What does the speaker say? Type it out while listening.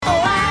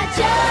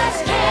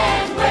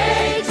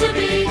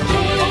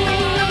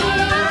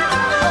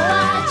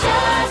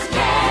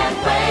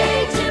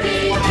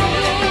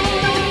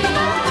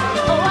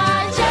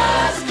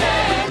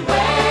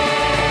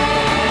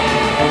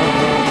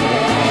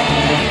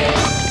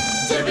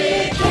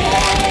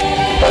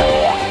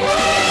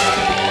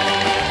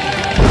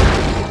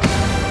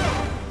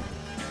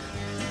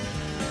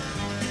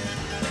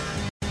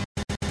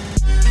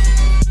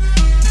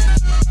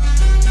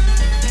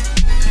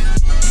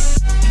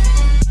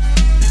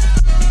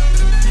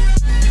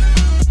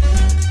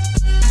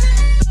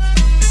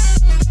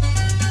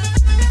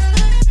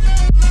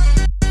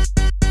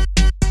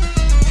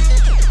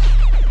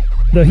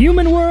The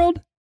human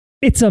world,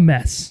 it's a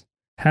mess.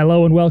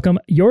 Hello and welcome.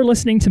 You're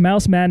listening to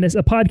Mouse Madness,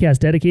 a podcast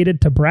dedicated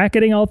to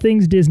bracketing all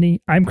things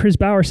Disney. I'm Chris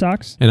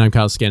Bowersox. And I'm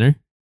Kyle Skinner.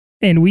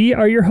 And we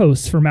are your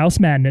hosts for Mouse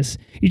Madness.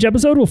 Each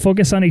episode will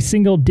focus on a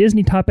single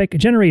Disney topic,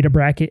 generate a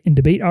bracket, and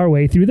debate our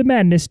way through the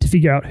madness to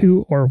figure out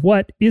who or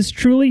what is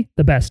truly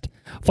the best.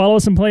 Follow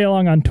us and play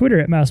along on Twitter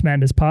at Mouse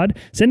Madness Pod.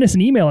 Send us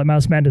an email at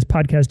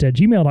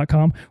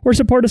mousemadnesspodcast@gmail.com or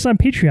support us on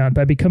Patreon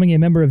by becoming a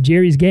member of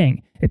Jerry's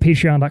Gang at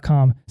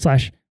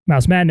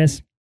patreon.com/Mouse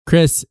Madness.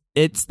 Chris,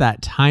 it's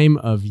that time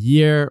of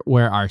year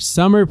where our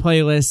summer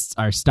playlists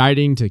are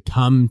starting to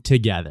come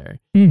together.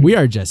 We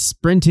are just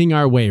sprinting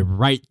our way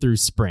right through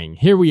spring.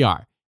 Here we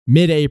are,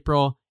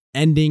 mid-April,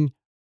 ending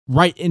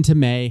right into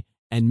May,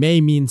 and May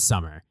means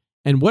summer.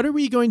 And what are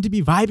we going to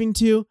be vibing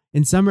to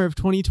in summer of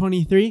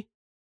 2023?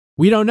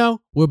 We don't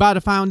know. We're about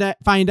to find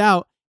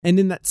out. And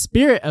in that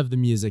spirit of the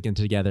music and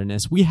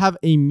togetherness, we have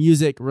a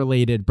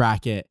music-related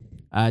bracket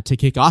to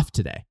kick off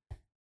today.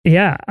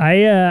 Yeah,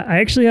 I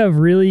actually have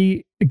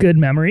really good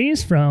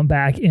memories from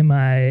back in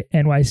my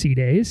NYC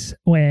days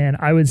when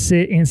I would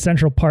sit in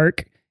Central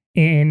Park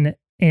in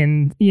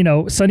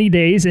sunny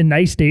days, and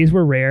nice days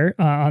were rare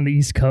on the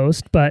East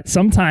Coast, but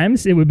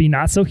sometimes it would be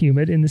not so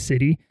humid in the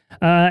city.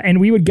 And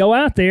we would go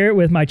out there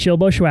with my Chill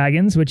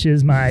Bushwagons, which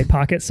is my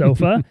pocket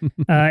sofa,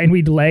 and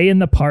we'd lay in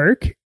the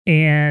park,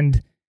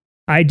 and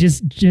I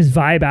just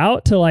vibe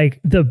out to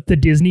like the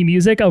Disney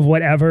music of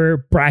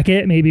whatever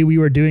bracket maybe we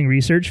were doing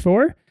research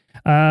for.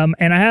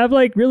 And I have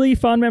like really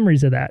fond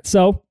memories of that.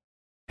 So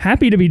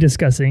happy to be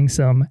discussing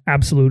some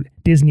absolute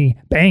Disney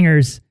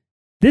bangers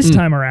this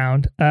time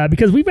around,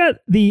 because we've got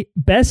the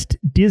best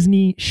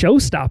Disney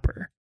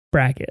Showstopper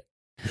bracket.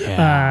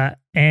 Yeah.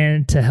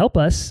 And to help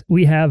us,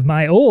 we have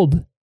my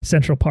old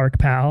Central Park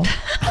pal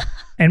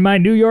and my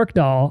New York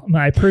doll,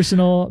 my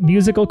personal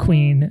musical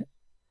queen,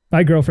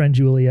 my girlfriend,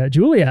 Julia.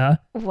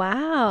 Julia.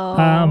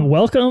 Wow.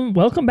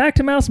 Welcome back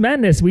to Mouse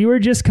Madness. We were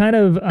just kind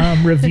of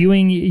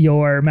reviewing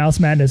your Mouse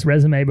Madness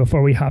resume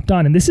before we hopped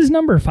on, and this is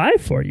number 5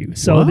 for you.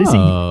 So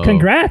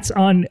congrats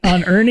on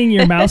earning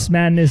your Mouse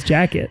Madness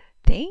jacket.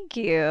 Thank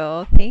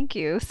you.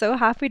 So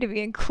happy to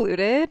be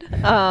included.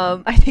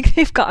 I think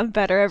they've gotten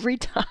better every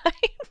time.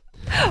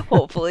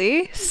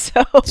 Hopefully.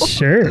 So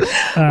sure.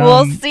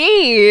 We'll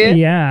see.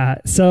 Yeah.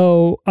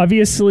 So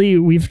obviously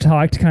we've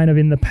talked kind of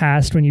in the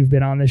past when you've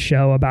been on the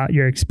show about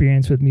your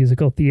experience with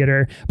musical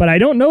theater, but I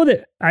don't know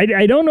that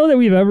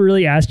we've ever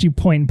really asked you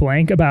point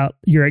blank about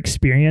your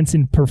experience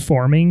in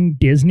performing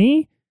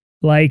Disney,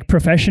 like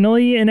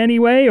professionally in any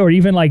way, or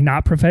even like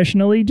not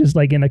professionally, just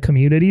like in a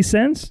community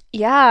sense.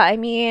 Yeah. I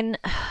mean,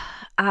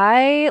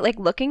 I like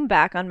looking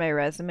back on my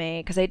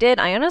resume, because I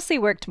honestly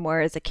worked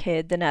more as a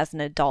kid than as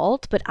an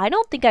adult, but I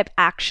don't think I've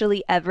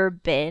actually ever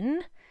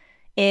been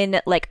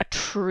in like a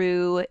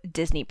true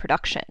Disney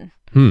production.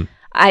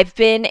 I've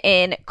been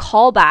in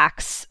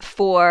callbacks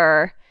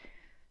for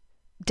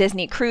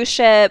Disney cruise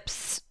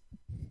ships,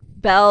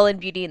 Belle and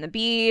Beauty and the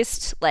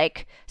Beast,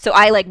 like, so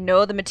I like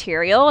know the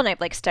material and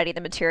I've like studied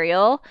the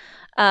material.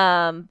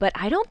 But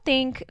I don't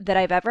think that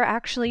I've ever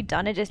actually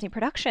done a Disney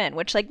production,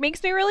 which like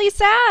makes me really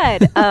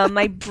sad.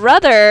 My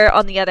brother,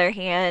 on the other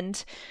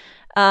hand,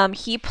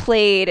 he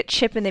played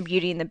Chip and the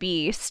Beauty and the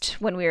Beast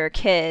when we were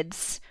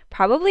kids,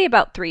 probably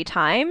about 3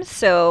 times.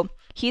 So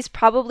he's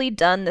probably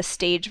done the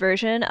stage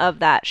version of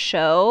that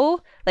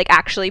show, like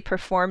actually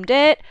performed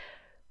it,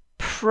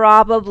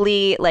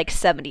 probably like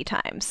 70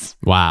 times.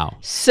 Wow.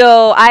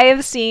 So I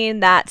have seen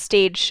that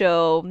stage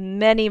show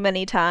many,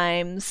 many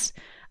times.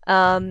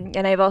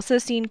 And I've also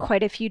seen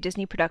quite a few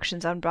Disney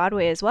productions on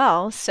Broadway as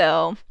well.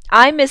 So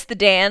I miss the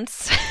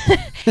dance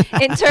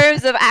in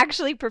terms of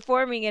actually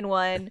performing in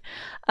one.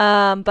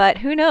 But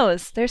who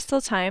knows? There's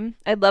still time.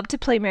 I'd love to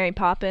play Mary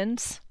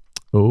Poppins.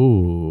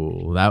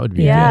 Oh, that would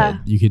be good.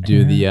 You could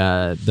do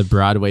the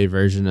Broadway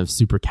version of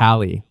Super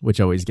Cali,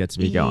 which always gets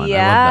me going. Yeah.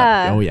 I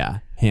love that. Oh yeah.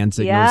 Hand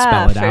signals,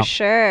 spell it out.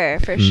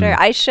 For sure.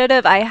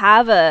 I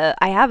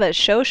have a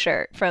show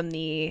shirt from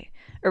the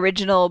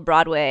original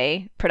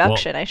Broadway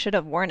production. Whoa. I should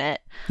have worn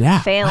it. Yeah.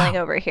 Failing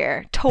over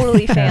here.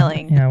 Totally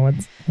failing. Yeah, what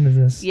is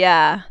this?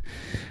 Yeah.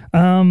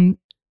 All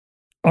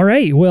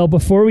right. Well,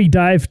 before we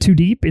dive too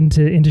deep into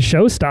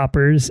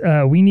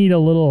Showstoppers, we need a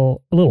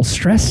little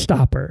stress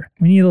stopper.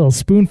 We need a little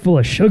spoonful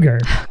of sugar.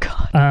 Oh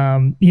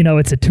God.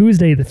 It's a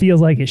Tuesday that feels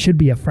like it should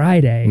be a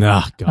Friday.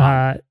 Oh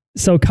God.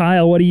 So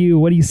Kyle, what are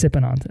you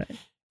sipping on today?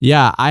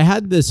 Yeah, I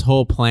had this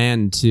whole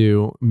plan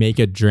to make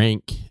a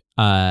drink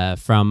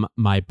from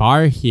my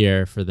bar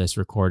here for this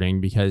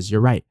recording, because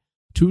you're right.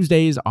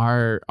 Tuesdays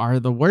are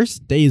the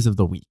worst days of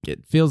the week.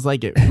 It feels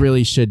like it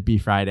really should be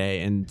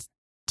Friday, and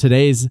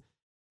today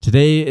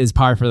is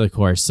par for the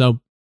course. So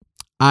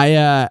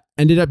I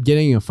ended up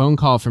getting a phone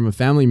call from a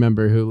family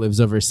member who lives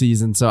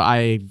overseas, and so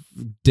I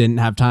didn't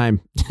have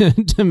time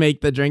to make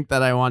the drink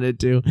that I wanted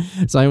to.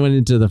 So I went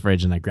into the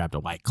fridge and I grabbed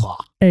a White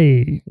Claw.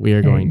 We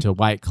are going to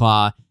White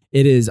Claw.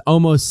 It is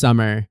almost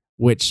summer,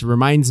 which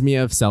reminds me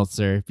of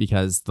seltzer,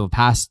 because the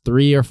past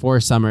 3 or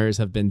 4 summers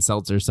have been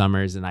seltzer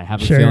summers, and I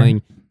have a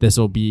feeling this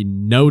will be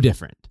no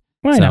different.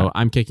 Why so not?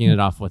 I'm kicking it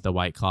off with a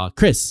White Claw.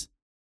 Chris,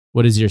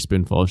 what is your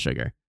spoonful of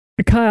sugar?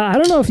 Kyle, I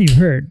don't know if you've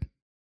heard,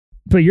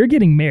 but you're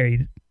getting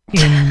married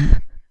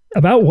in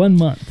about 1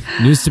 month.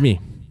 News to me.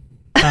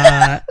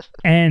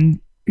 And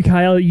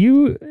Kyle,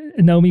 you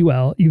know me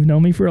well. You've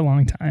known me for a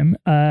long time.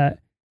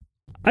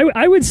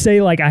 I would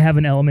say like I have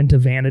an element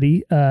of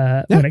vanity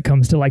when it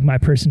comes to like my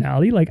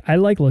personality. Like I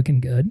like looking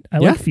good. I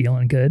like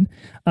feeling good.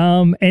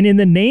 And in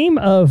the name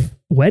of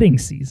wedding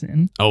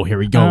season. Oh,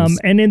 here he goes.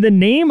 And in the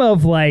name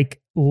of like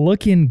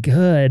looking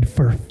good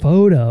for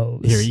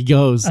photos. Here he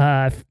goes.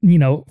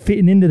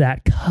 Fitting into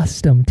that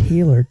custom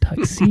tailored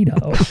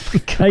tuxedo.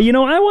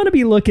 I want to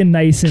be looking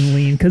nice and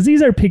lean because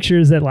these are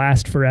pictures that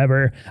last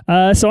forever.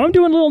 So I'm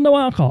doing a little no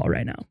alcohol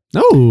right now.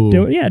 Oh,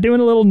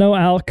 doing a little no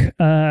alc.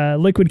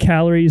 Liquid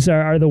calories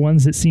are the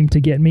ones that seem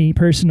to get me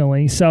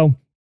personally. So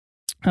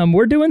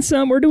we're doing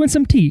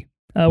some tea.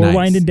 We're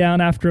winding down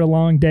after a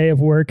long day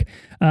of work.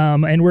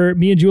 And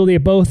me and Julia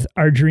both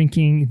are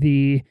drinking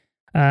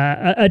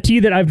a tea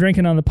that I've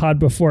drinking on the pod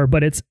before,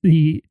 but it's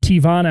the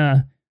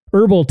Tivana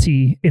herbal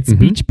tea. It's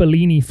beach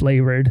Bellini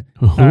flavored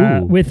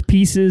with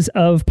pieces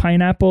of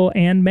pineapple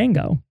and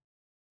mango.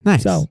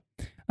 Nice. So,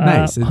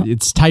 nice.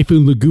 It's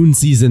Typhoon Lagoon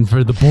season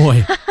for the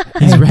boy.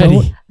 He's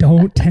ready.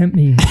 Don't tempt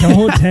me.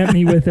 Don't tempt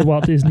me with the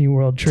Walt Disney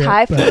World trip.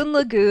 Typhoon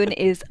Lagoon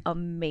is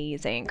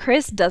amazing.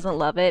 Chris doesn't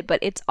love it, but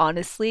it's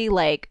honestly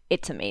like,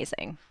 it's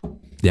amazing.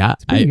 Yeah.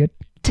 It's pretty good.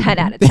 10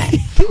 out of 10.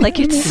 Like,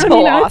 it's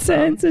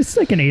awesome. It's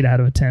like an 8 out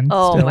of 10.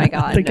 Oh still. my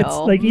God, like no. It's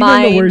like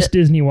even the worst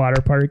Disney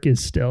water park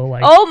is still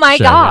like oh my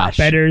gosh,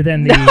 better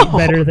than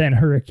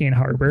Hurricane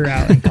Harbor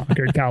out in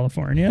Concord,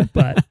 California.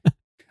 But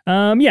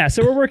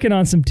so we're working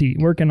on some tea.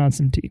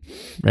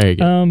 Very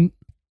good.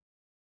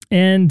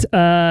 And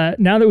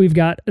now that we've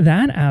got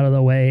that out of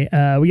the way,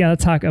 we got to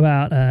talk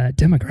about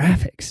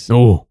demographics.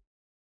 Oh.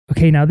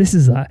 Okay, now this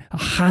is a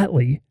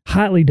hotly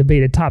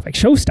debated topic.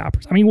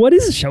 Showstoppers. I mean, what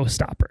is a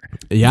showstopper?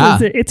 Yeah.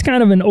 It's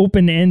kind of an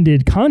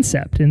open-ended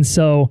concept. And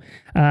so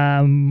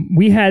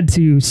we had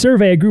to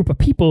survey a group of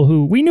people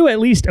who we knew at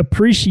least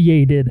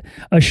appreciated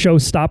a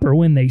showstopper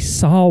when they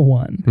saw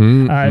one.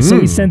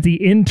 So we sent the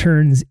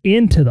interns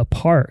into the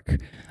park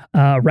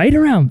right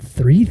around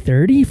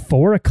 3:30,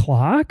 4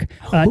 o'clock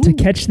to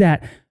catch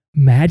that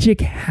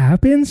Magic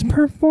Happens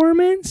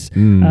performance.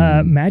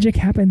 Magic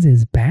Happens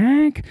is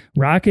back,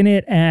 rocking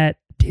it at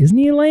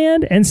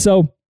Disneyland. And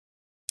so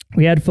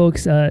we had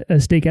folks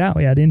stake it out.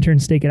 We had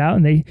interns stake it out,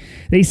 and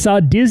they saw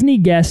Disney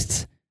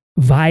guests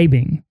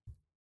vibing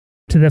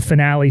to the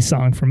finale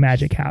song from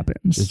Magic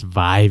Happens. Just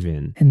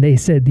vibing. And they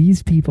said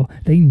these people,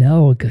 they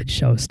know a good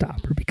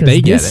showstopper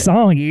because this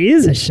song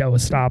is a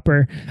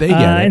showstopper. They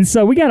get it. And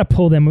so we got to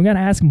pull them. We got to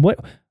ask them what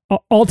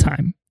all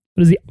time.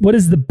 What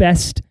is the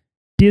best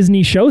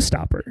Disney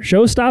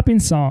show-stopping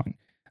song,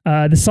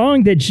 the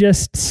song that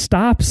just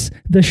stops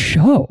the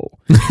show.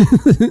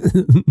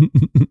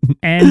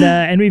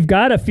 and we've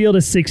got a field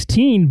of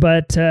 16,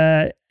 but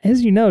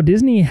as you know,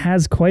 Disney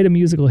has quite a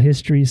musical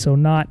history, so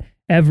not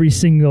every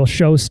single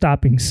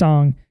show-stopping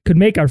song could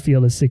make our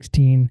field of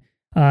 16.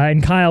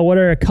 And Kyle, what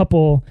are a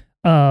couple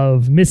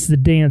of Miss the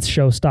Dance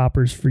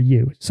showstoppers for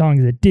you?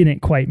 Songs that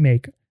didn't quite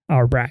make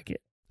our bracket.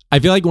 I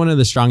feel like one of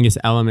the strongest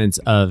elements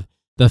of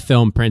the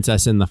film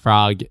Princess and the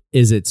Frog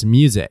is its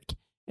music.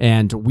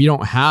 And we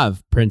don't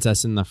have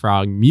Princess and the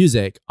Frog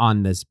music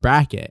on this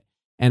bracket.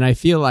 And I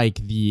feel like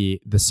the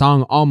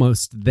song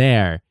Almost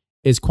There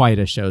is quite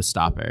a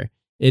showstopper.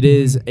 It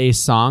is a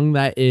song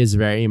that is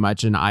very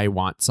much an I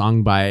Want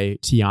song by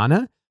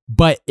Tiana,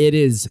 but it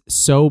is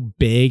so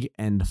big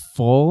and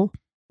full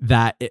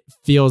that it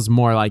feels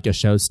more like a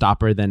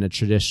showstopper than a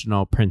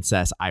traditional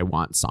Princess I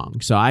Want song.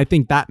 So I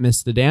think that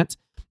missed the dance.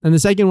 And the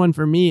second one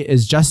for me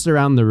is Just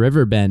Around the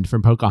River Bend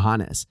from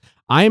Pocahontas.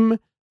 I'm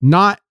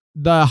not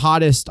the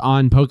hottest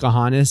on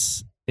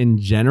Pocahontas in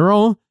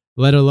general,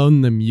 let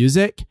alone the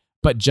music,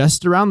 but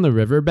Just Around the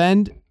River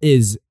Bend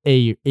is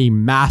a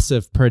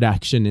massive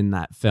production in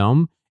that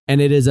film. And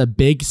it is a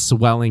big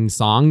swelling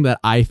song that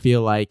I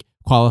feel like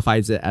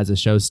qualifies it as a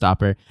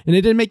showstopper. And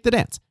it didn't make the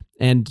dance.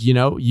 And,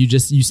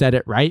 you said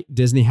it right.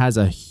 Disney has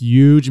a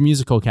huge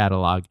musical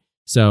catalog.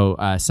 So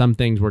some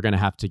things we're going to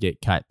have to get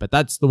cut. But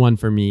that's the one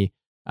for me.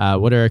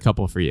 What are a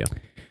couple for you?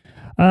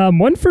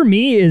 One for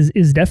me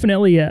is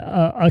definitely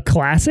a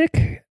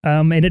classic,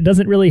 and it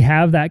doesn't really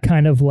have that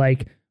kind of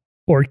like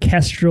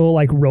orchestral,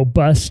 like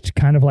robust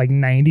kind of like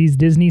 90s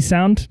Disney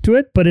sound to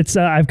it, but it's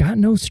I've Got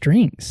No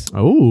Strings.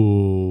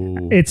 Oh,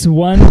 it's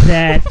one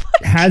that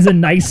has a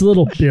nice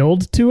little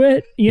build to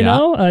it, you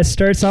know,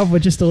 starts off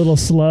with just a little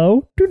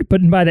slow,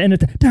 but by the end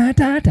it's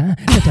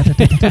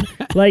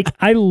like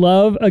I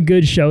love a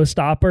good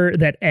showstopper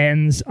that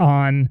ends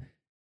on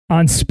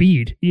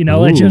speed,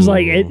 it's just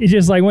like it's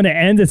just like when it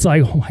ends, it's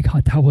like, oh my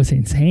God, that was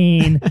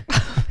insane.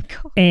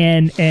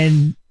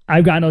 and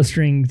I've Got No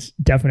Strings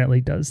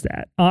definitely does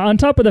that. On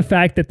top of the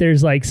fact that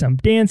there's like some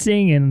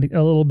dancing and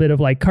a little bit of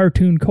like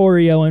cartoon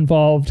choreo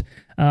involved.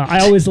 I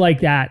always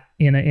like that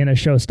in a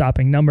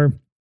show-stopping number,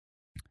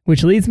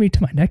 which leads me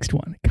to my next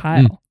one,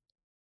 Kyle.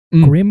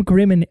 Grim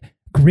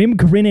Grim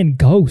Grinning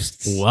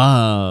Ghosts.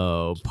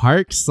 Whoa,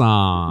 park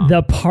song.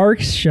 The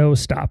Parks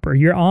Showstopper.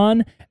 You're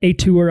on a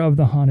tour of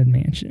the Haunted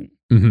Mansion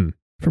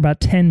for about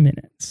 10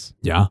 minutes.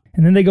 Yeah.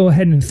 And then they go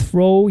ahead and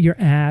throw your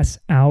ass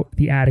out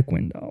the attic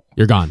window.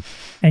 You're gone.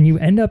 And you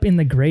end up in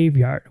the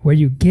graveyard where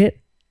you get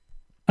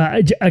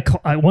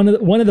one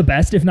of the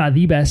best, if not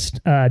the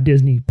best,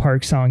 Disney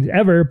park songs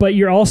ever. But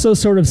you're also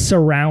sort of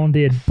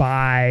surrounded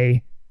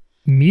by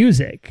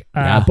music,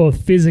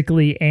 both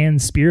physically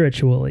and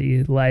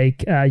spiritually.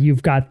 Like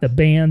you've got the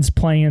bands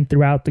playing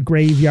throughout the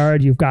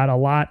graveyard. You've got a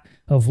lot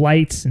of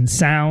lights and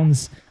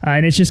sounds,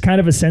 and it's just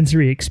kind of a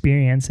sensory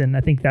experience. And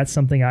I think that's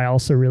something I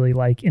also really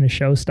like in a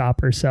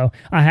showstopper. So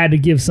I had to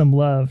give some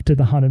love to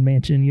the Haunted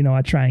Mansion. You know,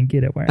 I try and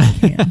get it where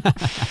I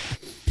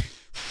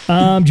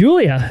can.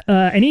 Julia,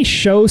 any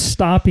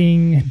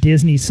show-stopping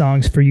Disney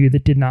songs for you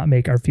that did not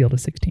make our field of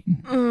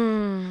 16?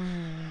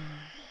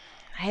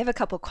 I have a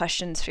couple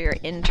questions for your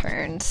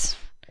interns.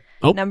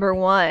 Oh. Number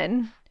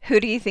 1, who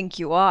do you think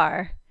you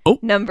are? Oh.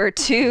 Number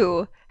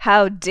 2,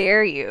 how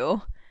dare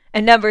you?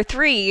 And number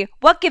 3,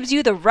 what gives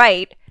you the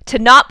right to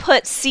not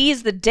put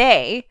Seize the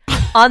Day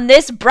on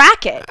this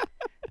bracket?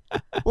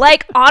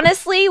 Like,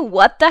 honestly,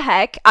 what the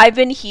heck? I've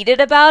been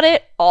heated about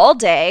it all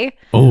day.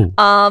 Oh.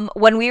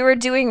 When we were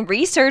doing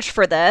research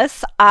for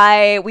this,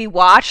 we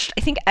watched,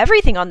 I think,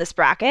 everything on this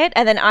bracket,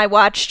 and then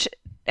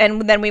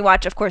we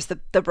watched, of course,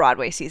 the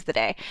Broadway Seize the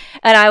Day.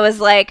 And I was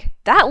like,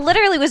 that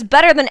literally was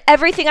better than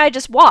everything I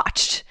just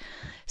watched.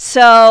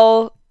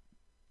 So,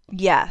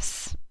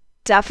 yes,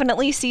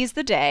 definitely Seize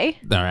the Day.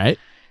 All right.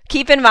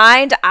 Keep in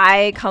mind,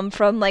 I come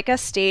from like a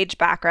stage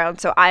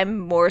background, so I'm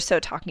more so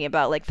talking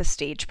about like the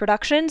stage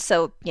production.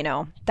 So, you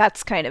know,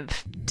 that's kind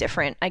of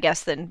different, I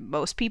guess, than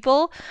most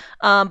people.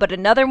 But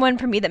another one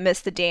for me that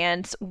missed the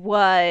dance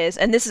was,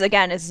 and this is,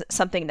 again, is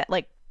something that,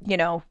 like, you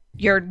know,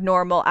 your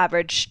normal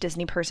average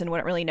Disney person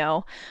wouldn't really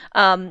know,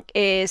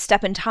 is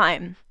Step in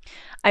Time.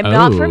 I'm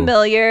not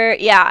familiar.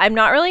 Yeah, I'm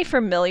not really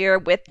familiar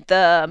with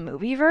the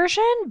movie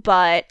version,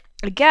 but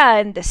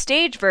again, the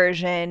stage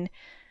version,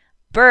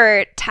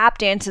 Bert tap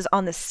dances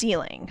on the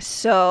ceiling.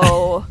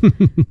 So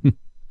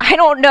I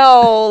don't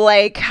know,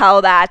 like,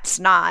 how that's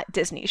not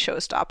Disney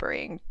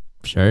showstoppering.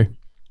 Sure.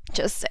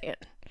 Just saying.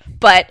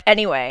 But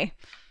anyway,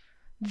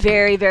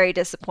 very, very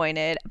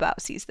disappointed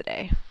about Seize the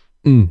Day.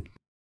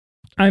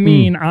 I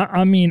mean,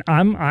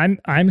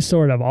 I'm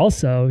sort of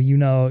also, you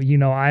know,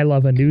 I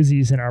love a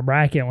Newsies in our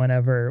bracket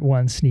whenever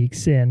one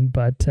sneaks in,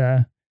 but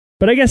I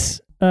guess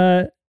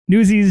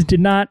Newsies did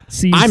not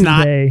seize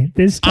the day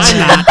this time. I'm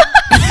not.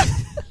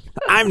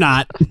 I'm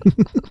not.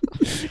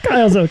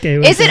 Kyle's okay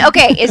with it. Is it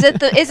okay? Is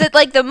it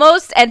like the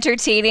most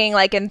entertaining,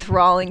 like,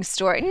 enthralling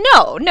story?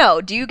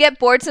 No. Do you get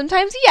bored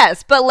sometimes?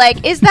 Yes. But,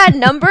 like, is that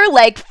number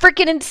like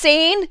freaking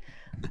insane?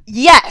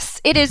 Yes,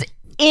 it is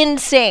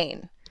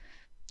insane.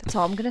 That's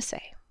all I'm gonna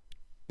say.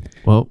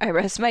 Well, I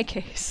rest my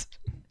case.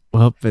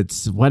 Well,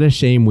 it's what a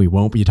shame we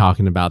won't be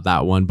talking about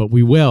that one, but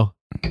we will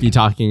be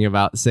talking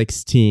about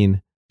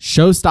 16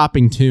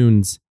 show-stopping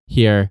tunes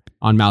here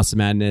on Mouse of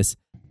Madness.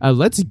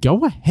 Let's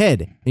go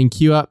ahead and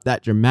cue up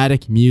that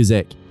dramatic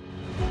music.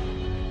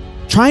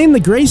 Trying the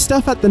gray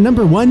stuff at the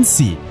number 1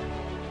 seed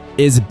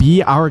is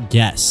Be Our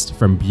Guest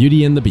from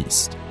Beauty and the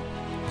Beast.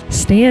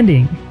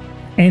 Standing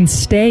and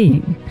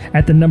staying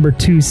at the number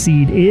 2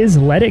 seed is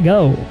Let It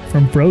Go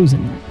from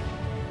Frozen.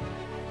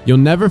 You'll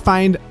never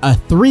find a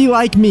 3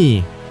 like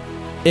me.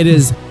 It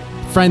is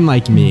Friend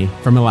Like Me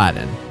from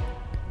Aladdin.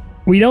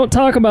 We don't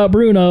talk about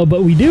Bruno,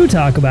 but we do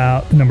talk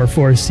about the number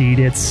 4 seed.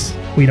 It's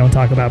We Don't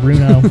Talk About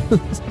Bruno.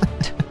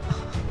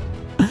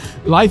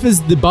 Life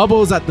is the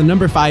Bubbles at the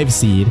number 5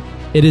 seed.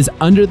 It is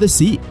Under the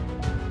Sea.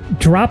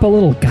 Drop a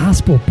little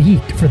gospel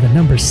beat for the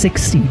number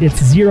 6 seed.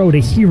 It's Zero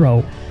to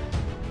Hero.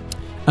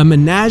 A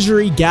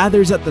Menagerie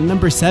gathers at the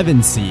number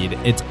 7 seed.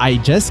 It's I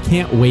Just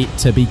Can't Wait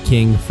to Be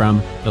King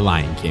from The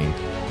Lion King.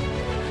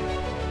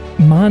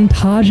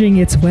 Montaging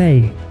its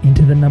way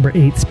into the number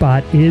 8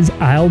 spot is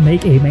I'll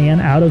Make a Man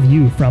Out of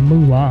You from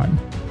Mulan.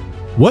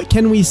 What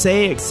can we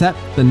say except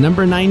the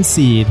number 9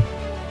 seed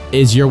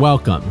is You're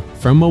Welcome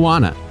from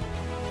Moana.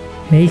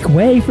 Make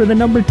way for the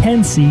number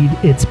 10 seed,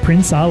 it's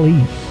Prince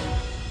Ali.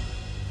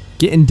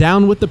 Getting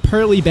down with the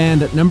Pearly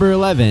Band at number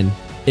 11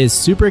 is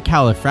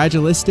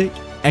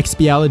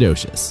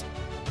Supercalifragilisticexpialidocious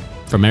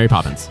from Mary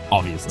Poppins,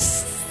 obviously.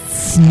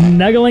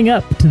 Snuggling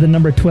up to the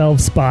number 12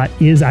 spot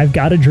is I've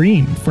Got a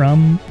Dream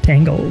from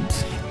Tangled.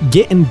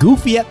 Getting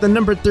goofy at the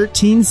number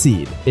 13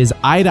 seed is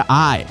Eye to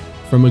Eye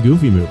from a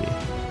Goofy movie.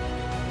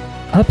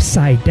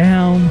 Upside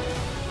Down,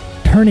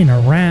 turning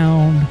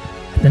around.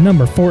 The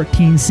number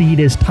 14 seed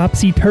is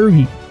Topsy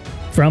Turvy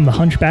from The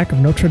Hunchback of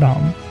Notre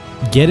Dame.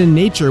 Get in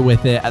nature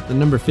with it at the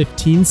number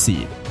 15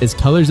 seed is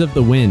Colors of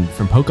the Wind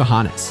from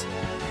Pocahontas.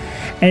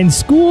 And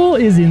school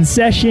is in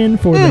session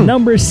for the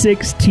number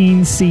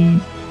 16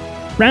 seed.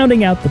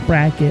 Rounding out the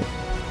bracket,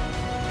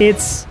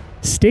 it's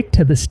Stick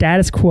to the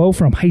Status Quo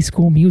from High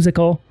School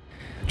Musical.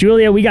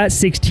 Julia, we got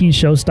 16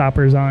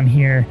 showstoppers on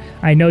here.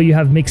 I know you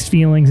have mixed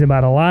feelings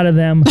about a lot of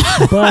them,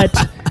 but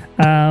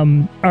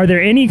Are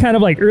there any kind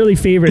of like early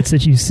favorites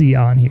that you see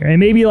on here, and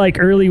maybe like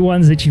early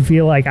ones that you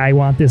feel like I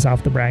want this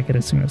off the bracket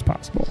as soon as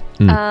possible?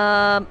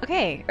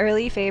 Okay,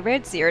 early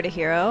favorites, Zero to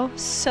Hero,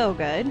 so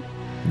good.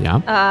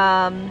 Yeah.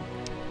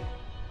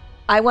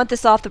 I want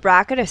this off the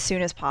bracket as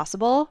soon as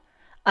possible.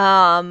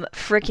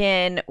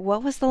 Frickin'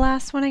 what was the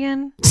last one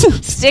again?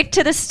 Stick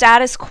to the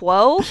Status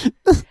Quo.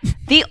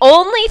 The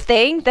only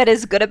thing that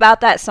is good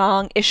about that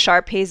song is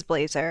Sharpay's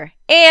blazer,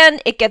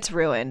 and it gets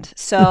ruined.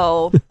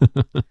 So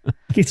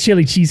It's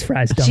chili cheese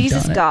fries dunked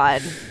Jesus on it.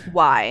 God,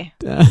 why?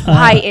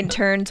 Why,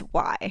 interns?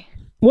 Why?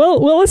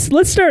 Well,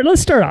 let's start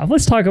off.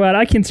 Let's talk about.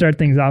 I can start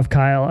things off,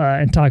 Kyle,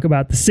 and talk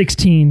about the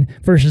 16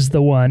 versus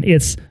the 1.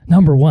 It's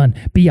number 1,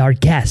 Be Our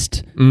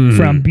Guest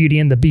from Beauty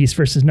and the Beast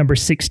versus number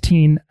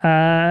 16,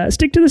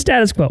 Stick to the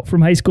Status Quo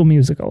from High School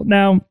Musical.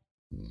 Now,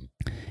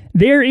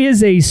 there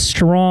is a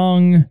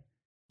strong,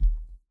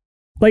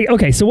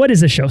 okay, so what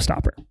is a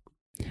showstopper?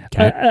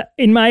 Okay.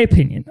 In my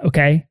opinion,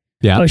 okay,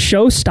 Yeah. a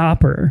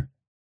showstopper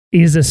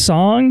is a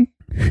song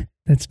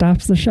that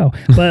stops the show,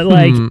 but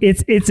like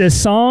it's a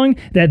song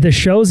that the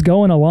show's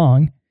going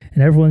along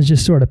and everyone's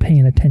just sort of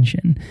paying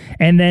attention,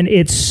 and then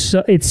it's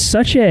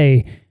such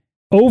a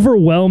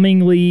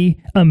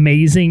overwhelmingly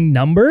amazing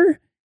number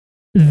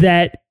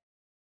that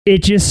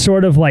it just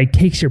sort of like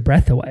takes your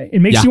breath away.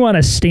 It makes you want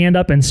to stand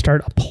up and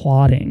start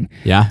applauding.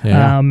 Yeah.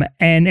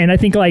 And I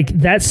think like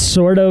that's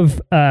sort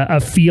of a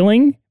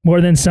feeling more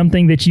than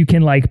something that you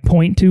can like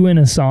point to in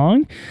a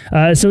song.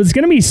 So it's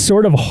going to be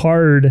sort of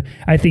hard,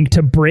 I think,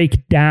 to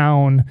break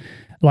down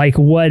like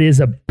what is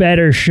a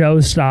better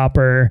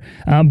showstopper.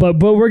 But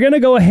we're going to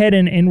go ahead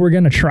and we're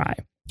going to try.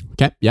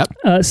 Okay.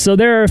 Yep. So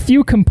there are a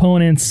few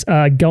components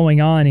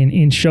going on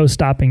in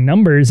show-stopping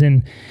numbers,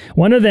 and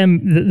one of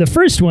them, the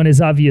first one, is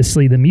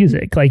obviously the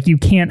music. Like you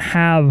can't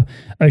have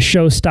a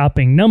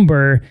show-stopping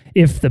number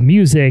if the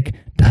music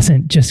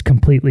doesn't just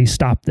completely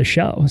stop the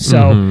show.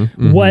 So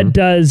what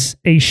does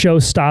a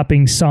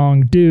show-stopping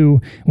song do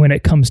when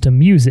it comes to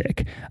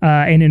music?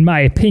 And in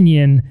my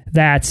opinion,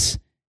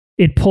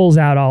 it pulls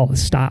out all the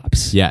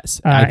stops. Yes.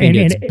 I think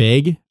it's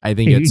big. I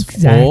think it's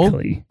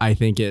full. I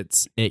think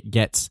it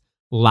gets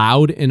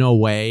loud in a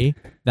way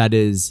that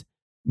is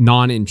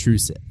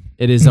non-intrusive.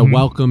 It is a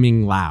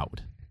welcoming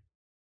loud.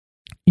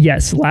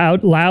 Yes,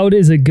 loud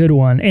is a good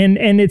one.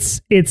 And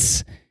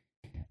it's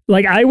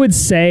like, I would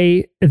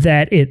say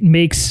that it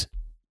makes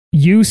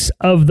use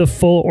of the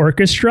full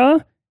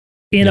orchestra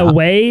in a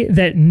way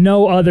that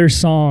no other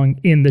song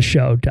in the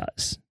show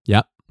does.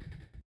 Yep.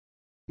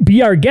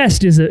 Be Our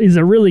Guest is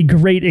a really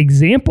great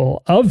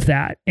example of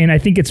that. And I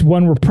think it's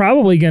one we're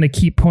probably going to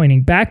keep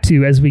pointing back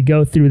to as we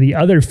go through the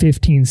other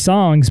 15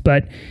 songs.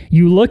 But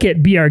you look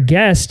at Be Our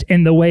Guest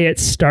and the way it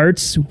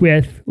starts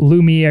with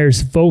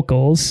Lumiere's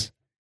vocals,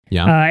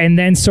 and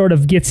then sort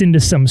of gets into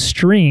some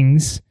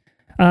strings,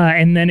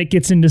 and then it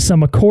gets into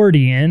some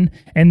accordion,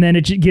 and then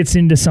it gets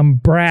into some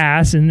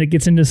brass, and it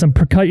gets into some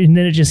percussion, and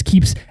then it just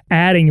keeps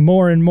adding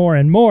more and more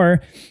and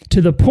more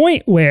to the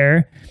point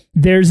where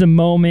there's a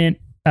moment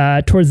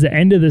towards the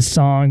end of the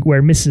song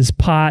where Mrs.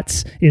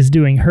 Potts is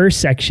doing her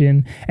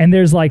section, and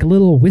there's like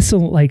little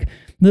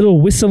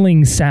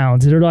whistling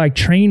sounds that are like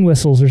train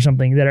whistles or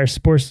something that are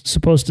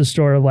supposed to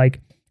sort of like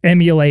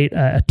emulate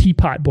a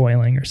teapot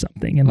boiling or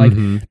something. And like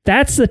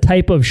that's the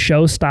type of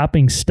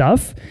show-stopping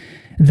stuff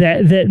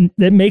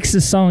that makes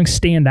the song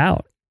stand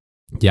out.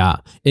 Yeah.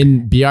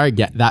 In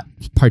that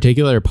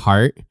particular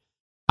part,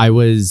 I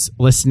was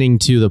listening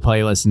to the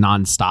playlist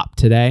nonstop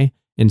today.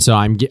 And so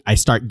I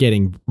start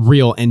getting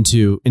real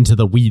into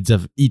the weeds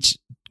of each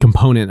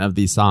component of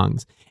these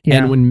songs. Yeah.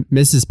 And when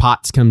Mrs.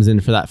 Potts comes in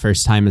for that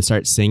first time and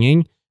starts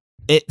singing,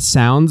 it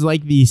sounds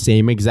like the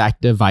same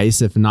exact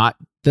device, if not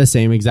the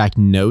same exact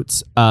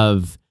notes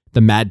of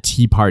the Mad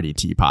Tea Party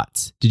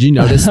teapots. Did you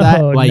notice that?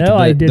 No,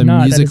 I did the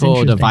not.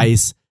 musical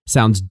device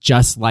sounds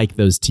just like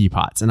those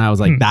teapots. And I was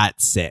like,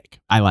 that's sick.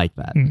 I like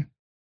that.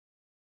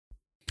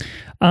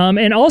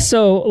 And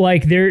also,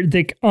 like,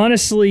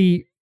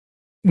 honestly,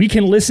 we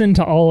can listen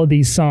to all of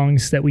these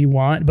songs that we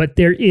want, but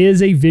there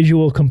is a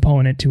visual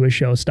component to a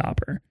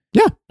showstopper.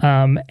 Yeah.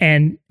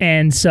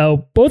 And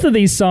so both of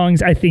these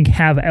songs, I think,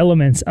 have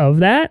elements of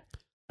that.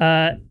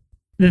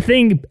 The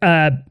thing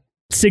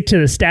Stick to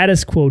the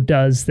Status Quo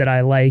does that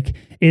I like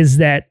is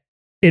that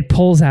it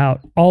pulls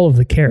out all of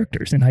the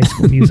characters in High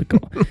School Musical.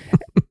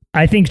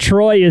 I think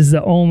Troy is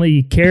the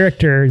only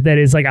character that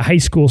is like a high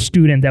school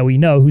student that we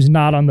know who's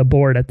not on the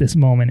board at this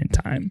moment in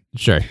time.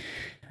 Sure.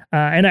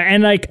 And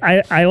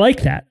I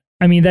like that.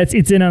 I mean,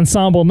 it's an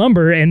ensemble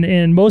number,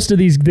 and most of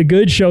the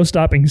good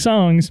show-stopping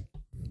songs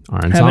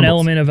have an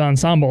element of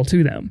ensemble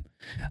to them.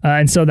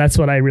 And so that's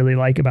what I really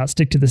like about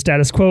Stick to the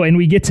Status Quo. And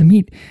we get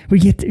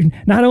to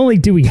not only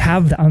do we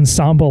have the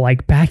ensemble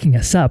like backing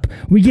us up,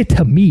 we get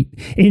to meet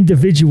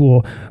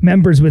individual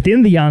members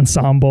within the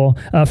ensemble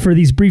for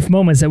these brief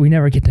moments that we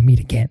never get to meet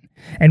again.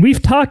 And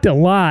we've talked a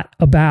lot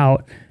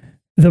about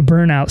the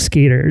burnout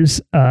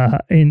skaters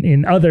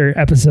in other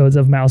episodes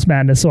of Mouse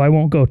Madness, so I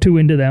won't go too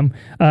into them.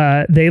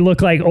 They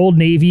look like Old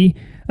Navy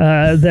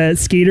the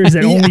skaters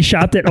that only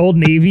shopped at Old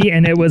Navy,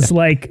 and it was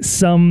like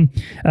some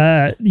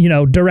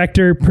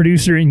director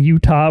producer in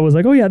Utah was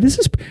like, oh yeah,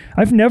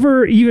 I've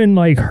never even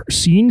like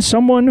seen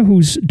someone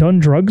who's done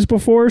drugs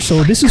before,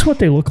 so this is what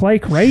they look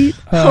like, right?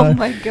 Oh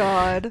my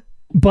god.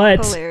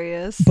 But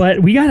hilarious.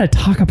 But we got to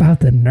talk about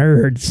the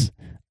nerds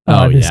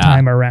this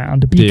time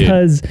around,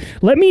 because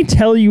let me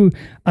tell you,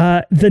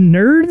 the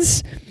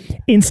nerds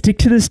in Stick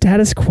to the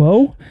Status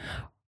Quo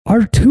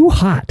are too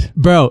hot.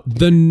 Bro,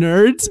 the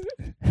nerds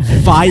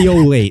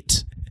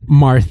violate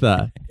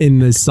Martha in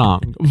this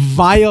song.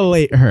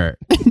 Violate her.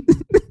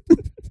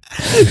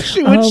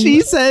 When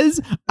she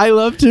says, I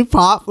love to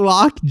pop,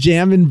 lock,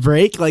 jam, and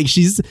break, like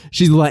she's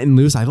letting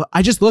loose.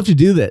 I just love to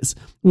do this.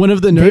 One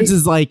of the nerds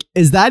is like,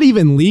 is that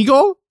even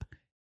legal?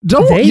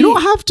 You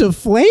don't have to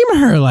flame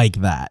her like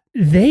that.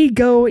 They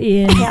go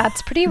in. Yeah,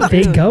 it's pretty rude.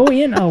 They go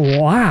in a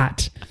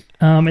lot.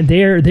 And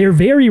they're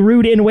very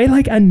rude in a way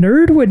like a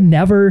nerd would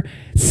never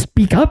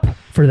speak up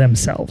for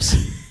themselves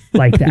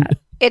like that.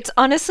 It's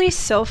honestly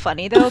so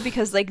funny though,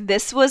 because like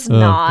this was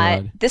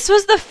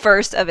the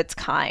first of its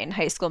kind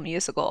High School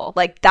Musical.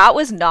 Like that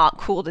was not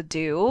cool to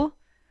do,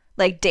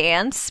 like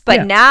dance.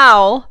 But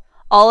now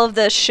all of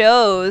the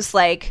shows,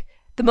 like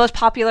the most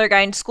popular guy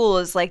in school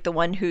is like the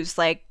one who's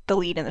like the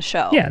lead in the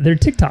show. Yeah, they're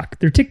TikTok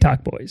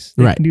boys.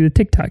 They can do the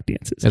TikTok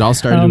dances. It all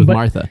started with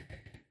Martha.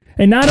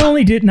 And not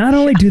only do the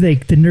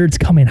nerds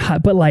come in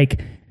hot, but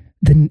like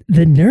the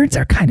nerds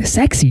are kind of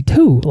sexy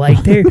too.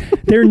 Like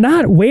they're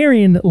not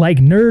wearing like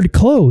nerd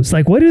clothes.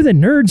 Like what do the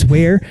nerds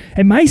wear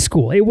at my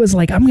school? It was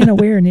like, I'm gonna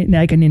wear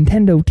like a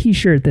Nintendo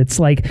t-shirt that's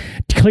like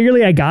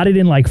clearly I got it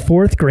in like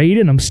 4th grade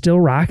and I'm still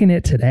rocking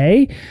it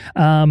today.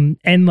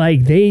 And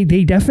like they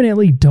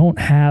definitely don't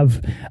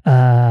have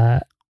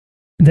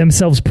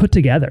themselves put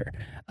together.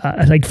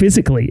 Like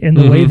physically in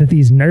the way that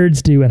these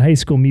nerds do in High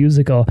School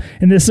Musical.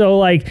 And this, so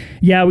like,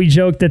 yeah, we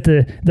joke that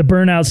the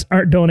burnouts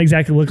don't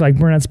exactly look like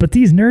burnouts, but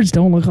these nerds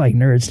don't look like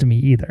nerds to me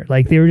either.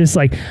 Like they were just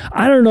like,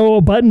 I don't know,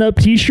 a button up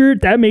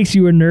t-shirt, that makes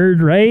you a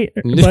nerd, right?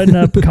 Button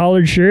up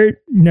collared shirt,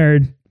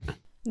 nerd.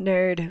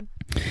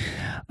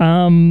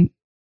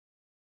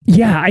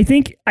 Yeah, I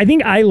think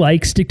I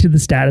like Stick to the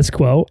Status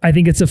Quo. I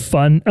think it's a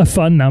fun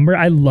number.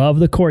 I love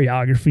the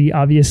choreography.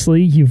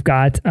 Obviously, you've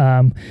got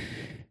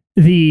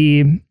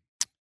the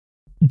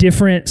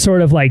different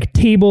sort of like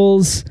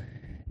tables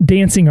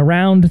dancing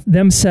around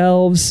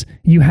themselves.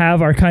 You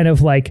have our kind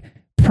of like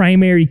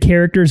primary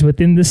characters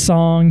within the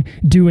song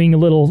doing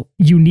little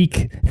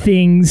unique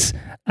things.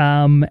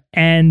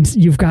 And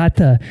you've got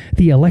the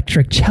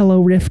electric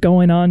cello riff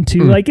going on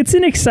too. Like it's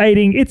an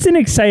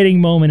exciting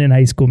moment in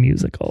High School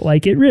Musical.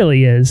 Like it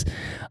really is.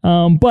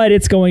 But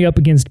it's going up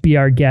against Be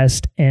Our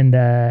Guest, and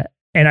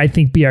I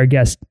think Be Our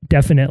Guest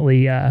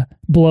definitely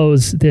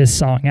blows this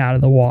song out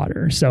of the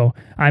water. So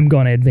I'm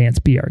going to advance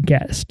Be Our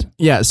Guest.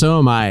 Yeah, so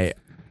am I.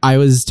 I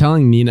was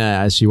telling Nina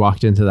as she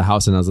walked into the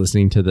house and I was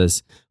listening to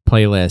this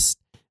playlist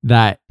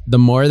that the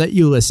more that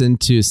you listen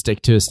to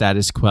Stick to a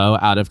Status Quo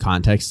out of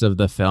context of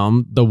the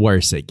film, the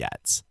worse it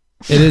gets.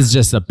 It is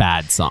just a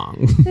bad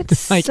song.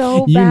 It's like,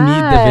 so you bad.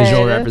 need the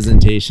visual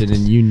representation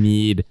and you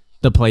need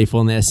the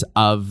playfulness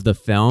of the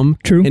film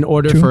in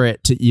order for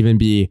it to even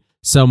be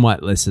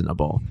somewhat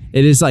listenable.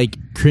 It is like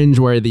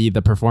cringeworthy,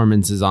 the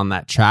performances on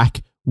that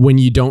track, when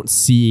you don't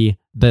see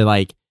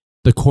the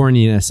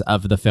corniness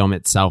of the film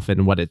itself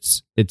and what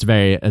it's a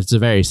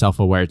very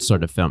self-aware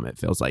sort of film, it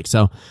feels like.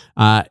 So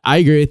I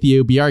agree with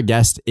you. Be Our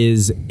Guest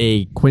is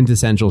a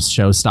quintessential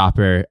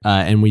showstopper,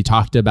 and we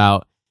talked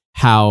about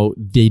how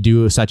they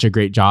do such a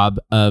great job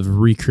of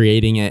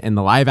recreating it in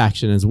the live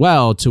action as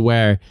well, to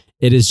where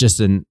it is just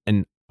an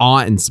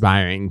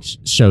awe-inspiring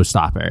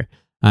showstopper.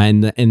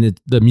 And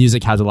the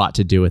music has a lot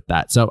to do with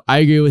that. So I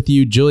agree with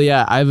you,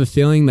 Julia. I have a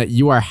feeling that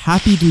you are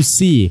happy to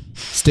see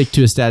Stick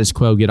to a Status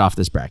Quo get off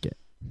this bracket.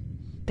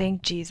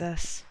 Thank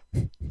Jesus.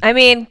 I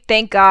mean,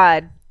 thank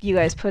God you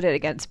guys put it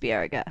against Be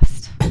Our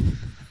Guest.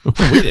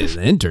 We did.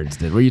 The interns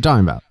did. What are you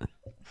talking about?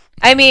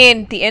 I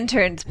mean, the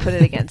interns put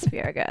it against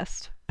Be Our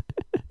Guest.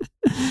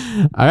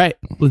 All right,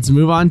 let's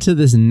move on to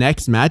this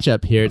next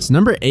matchup here. It's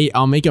number 8,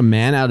 I'll Make a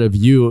Man Out of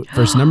You,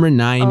 versus number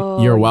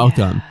 9, You're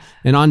Welcome. Yeah.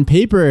 And on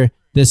paper,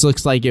 this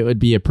looks like it would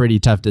be a pretty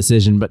tough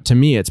decision, but to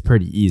me, it's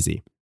pretty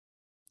easy.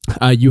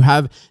 You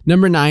have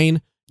number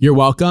 9, You're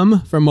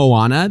Welcome, from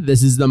Moana.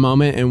 This is the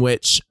moment in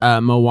which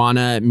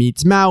Moana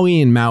meets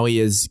Maui, and Maui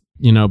is,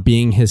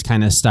 being his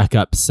kind of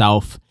stuck-up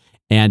self,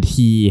 and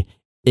he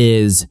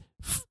is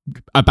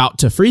about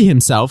to free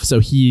himself, so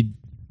he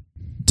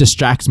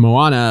distracts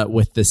Moana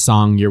with this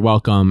song, You're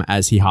Welcome,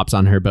 as he hops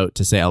on her boat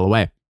to sail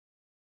away.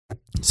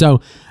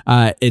 So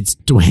it's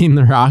Dwayne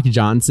The Rock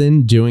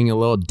Johnson doing a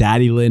little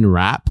Daddy Lynn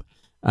rap.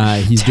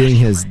 He's doing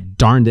his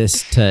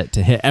darndest to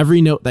hit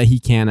every note that he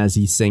can as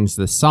he sings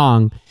this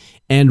song.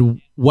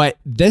 And what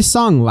this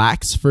song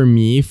lacks for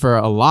me, for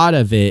a lot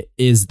of it,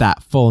 is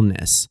that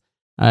fullness.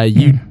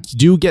 You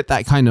do get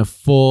that kind of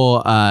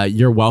full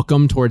You're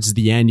Welcome towards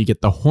the end. You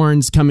get the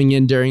horns coming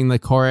in during the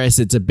chorus.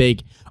 It's a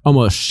big,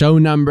 almost show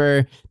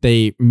number.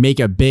 They make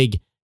a big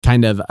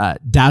kind of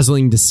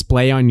dazzling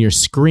display on your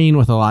screen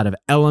with a lot of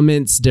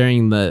elements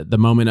during the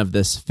moment of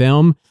this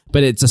film,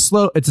 but it's a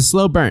slow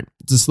burn.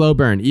 It's a slow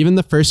burn. Even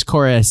the first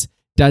chorus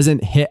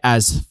doesn't hit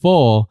as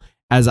full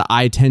as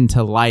I tend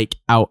to like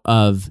out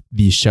of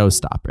these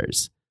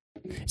Showstoppers.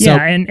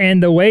 Yeah,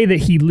 and the way that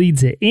he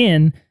leads it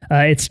in,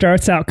 it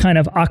starts out kind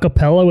of a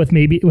cappella with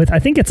I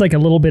think it's like a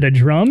little bit of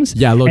drums.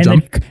 Yeah, a little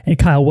drum. And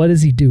Kyle, what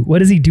does he do? What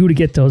does he do to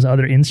get those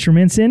other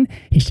instruments in?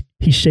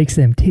 He shakes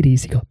them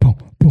titties. He goes boom,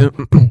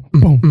 boom, boom,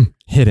 boom.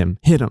 Hit him.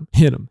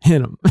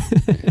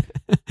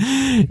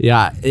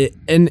 Yeah,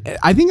 and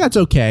I think that's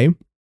okay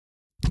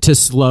to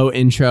slow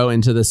intro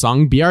into the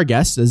song. Be Our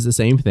Guest is the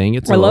same thing.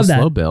 It's a little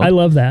slow build. I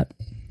love that.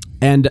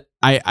 And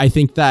I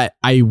think that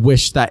I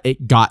wish that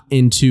it got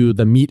into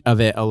the meat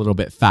of it a little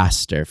bit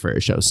faster for a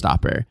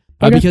Showstopper.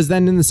 Okay. Because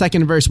then in the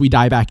second verse, we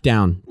die back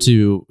down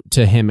to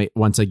him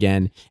once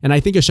again. And I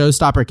think a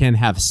Showstopper can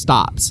have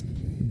stops.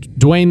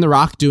 Dwayne The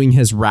Rock doing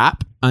his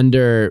rap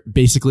under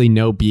basically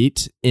no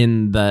beat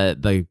in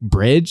the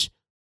bridge.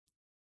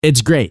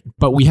 It's great.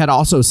 But we had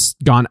also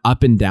gone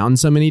up and down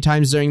so many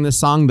times during this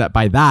song that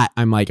by that,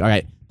 I'm like, all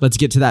right, let's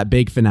get to that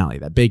big finale.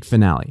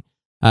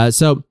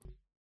 So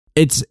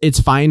it's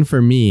fine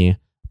for me,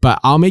 but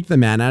I'll Make the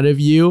Man Out of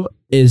You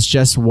is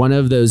just one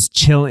of those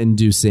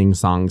chill-inducing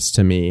songs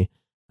to me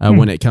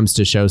when it comes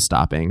to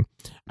show-stopping.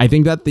 I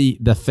think that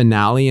the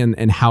finale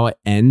and how it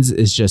ends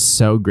is just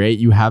so great.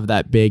 You have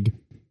that big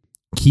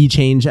key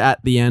change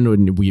at the end.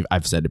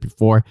 I've said it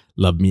before,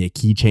 love me a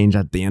key change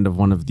at the end of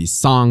one of these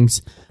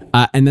songs.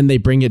 And then they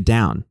bring it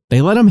down.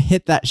 They let them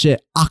hit that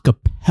shit a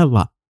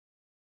cappella.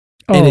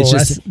 And it's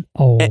just,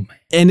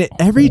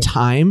 every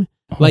time,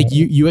 like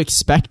you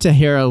expect to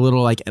hear a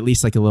little, like at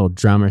least like a little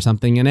drum or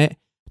something in it.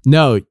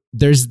 No,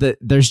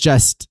 it's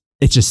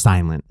just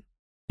silent.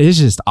 It's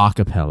just a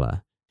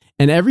cappella.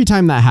 And every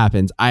time that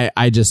happens,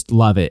 I just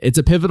love it. It's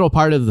a pivotal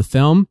part of the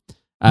film.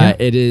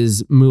 It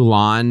is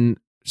Mulan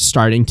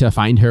starting to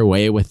find her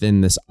way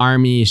within this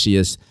army. She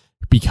is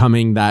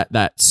becoming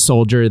that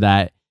soldier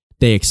that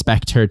they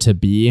expect her to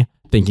be,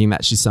 thinking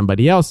that she's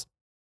somebody else.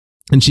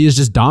 And she is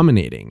just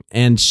dominating,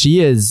 and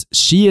she is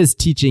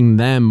teaching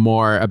them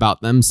more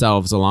about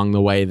themselves along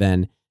the way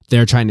than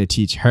they're trying to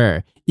teach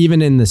her,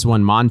 even in this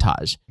one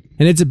montage.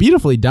 And it's a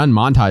beautifully done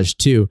montage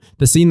too.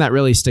 The scene that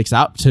really sticks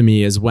out to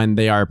me is when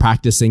they are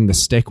practicing the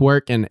stick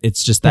work, and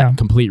it's just that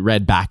complete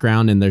red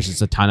background, and there's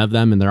just a ton of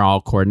them, and they're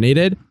all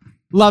coordinated.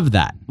 Love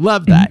that.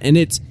 And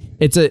it's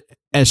a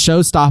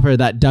Showstopper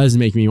that does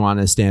make me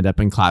want to stand up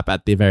and clap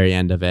at the very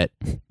end of it.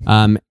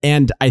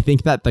 And I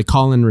think that the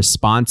call and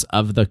response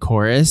of the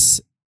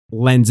chorus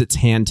lends its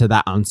hand to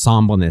that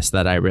ensembleness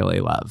that I really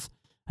love.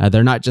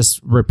 They're not just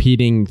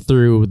repeating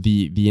through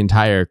the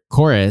entire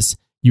chorus.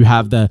 You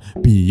have the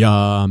be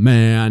a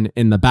man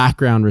in the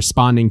background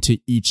responding to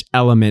each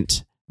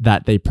element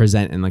that they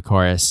present in the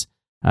chorus.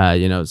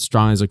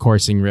 Strong as a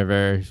coursing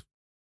river,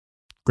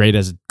 great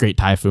as a great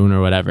typhoon or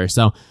whatever.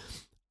 So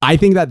I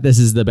think that this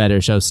is the better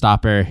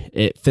Showstopper.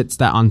 It fits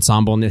that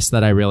ensembleness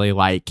that I really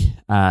like.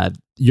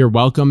 You're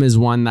Welcome is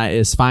one that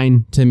is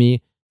fine to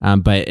me,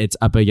 but it's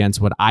up against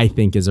what I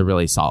think is a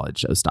really solid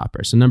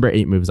Showstopper. So number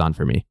 8 moves on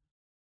for me.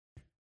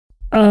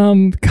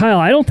 Kyle,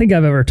 I don't think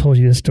I've ever told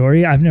you this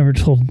story. I've never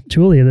told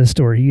Julia this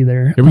story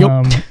either. Here we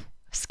go.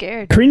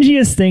 Scared.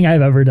 Cringiest thing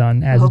I've ever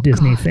done as a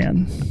Disney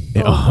fan.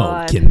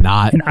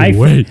 Cannot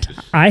wait.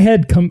 I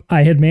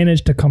had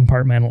managed to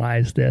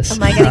compartmentalize this.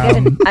 Am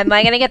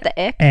I gonna get the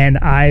ick? And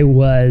I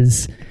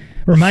was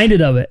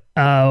reminded of it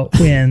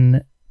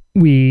when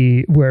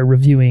we were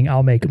reviewing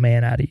I'll Make a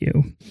Man Out of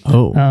You.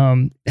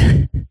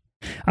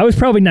 I was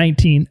probably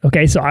 19.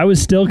 Okay, so I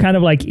was still kind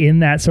of like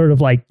in that sort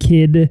of like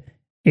kid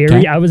area.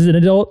 Okay. I was an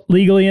adult,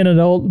 legally an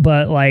adult,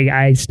 but like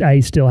I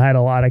still had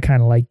a lot of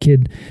kind of like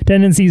kid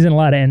tendencies and a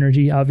lot of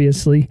energy,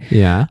 obviously.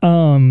 Yeah.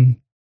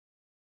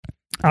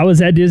 I was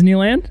at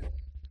Disneyland.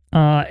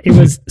 It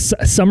was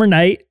summer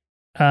night,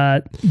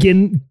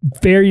 getting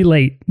very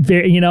late.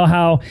 You know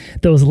how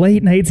those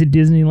late nights at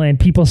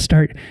Disneyland, people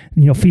start,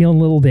 feeling a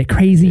little bit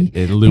crazy,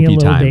 feeling a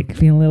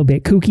little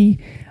bit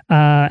kooky.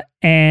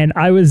 And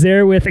I was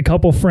there with a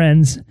couple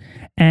friends,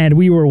 and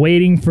we were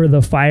waiting for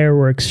the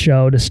fireworks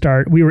show to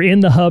start. We were in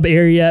the hub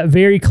area,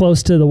 very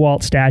close to the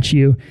Walt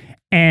statue,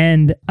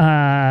 and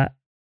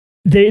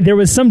there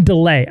was some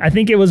delay. I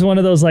think it was one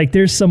of those, like,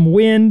 there's some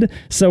wind,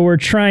 so we're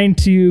trying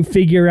to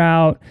figure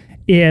out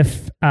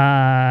if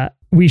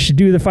we should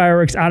do the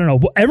fireworks. I don't know.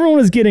 Everyone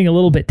was getting a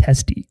little bit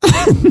testy.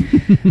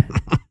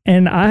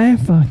 And I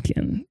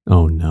fucking...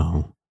 Oh,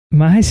 no.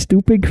 My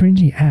stupid,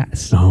 cringy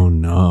ass. Oh,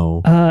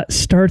 no.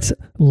 Starts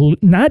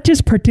not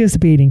just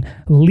participating,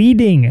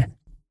 leading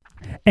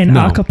an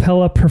a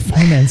cappella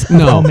performance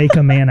of I'll Make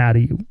a Man Out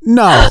of You.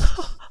 No.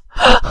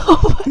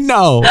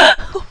 No.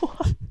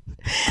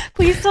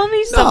 Please tell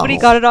me somebody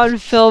got it on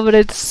film and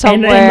it's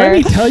somewhere. And let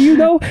me tell you,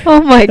 though.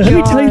 Oh, my God. Let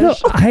me tell you, though,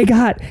 I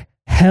got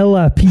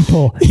hella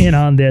people in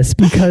on this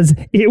because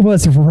it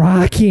was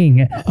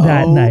rocking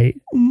that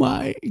night. Oh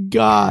my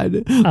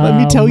God. Let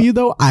me tell you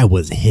though, I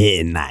was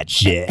hitting that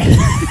shit.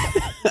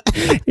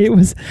 It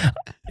was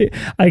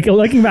like,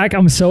 looking back,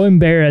 I'm so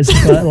embarrassed,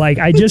 but like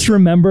I just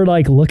remember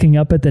like looking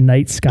up at the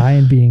night sky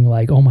and being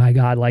like, oh my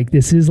God, like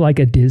this is like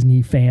a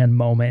Disney fan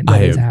moment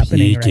that is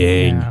happening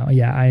right now.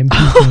 Yeah, I am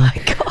peaking. Oh my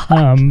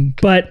God.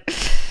 But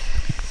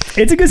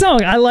it's a good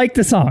song. I like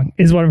the song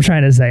is what I'm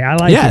trying to say. I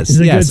like it. It's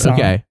a good song.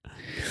 Okay.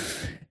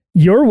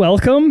 You're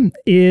Welcome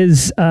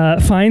is a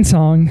fine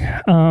song,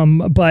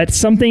 but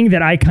something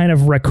that I kind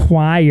of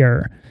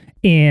require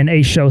in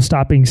a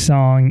show-stopping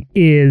song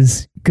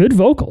is good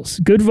vocals,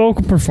 good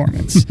vocal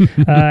performance.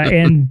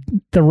 And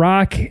The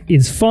Rock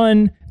is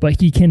fun, but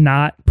he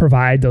cannot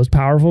provide those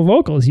powerful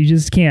vocals. He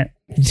just can't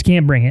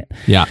bring it.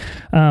 Yeah.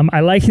 I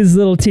like his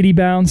little titty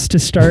bounce to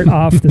start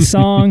off the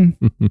song.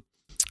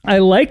 I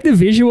like the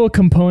visual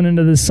component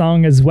of the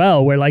song as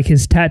well, where like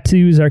his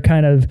tattoos are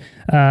kind of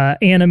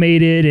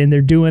animated and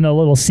they're doing a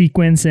little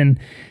sequence. And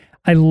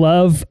I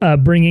love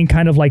bringing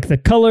kind of like the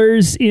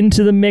colors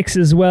into the mix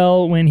as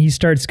well when he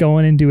starts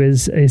going into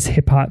his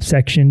hip hop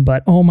section.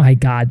 But oh my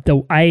God,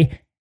 though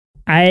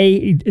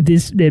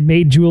it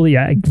made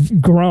Julia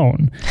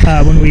groan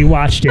when we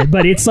watched it,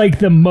 but it's like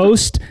the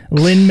most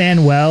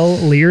Lin-Manuel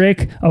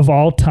lyric of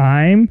all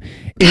time.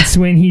 It's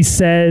when he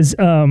says,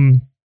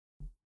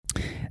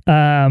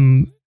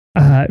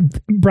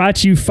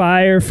 brought you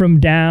fire from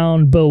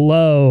down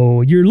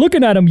below. You're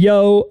looking at him,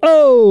 yo.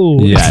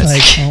 Oh, yes.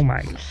 It's like, oh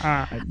my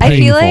God. I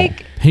feel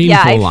like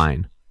painful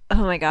line.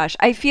 Oh my gosh.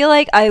 I feel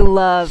like I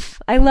love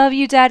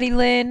you, Daddy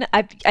Lin.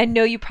 I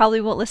know you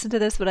probably won't listen to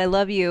this, but I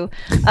love you.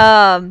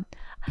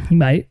 He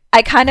might.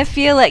 I kind of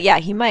feel like, yeah,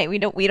 he might. We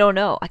don't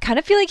know. I kind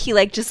of feel like he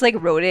like just like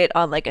wrote it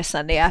on like a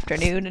Sunday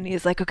afternoon and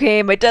he's like,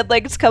 okay, my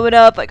deadline's coming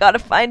up. I got to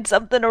find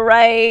something to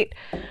write.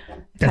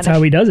 That's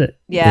how he does it.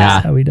 Yeah.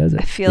 That's how he does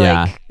it. I feel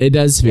like it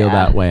does feel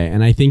that way.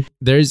 And I think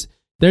there's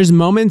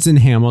moments in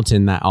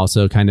Hamilton that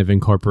also kind of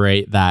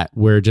incorporate that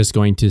we're just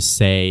going to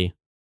say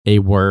a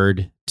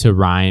word to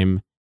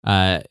rhyme,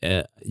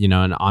 an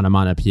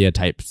onomatopoeia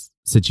type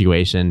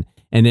situation.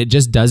 And it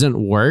just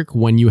doesn't work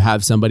when you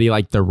have somebody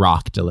like The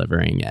Rock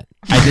delivering it.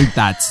 I think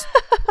that's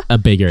a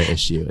bigger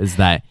issue is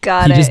that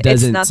he just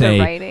doesn't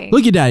say,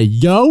 look at that,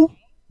 yo,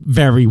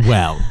 very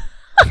well.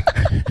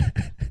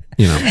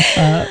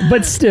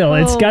 But still,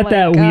 it's got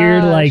that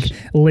weird like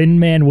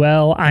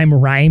Lin-Manuel, I'm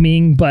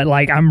rhyming, but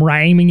like I'm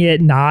rhyming it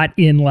not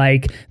in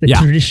like the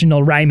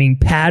traditional rhyming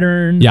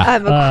pattern. Yeah.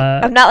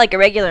 I'm not like a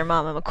regular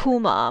mom. I'm a cool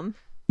mom.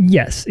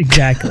 Yes,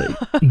 exactly.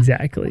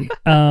 Exactly.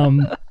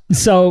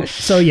 So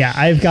yeah,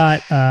 I've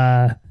got,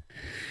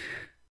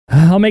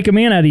 I'll make a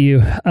man out of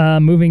you.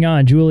 Moving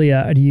on.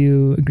 Julia, do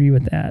you agree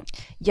with that?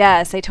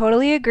 Yes, I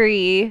totally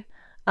agree.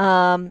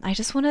 I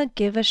just want to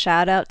give a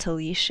shout out to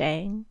Li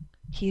Shang.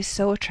 He's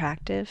so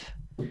attractive,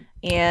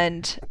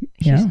 and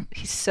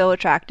he's so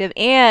attractive,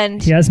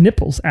 and he has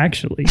nipples.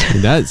 Actually,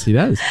 he does.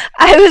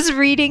 I was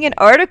reading an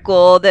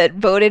article that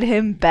voted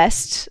him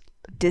best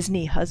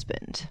Disney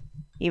husband,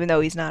 even though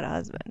he's not a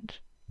husband.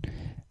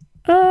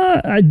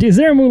 Is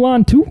there a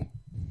Mulan 2?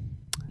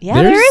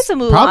 Yeah, there is a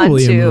Mulan 2.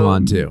 Probably a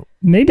Mulan 2.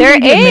 Maybe there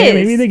is.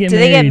 Maybe they Do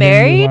they get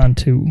married? In Mulan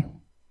 2.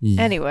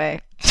 Yeah.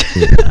 Anyway,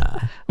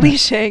 Yeah. Li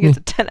Shang is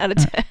a 10 out of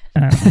 10.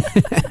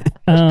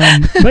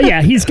 But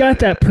yeah, he's got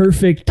that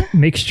perfect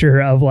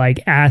mixture of like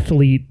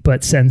athlete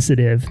but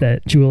sensitive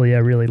that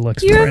Julia really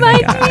looks for. You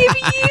remind me of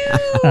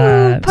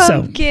you,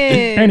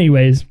 pumpkin. So,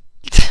 anyways,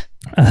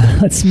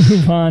 let's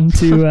move on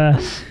to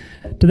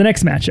the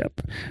next matchup.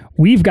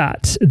 We've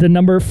got the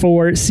number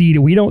 4 seed.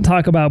 We don't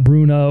talk about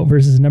Bruno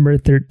versus number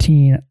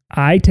 13,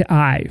 Eye to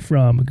Eye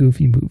from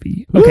Goofy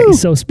Movie. Okay, Woo!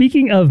 So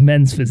speaking of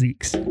men's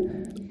physiques.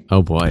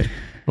 Oh boy.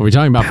 Are we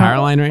talking about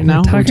Powerline right now?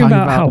 We're talking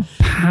about how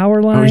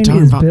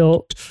Powerline is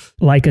built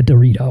like a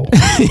Dorito.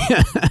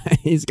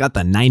 He's got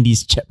the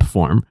 90s chip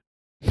form.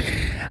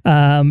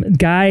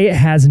 Guy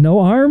has no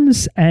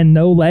arms and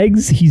no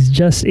legs. He's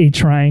just a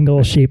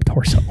triangle-shaped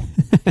torso.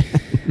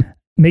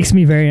 Makes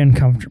me very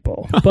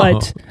uncomfortable.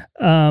 But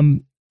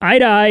Eye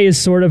to Eye is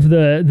sort of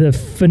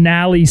the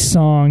finale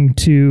song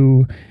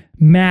to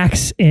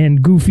Max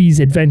and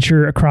Goofy's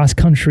adventure across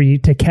country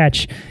to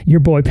catch your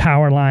boy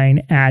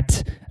Powerline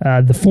at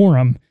the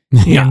Forum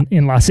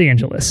in Los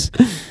Angeles.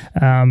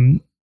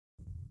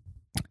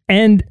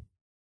 And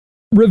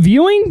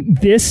reviewing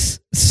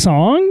this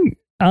song,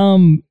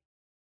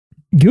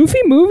 Goofy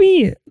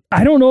Movie,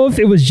 I don't know if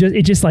it was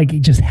it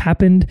just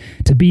happened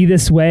to be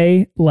this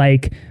way.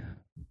 Like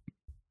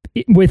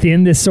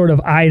within this sort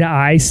of Eye to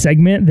Eye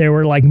segment, there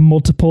were like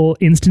multiple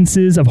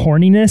instances of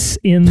horniness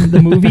in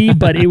the movie,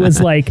 but it was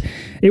like,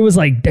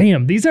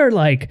 damn, these are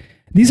like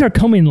these are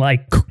coming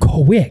like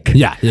quick.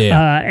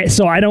 Yeah.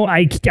 So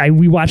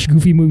we watched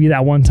Goofy Movie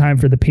that one time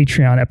for the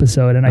Patreon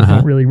episode, and I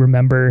don't really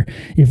remember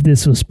if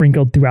this was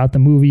sprinkled throughout the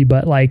movie,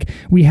 but like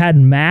we had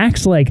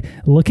Max like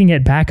looking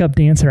at backup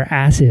dancer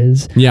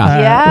asses.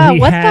 Yeah. We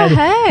What had the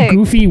heck?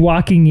 Goofy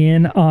walking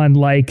in on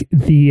like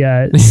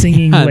the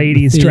singing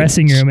ladies'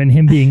 dressing room, and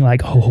him being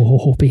like,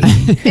 "Oh, baby."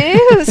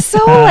 Ew,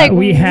 so like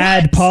We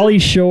had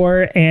Pauly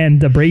Shore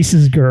and the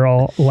Braces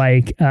girl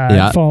like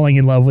falling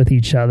in love with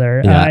each other,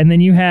 and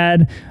then you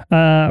had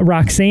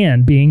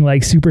Roxanne being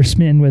like super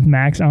smitten with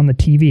Max on the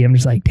TV. I'm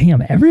just like,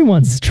 damn,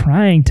 everyone's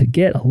trying to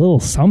get a little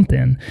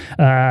something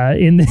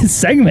in this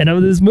segment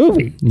of this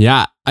movie.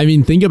 Yeah. I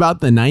mean, think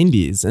about the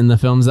 90s and the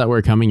films that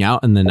were coming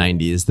out in the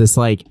 90s. This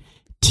like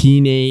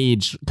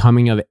teenage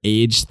coming of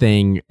age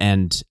thing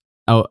and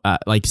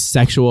like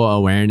sexual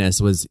awareness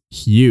was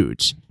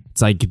huge.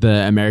 It's like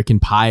the American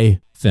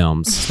Pie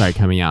films start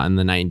coming out in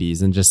the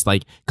 90s, and just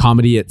like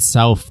comedy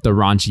itself, the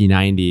raunchy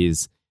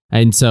 90s.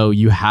 And so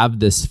you have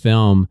this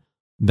film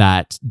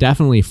that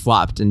definitely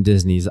flopped in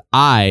Disney's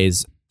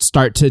eyes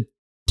start to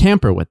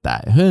tamper with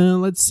that.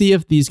 Let's see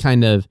if these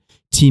kind of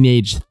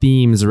teenage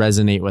themes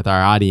resonate with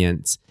our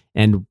audience,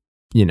 and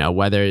you know,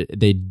 whether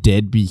they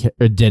did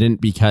or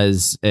didn't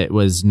because it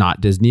was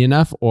not Disney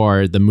enough,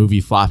 or the movie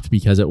flopped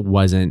because it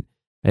was a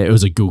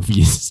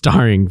Goofy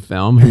starring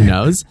film. Who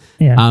knows?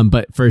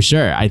 But for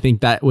sure, I think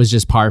that was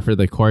just par for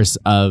the course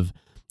of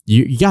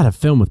you got a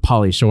film with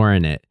Pauly Shore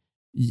in it.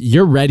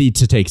 You're ready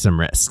to take some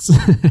risks.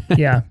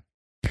 Yeah.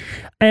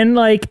 And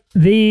like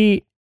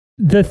the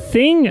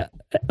thing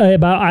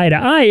about Eye to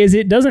Eye is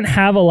it doesn't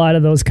have a lot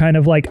of those kind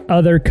of like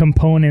other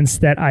components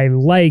that I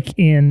like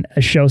in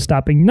a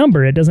show-stopping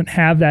number. It doesn't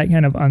have that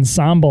kind of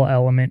ensemble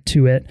element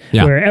to it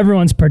where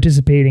everyone's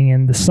participating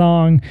in the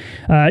song.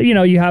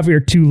 You have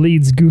your two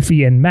leads,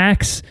 Goofy and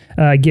Max,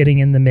 getting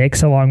in the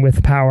mix along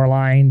with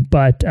Powerline,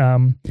 but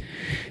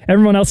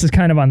everyone else is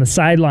kind of on the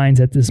sidelines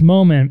at this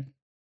moment.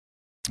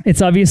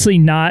 It's obviously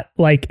not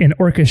like an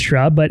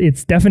orchestra, but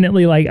it's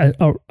definitely like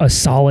a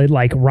solid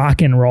like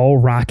rock and roll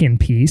rockin'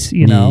 piece,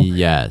 you know?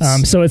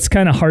 Yes. So it's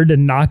kind of hard to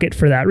knock it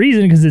for that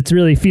reason, because it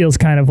really feels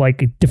kind of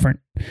like a different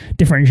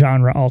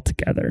genre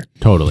altogether.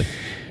 Totally.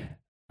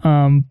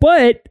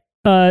 But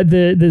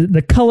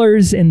the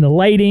colors and the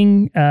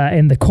lighting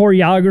and the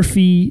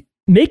choreography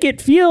make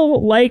it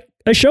feel like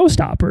a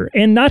showstopper.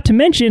 And not to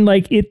mention,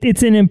 like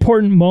it's an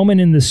important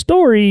moment in the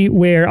story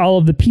where all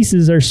of the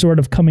pieces are sort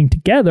of coming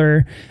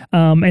together.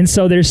 And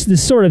so there's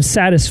this sort of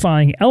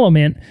satisfying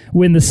element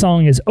when the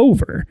song is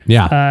over.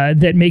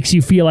 That makes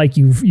you feel like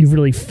you've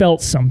really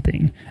felt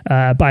something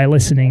by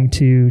listening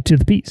to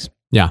the piece.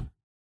 Yeah,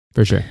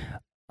 for sure.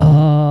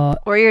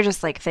 Or you're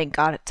just like, thank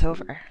God it's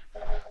over.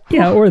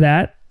 Yeah, or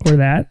that.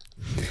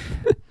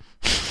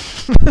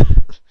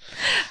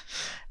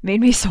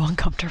 Made me so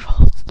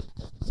uncomfortable.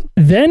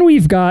 Then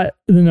we've got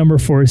the number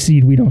 4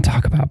 seed. We don't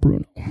talk about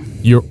Bruno.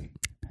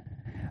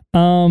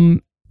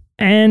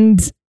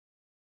 And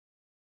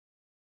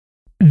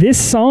this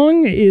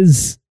song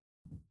is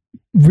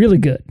really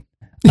good.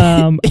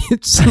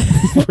 It's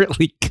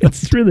really good.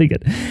 It's really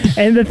good.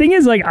 And the thing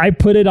is, like, I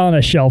put it on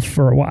a shelf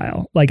for a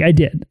while. Like I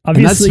did.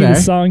 Obviously, the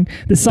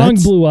song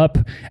blew up.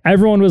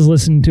 Everyone was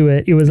listening to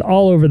it. It was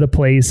all over the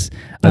place.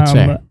 That's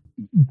fair.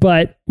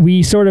 But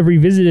we sort of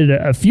revisited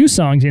a few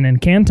songs in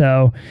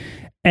Encanto,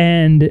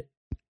 and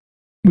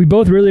we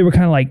both really were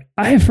kind of like,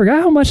 I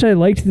forgot how much I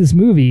liked this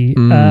movie.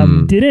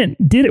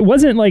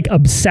 Wasn't like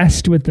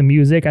obsessed with the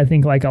music, I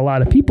think, like a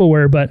lot of people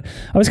were, but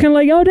I was kind of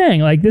like, oh dang,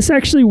 like this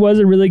actually was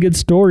a really good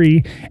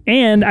story.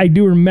 And I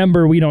do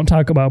remember We Don't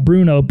Talk About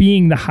Bruno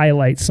being the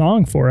highlight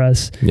song for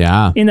us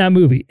in that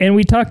movie. And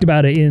we talked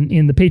about it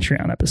in the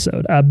Patreon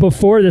episode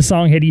before the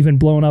song had even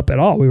blown up at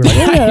all. We were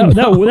like,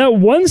 that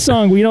one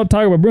song, We Don't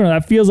Talk About Bruno,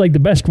 that feels like the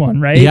best one,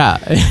 right?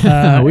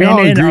 Yeah. We're all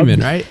in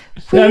agreement, right?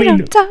 We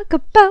don't talk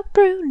about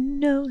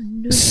Bruno.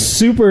 No.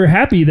 Super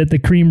happy that the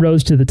cream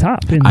rose to the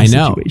top in this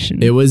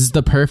situation. It was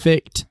the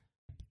perfect.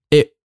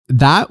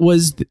 That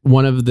was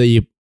one of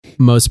the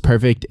most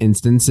perfect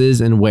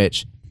instances in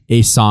which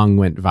a song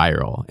went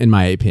viral, in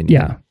my opinion.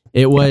 Yeah.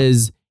 It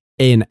was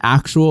an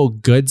actual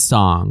good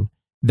song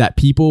that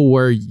people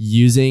were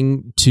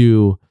using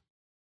to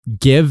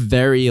give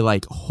very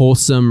like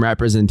wholesome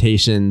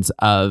representations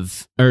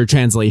of or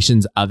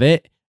translations of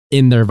it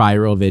in their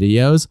viral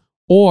videos,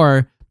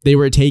 or they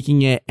were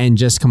taking it and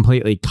just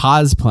completely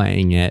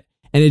cosplaying it.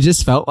 And it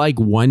just felt like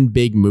one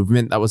big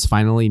movement that was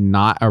finally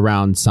not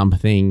around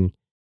something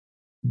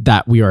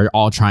that we are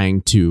all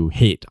trying to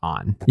hate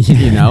on.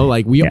 You know,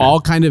 like we all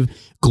kind of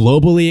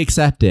globally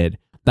accepted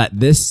that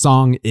this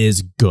song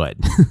is good.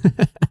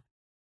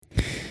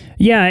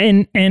 Yeah.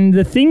 And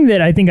the thing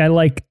that I think I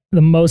like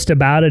the most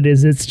about it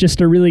is it's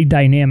just a really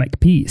dynamic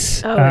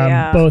piece.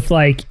 Both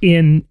like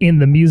in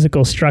the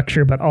musical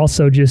structure, but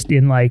also just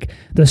in like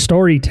the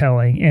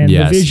storytelling and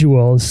the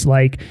visuals.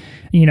 Like,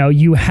 you know,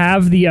 you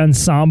have the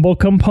ensemble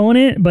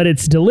component, but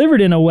it's delivered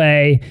in a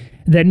way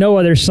that no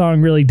other song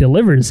really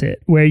delivers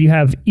it, where you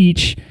have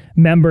each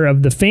member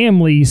of the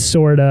family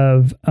sort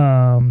of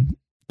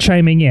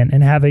chiming in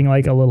and having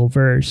like a little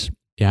verse.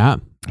 Yeah.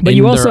 But in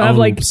you also their have own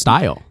like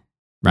style,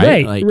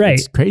 right? Like, right.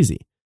 It's crazy.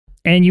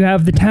 And you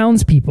have the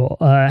townspeople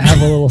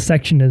have a little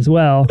section as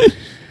well.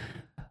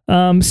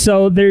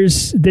 So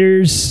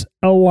there's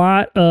a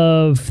lot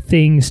of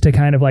things to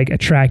kind of like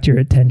attract your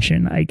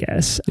attention, I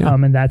guess. Yeah.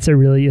 And that's a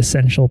really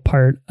essential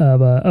part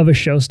of a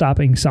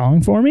show-stopping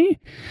song for me.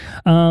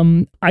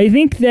 I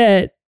think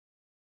that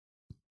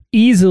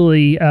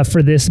easily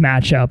for this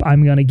matchup,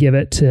 I'm going to give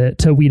it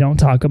to We Don't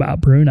Talk About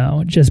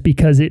Bruno, just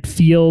because it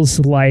feels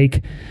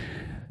like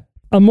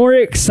a more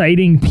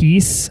exciting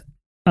piece.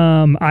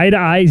 Eye to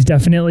Eye is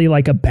definitely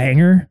like a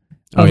banger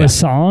of a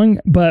song,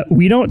 but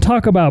We Don't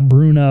Talk About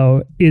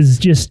Bruno is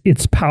just,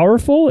 it's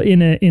powerful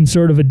in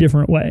sort of a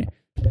different way.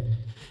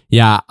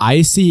 Yeah,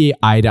 I see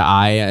Eye to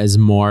Eye as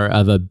more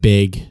of a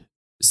big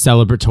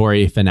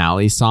celebratory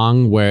finale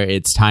song where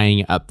it's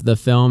tying up the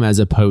film as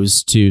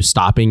opposed to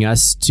stopping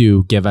us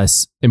to give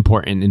us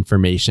important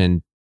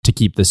information to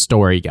keep the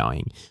story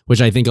going, which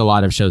I think a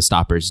lot of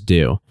showstoppers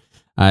do.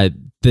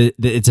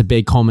 It's a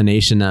big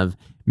culmination of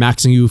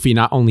Max and Goofy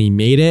not only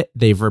made it,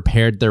 they've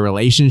repaired their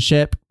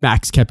relationship.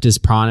 Max kept his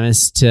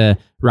promise to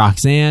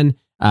Roxanne.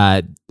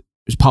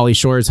 Pauly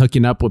Shore is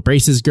hooking up with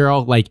Brace's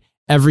girl. Like,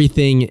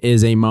 everything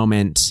is a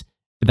moment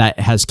that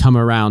has come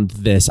around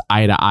this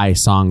Eye to Eye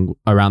song,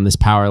 around this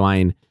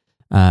Powerline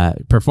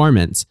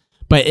performance.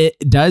 But it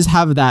does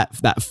have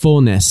that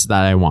fullness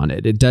that I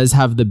wanted. It does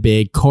have the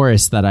big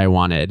chorus that I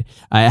wanted.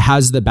 It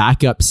has the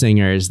backup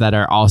singers that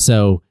are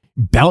also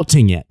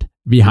belting it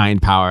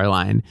behind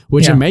Powerline,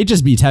 which it may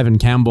just be Tevin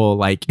Campbell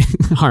like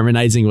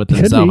harmonizing with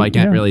himself. I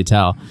can't really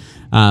tell.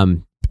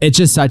 It's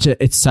just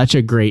such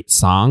a great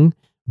song,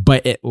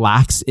 but it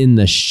lacks in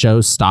the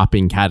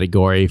show-stopping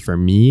category for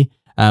me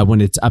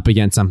when it's up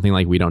against something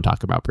like We Don't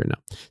Talk About Bruno.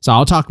 So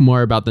I'll talk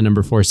more about the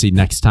number 4 seed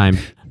next time,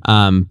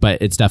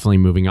 but it's definitely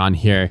moving on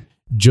here.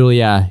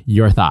 Julia,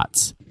 your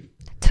thoughts?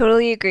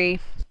 Totally agree.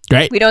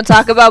 Great. We don't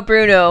talk about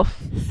Bruno.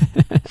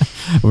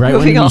 Right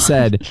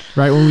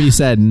when we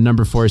said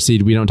number 4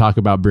 seed, We Don't Talk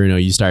About Bruno,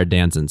 you started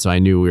dancing, so I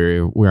knew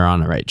we were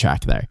on the right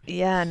track there.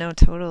 Yeah, no,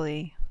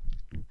 totally.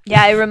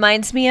 Yeah, it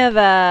reminds me of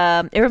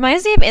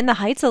In the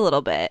Heights a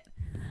little bit.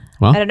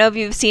 Well, I don't know if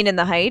you've seen In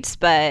the Heights,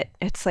 but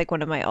it's like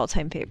one of my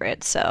all-time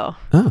favorites. So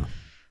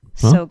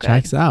so good.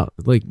 Checks out.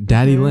 Like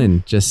Daddy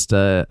Lynn, just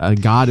a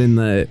god in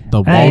the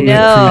Walnut Creek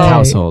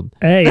household.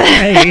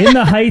 Hey, In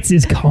the Heights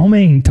is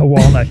coming to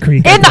Walnut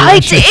Creek. In the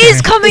Heights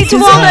is coming to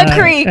Walnut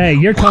Creek. Hey,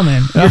 you're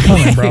coming, bro.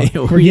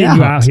 We're getting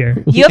you out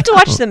here. You have to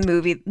watch the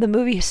movie. The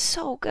movie is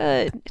so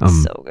good.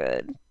 It's so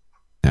good.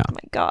 Yeah. Oh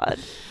my God.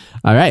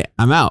 All right,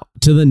 I'm out.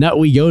 To the nut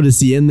we go to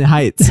see In the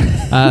Heights.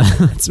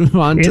 Let's move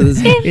on to this.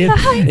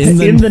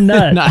 In the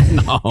nut.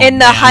 In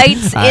the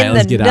Heights, in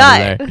the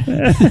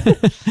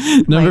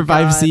nut. Number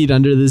 5 seed,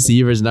 Under the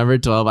Sea versus number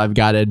 12, I've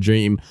Got a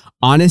Dream.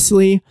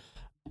 Honestly,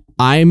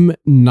 I'm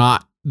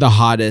not the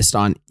hottest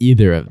on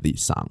either of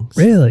these songs.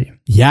 Really?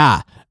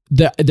 Yeah.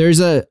 There's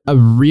a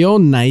real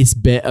nice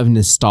bit of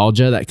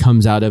nostalgia that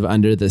comes out of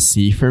Under the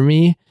Sea for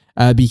me.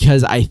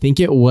 Because I think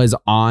it was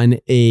on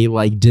a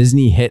like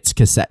Disney Hits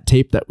cassette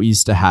tape that we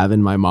used to have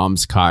in my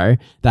mom's car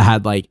that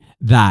had like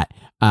that.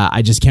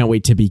 I Just Can't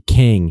Wait to Be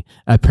King,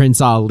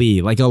 Prince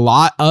Ali, like a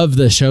lot of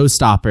the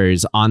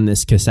showstoppers on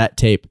this cassette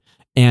tape.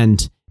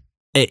 And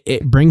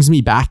it brings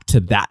me back to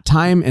that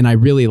time. And I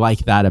really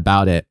like that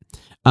about it.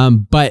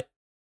 But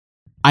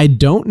I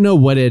don't know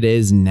what it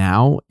is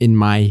now in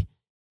my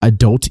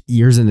adult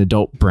ears and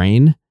adult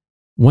brain.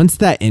 Once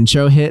that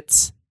intro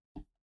hits,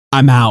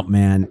 I'm out,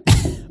 man.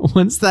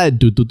 Once that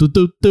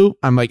do,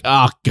 I'm like,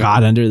 oh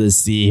God, Under the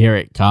Sea, here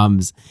it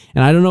comes.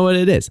 And I don't know what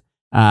it is.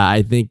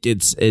 I think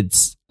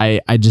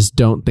I just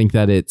don't think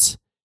that it's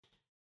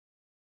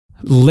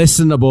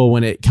listenable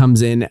when it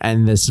comes in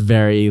this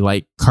very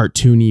like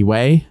cartoony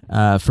way,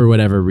 for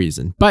whatever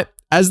reason. But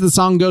as the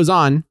song goes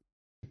on,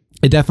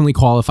 it definitely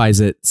qualifies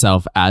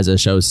itself as a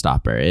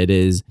showstopper. It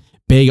is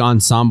big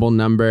ensemble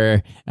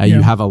number.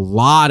 You have a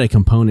lot of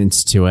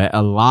components to it,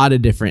 a lot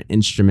of different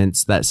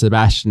instruments that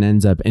Sebastian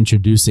ends up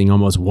introducing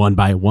almost one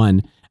by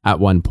one at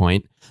one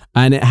point.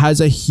 And it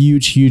has a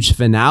huge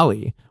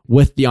finale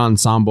with the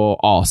ensemble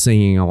all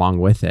singing along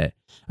with it.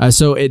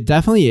 So it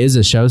definitely is a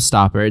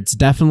showstopper. It's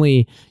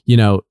definitely,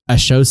 a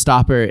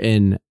showstopper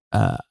in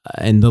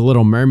The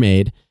Little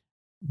Mermaid,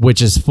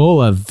 which is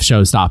full of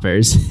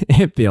showstoppers.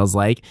 It feels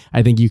like.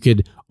 I think you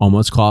could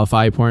almost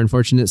qualify Poor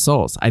Unfortunate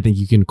Souls. I think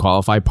you can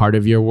qualify Part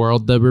of Your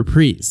World, The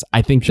Reprise.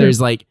 I think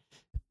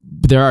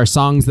there are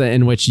songs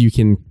in which you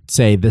can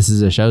say this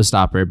is a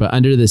showstopper, but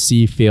Under the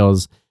Sea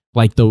feels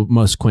like the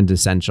most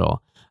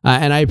quintessential.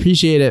 And I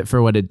appreciate it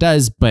for what it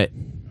does, but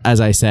as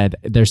I said,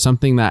 there's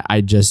something that I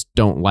just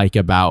don't like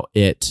about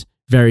it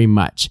very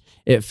much.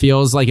 It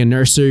feels like a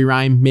nursery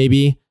rhyme,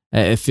 maybe.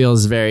 It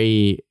feels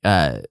very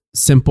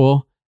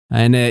simple.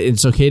 And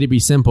it's okay to be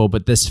simple,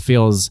 but this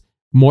feels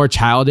more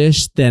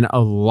childish than a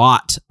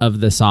lot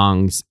of the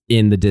songs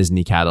in the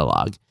Disney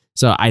catalog.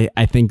 So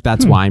I think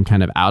that's why I'm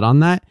kind of out on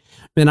that.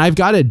 And I've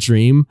Got a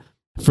Dream,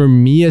 for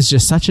me, is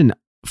just such an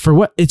for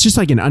what it's just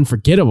like an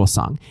unforgettable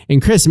song.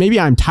 And Chris, maybe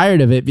I'm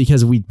tired of it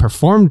because we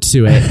performed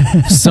to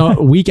it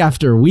so week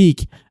after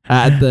week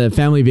at the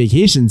family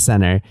vacation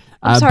center.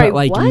 I'm sorry, but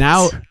like what?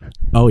 now,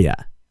 oh yeah.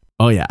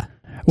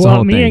 It's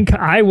Well,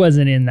 I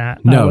wasn't in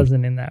that. No. I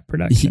wasn't in that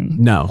production.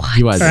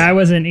 He Or wasn't. I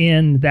wasn't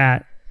in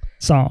that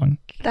song.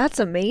 That's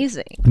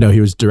amazing. No,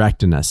 he was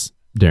directing us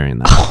during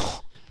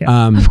that.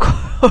 Yeah. Of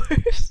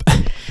course.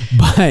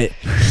 But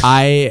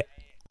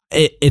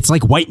it's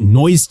like white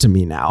noise to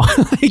me now.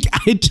 Like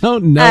I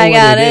don't know. I what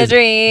got it a is.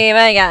 dream.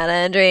 I got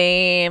a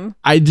dream.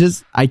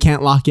 I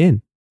can't lock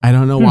in. I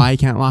don't know why I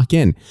can't lock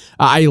in.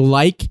 I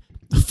like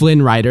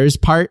Flynn Rider's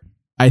part.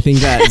 I think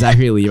that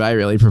Zachary Levi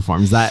really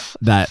performs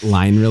that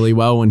line really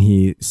well when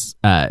he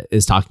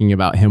is talking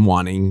about him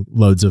wanting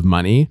loads of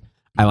money.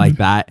 I like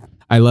that.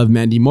 I love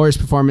Mandy Moore's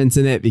performance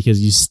in it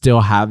because you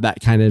still have that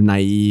kind of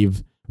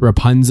naive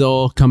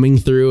Rapunzel coming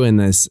through in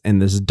this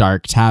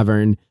dark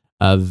tavern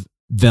of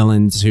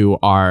villains who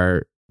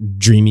are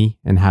dreamy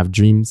and have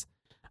dreams.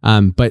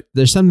 But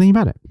there's something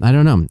about it. I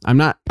don't know.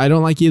 I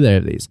don't like either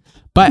of these.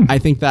 But I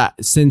think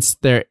that since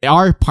there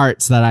are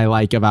parts that I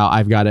like about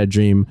I've Got a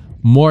Dream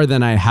more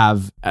than I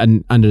have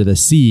Under the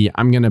Sea,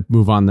 I'm going to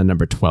move on the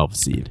number 12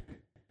 seed.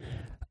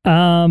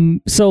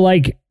 So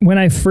like when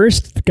I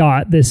first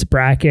got this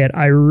bracket,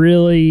 I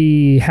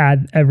really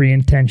had every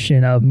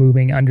intention of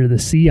moving Under the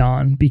Sea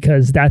on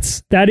because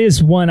that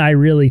is one I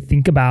really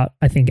think about,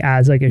 I think,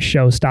 as like a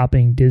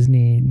show-stopping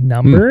Disney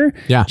number.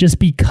 Yeah. Just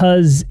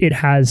because it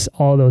has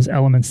all those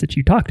elements that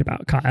you talked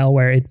about, Kyle,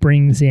 where it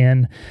brings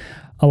in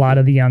a lot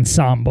of the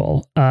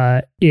ensemble.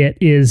 It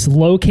is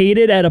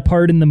located at a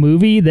part in the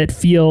movie that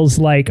feels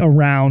like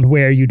around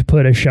where you'd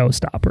put a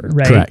showstopper,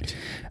 right? Correct.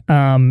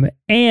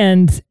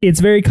 And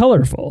it's very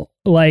colorful.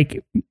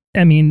 Like,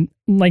 I mean,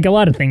 like a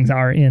lot of things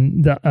are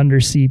in the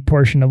undersea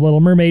portion of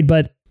Little Mermaid,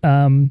 but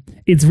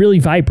it's really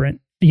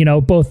vibrant,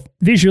 both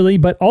visually,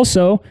 but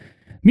also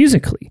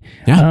musically.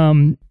 Yeah.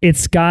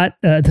 It's got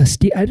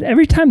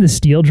every time the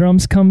steel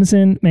drums comes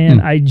in,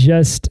 man, I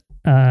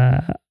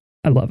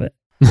love it.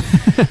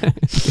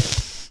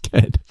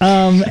 Good.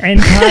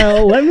 And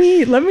Kyle, let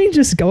me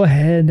just go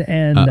ahead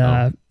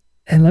and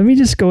let me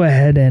just go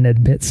ahead and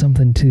admit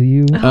something to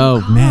you. Oh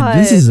man,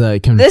 this is a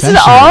confession. This is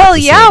all, episode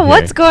here.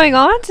 what's going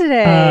on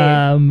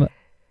today?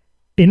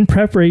 In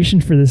preparation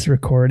for this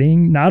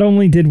recording, not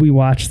only did we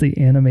watch the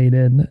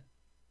animated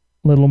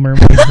Little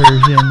Mermaid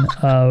version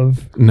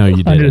of No,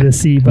 you Under didn't. the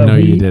Sea, but No,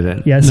 you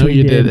didn't. Yes, No, we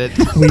you did.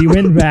 didn't. We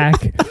went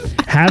back,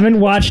 haven't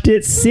watched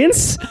it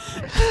since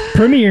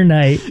premiere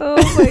night. Oh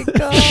my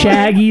god.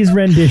 Shaggy's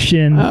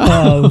rendition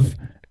of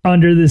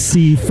Under the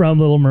Sea from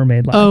Little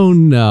Mermaid Live. Oh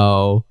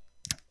no.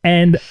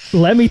 And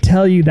let me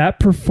tell you, that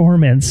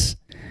performance,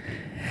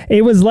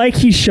 it was like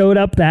he showed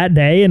up that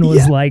day and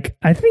was like,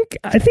 I think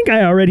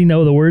I already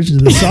know the words to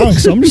the song,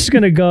 so I'm just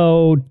going to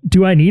go,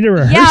 do I need to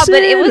rehearse Yeah,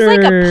 but it was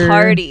like or- a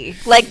party.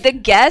 Like the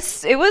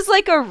guests, it was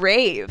like a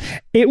rave.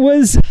 It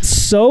was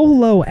so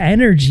low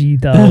energy,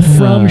 though,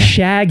 from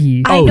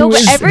Shaggy. I know,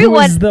 but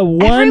everyone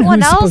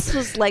who's else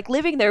was like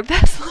living their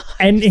best life.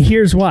 And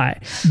here's why.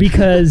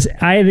 Because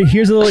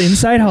here's a little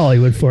inside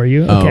Hollywood for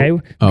you. Okay.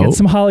 Get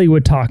some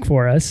Hollywood talk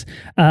for us.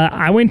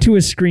 I went to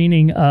a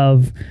screening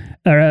of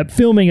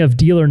filming of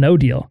Deal or No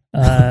Deal.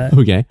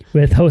 Okay.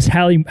 With host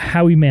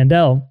Howie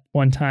Mandel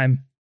one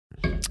time.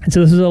 And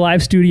so this was a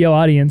live studio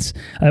audience.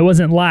 It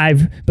wasn't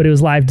live, but it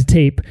was live to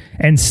tape.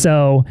 And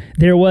so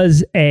there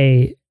was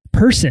a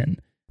person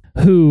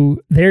who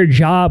their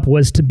job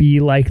was to be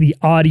like the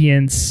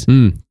audience.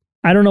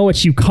 I don't know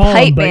what you call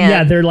them, but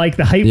yeah, they're like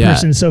the hype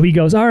person. So he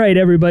goes, all right,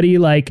 everybody,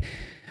 like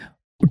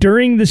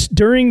during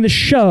the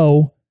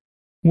show,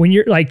 when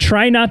you're like,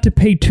 try not to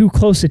pay too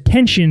close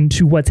attention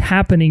to what's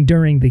happening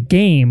during the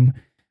game.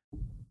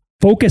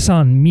 Focus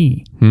on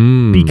me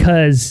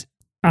because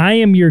I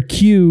am your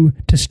cue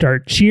to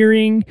start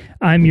cheering.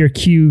 I'm your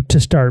cue to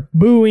start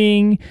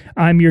booing.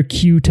 I'm your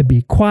cue to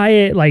be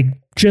quiet. Like,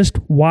 just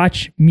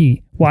watch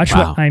me. Watch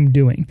what I'm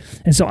doing.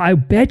 And so I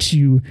bet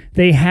you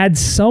they had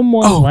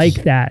someone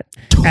like that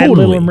at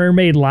Little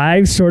Mermaid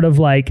Live, sort of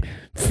like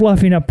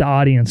fluffing up the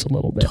audience a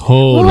little bit.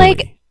 Well,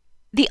 like,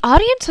 the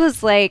audience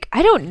was like,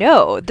 I don't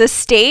know. The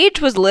stage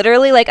was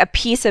literally like a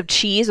piece of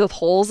cheese with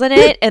holes in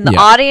it, and the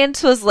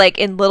audience was like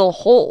in little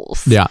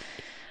holes. Yeah.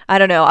 I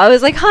don't know. I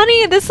was like,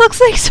 honey, this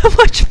looks like so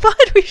much fun.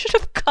 We should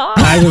have gone.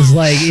 I was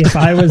like, if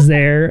I was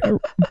there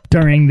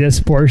during this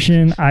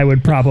portion, I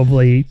would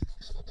probably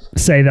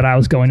say that I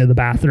was going to the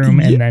bathroom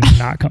and then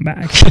not come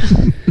back.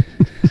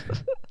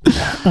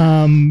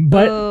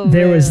 But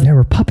there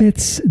were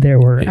puppets, there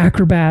were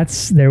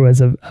acrobats, there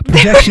was a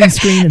projection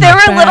screen. There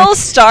were little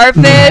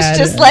starfish,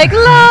 just like la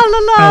la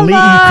la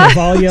la.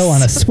 Carvalho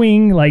on a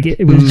swing, like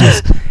it was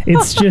just,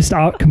 it's just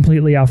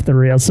completely off the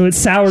rails. So it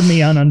soured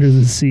me on Under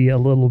the Sea a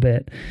little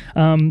bit.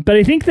 But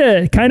I think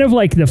the kind of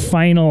like the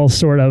final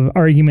sort of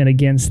argument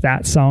against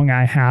that song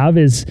I have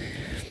is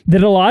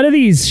that a lot of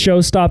these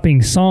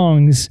show-stopping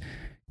songs,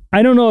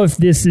 I don't know if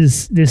this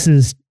is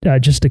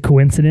just a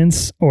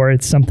coincidence or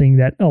it's something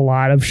that a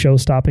lot of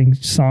show-stopping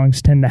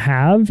songs tend to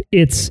have.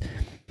 It's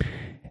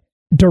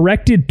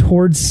directed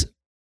towards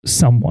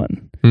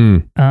someone.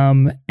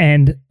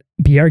 And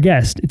Be Our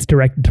Guest, it's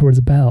directed towards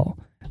a bell.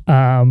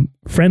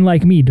 Friend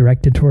Like Me,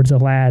 directed towards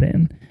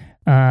Aladdin.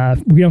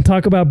 We Don't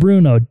Talk About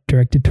Bruno,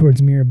 directed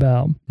towards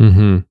Mirabelle.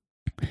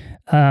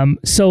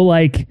 So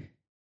like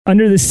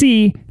Under the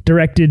Sea,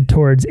 directed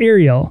towards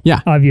Ariel. Yeah.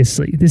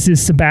 Obviously, this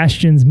is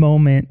Sebastian's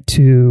moment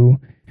to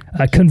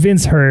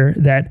convince her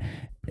that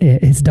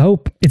it's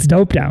dope. It's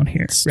dope down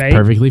here, It's right?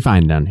 perfectly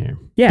fine down here.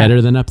 Yeah.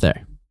 Better than up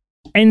there.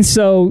 And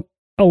so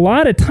a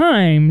lot of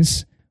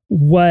times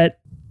what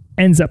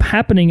ends up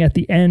happening at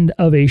the end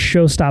of a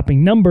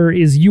show-stopping number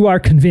is you are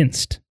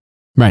convinced.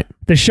 Right.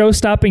 The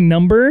show-stopping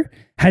number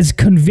has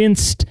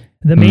convinced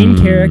the main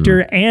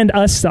character and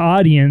us, the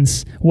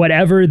audience,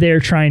 whatever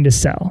they're trying to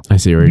sell. I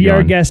see where you're Our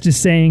going. Guest is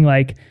saying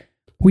like,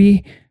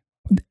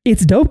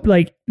 it's dope.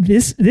 Like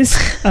this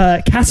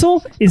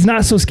castle is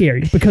not so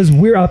scary because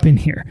we're up in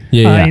here.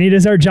 And it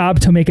is our job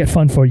to make it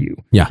fun for you.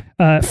 Yeah.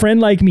 Friend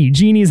Like Me,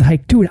 Genie's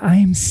like, dude, I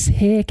am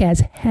sick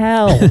as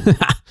hell.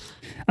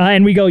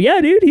 And we go,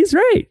 yeah, dude, he's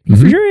right. He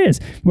for sure is.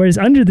 Whereas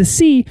Under the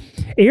Sea,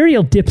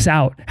 Ariel dips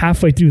out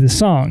halfway through the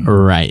song.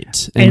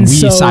 Right. And we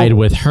side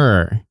with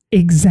her.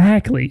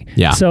 Exactly.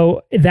 Yeah.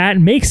 So that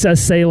makes us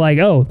say like,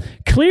 oh,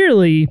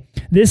 clearly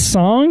this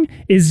song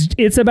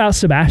it's about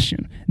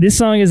Sebastian. This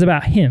song is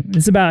about him.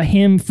 It's about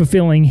him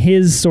fulfilling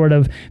his sort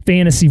of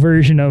fantasy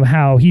version of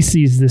how he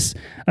sees this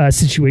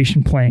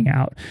situation playing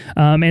out.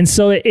 And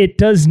so it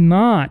does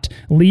not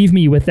leave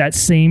me with that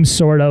same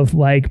sort of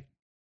like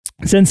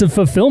sense of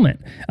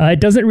fulfillment. It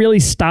doesn't really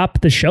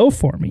stop the show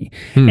for me.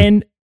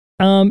 And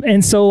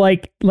so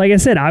like I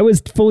said, I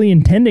was fully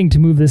intending to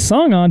move this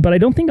song on, but I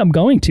don't think I'm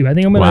going to. I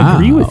think I'm going to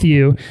agree with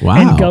you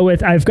and go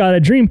with I've Got a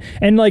Dream.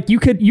 And like you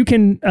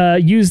can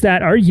use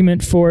that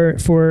argument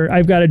for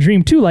I've Got a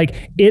Dream too.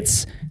 Like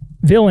it's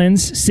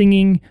villains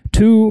singing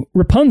to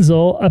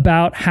Rapunzel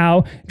about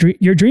how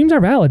your dreams are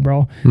valid,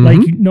 bro. Like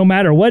no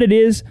matter what it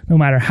is, no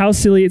matter how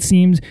silly it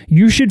seems,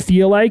 you should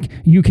feel like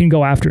you can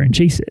go after and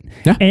chase it.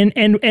 Yeah.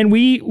 And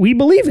we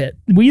believe it.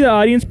 We, the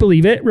audience,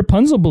 believe it.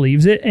 Rapunzel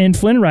believes it. And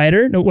Flynn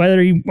Rider, whether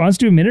he wants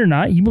to admit it or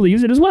not, he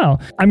believes it as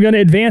well. I'm going to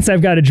advance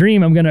I've Got a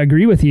Dream. I'm going to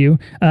agree with you.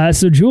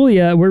 So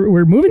Julia,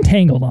 we're moving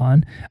Tangled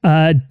on.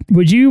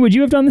 Would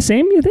you have done the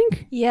same, you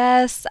think?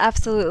 Yes,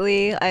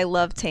 absolutely. I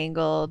love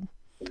Tangled.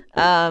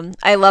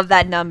 I love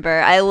that number.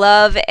 I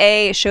love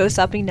a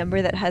show-stopping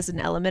number that has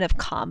an element of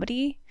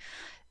comedy,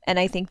 and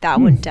I think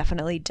that one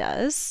definitely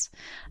does.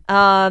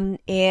 And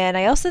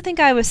I also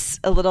think I was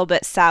a little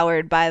bit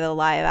soured by the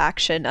live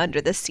action Under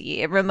the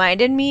Sea. It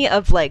reminded me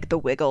of like the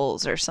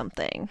Wiggles or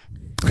something.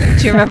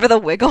 Do you remember the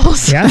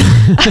Wiggles? Yeah.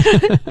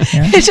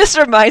 It just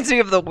reminds me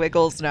of the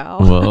Wiggles now.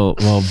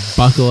 Well,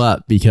 buckle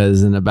up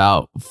because in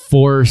about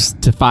 4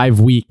 to 5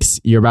 weeks,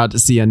 you're about to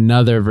see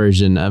another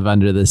version of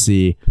Under the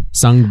Sea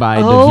sung by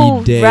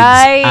Daveed Diggs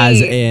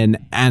as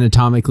an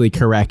anatomically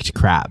correct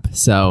crab.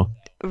 So.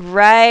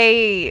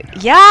 Right.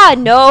 Yeah,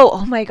 no.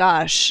 Oh my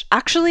gosh.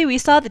 Actually, we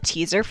saw the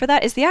teaser for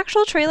that. Is the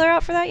actual trailer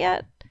out for that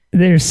yet?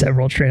 There's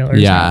several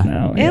trailers out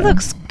now. It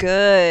looks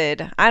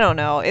good. I don't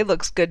know. It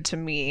looks good to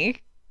me.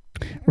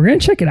 We're going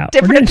to check it out.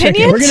 We're going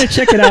to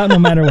check it out no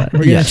matter what.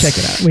 We're going to check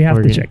it out. We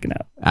have to check it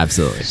out.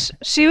 Absolutely.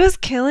 She was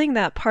killing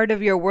that part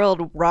of your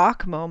world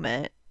rock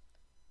moment.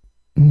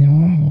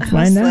 We'll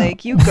find out.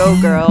 Like, you go,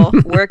 girl.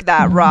 Work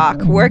that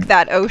rock. Work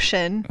that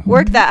ocean.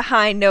 Work that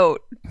high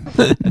note.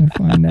 We'll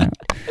find out.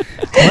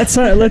 Let's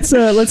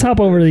hop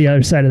over to the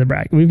other side of the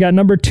bracket. We've got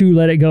number 2,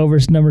 Let It Go,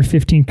 versus number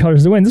 15,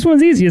 Colors of the Wind. This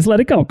one's easy. It's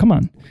Let It Go. Come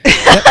on.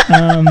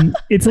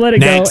 It's Let It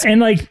Next. Go. And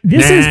like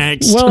this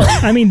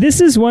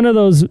is one of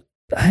those.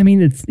 I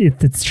mean,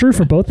 it's true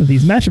for both of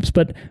these matchups,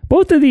 but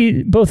both of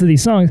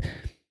these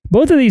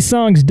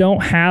songs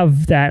don't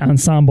have that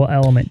ensemble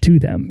element to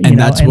them.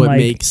 That's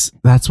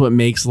what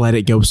makes Let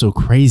It Go so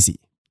crazy.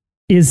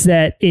 Is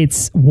that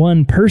it's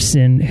one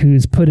person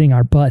who's putting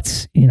our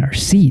butts in our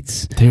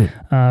seats. Dude.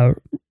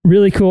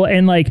 Really cool.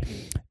 And like,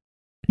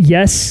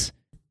 yes,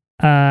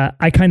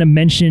 I kind of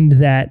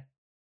mentioned that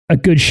a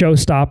good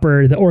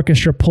showstopper, the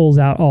orchestra pulls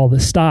out all the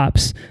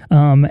stops.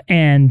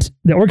 And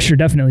the orchestra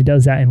definitely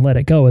does that in Let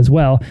It Go as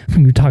well.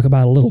 We talk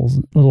about a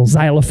little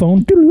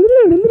xylophone.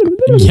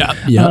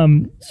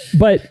 Yep.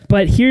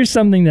 But here's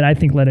something that I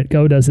think Let It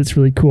Go does that's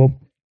really cool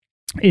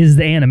is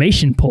the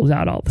animation pulls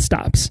out all the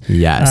stops.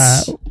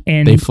 Yes.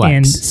 And they flex.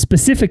 And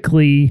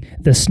specifically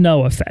the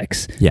snow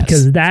effects. Yes.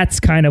 Because that's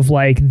kind of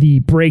like the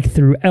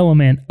breakthrough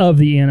element of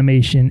the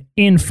animation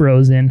in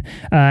Frozen.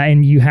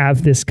 And you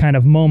have this kind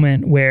of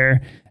moment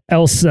where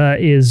Elsa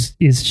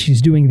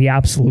she's doing the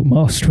absolute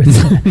most with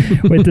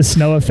with the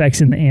snow effects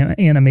and the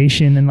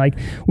animation. And like,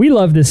 we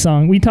love this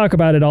song. We talk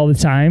about it all the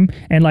time.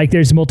 And like,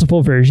 there's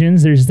multiple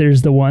versions.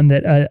 There's the one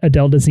that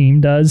Adele Dazeem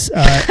does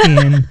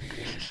in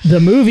the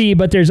movie,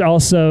 but there's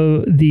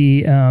also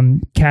the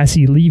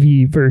Cassie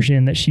Levy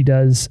version that she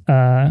does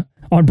on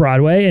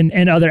Broadway,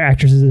 and other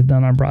actresses have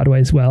done on Broadway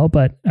as well.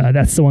 But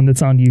that's the one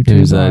that's on YouTube.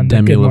 There's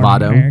Demi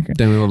Lovato.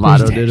 Demi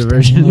Lovato did a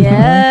version.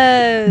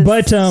 Yes,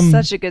 but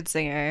such a good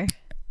singer.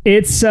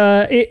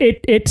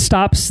 it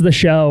stops the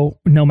show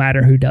no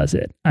matter who does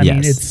it. I mean,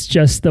 it's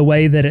just the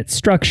way that it's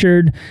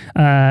structured,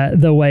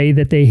 the way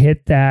that they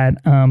hit that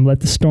let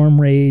the storm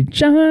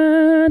rage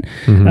on,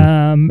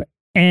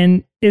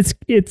 and it's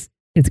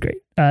great.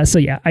 So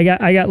yeah, I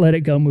got Let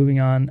It Go. Moving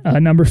on,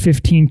 number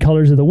 15,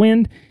 Colors of the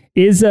Wind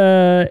is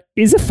a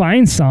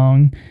fine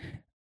song,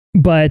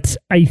 but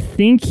I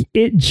think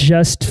it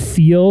just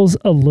feels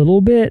a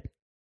little bit.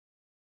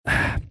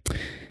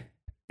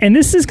 And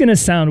this is going to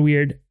sound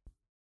weird.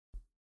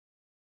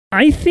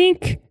 I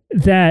think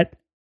that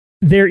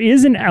there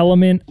is an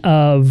element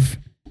of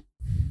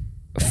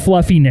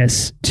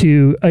fluffiness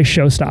to a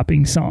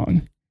show-stopping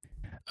song.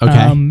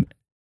 Okay.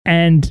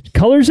 And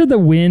Colors of the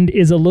Wind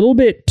is a little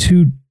bit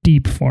too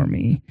deep for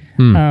me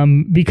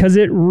because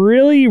it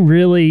really,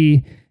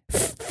 really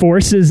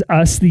forces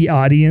us, the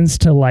audience,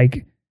 to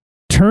like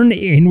turn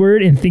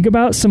inward and think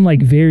about some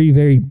like very,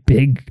 very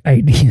big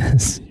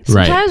ideas.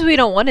 Sometimes we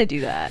don't want to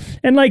do that.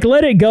 And like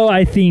Let It Go,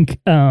 I think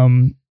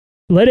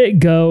Let It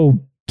Go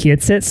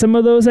gets at some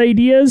of those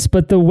ideas,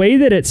 but the way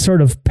that it's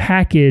sort of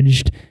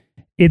packaged,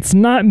 it's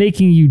not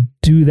making you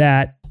do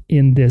that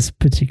in this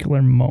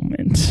particular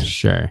moment.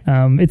 Sure.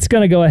 It's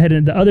going to go ahead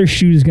and the other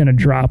shoe is going to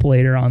drop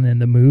later on in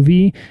the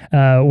movie.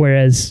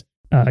 Whereas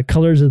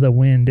Colors of the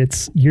Wind,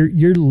 it's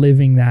you're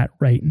living that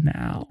right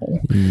now.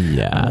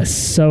 Yeah.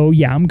 So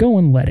yeah, I'm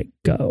going Let It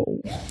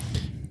Go.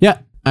 Yeah,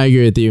 I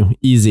agree with you.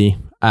 Easy.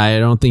 I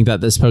don't think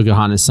that this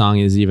Pocahontas song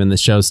is even the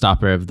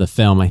showstopper of the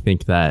film. I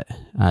think that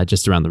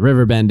Just Around the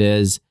River Bend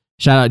is.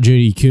 Shout out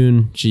Judy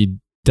Kuhn. She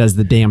does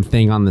the damn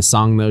thing on the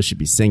song, though. She'd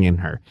be singing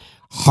her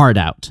heart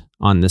out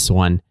on this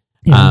one.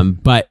 Yeah.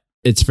 But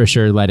it's for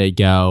sure Let It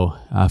Go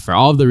for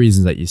all of the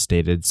reasons that you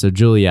stated. So,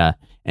 Julia,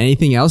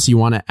 anything else you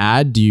want to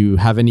add? Do you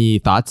have any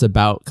thoughts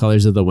about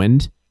Colors of the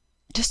Wind?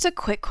 Just a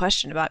quick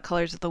question about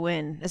Colors of the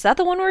Wind. Is that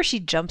the one where she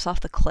jumps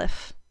off the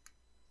cliff?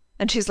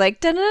 And she's like,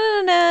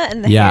 da-na-na-na,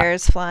 and the hair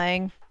is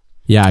flying.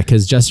 Yeah,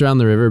 because Just Around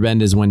the River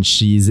Bend is when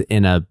she's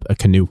in a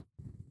canoe.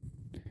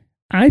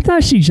 I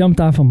thought she jumped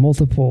off of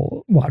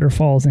multiple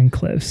waterfalls and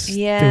cliffs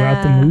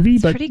throughout the movie.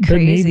 It's pretty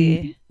crazy.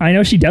 Maybe, I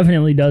know she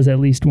definitely does at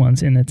least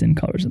once, and it's in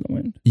Colors of the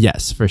Wind.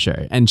 Yes, for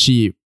sure. And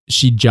she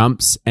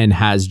jumps and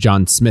has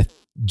John Smith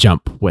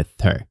jump with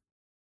her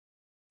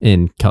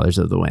in Colors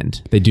of the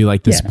Wind. They do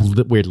like this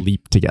weird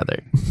leap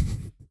together.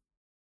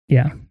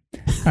 Yeah.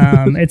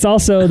 It's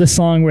also the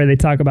song where they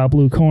talk about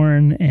blue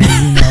corn, and you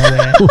know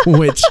that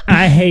which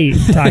I hate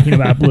talking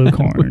about blue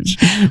corn,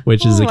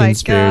 which is a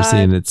conspiracy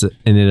in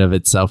and of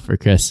itself for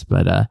Chris.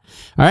 But all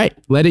right,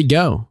 Let It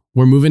Go.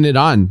 We're moving it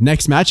on.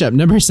 Next matchup,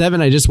 number 7.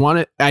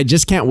 I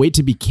just can't wait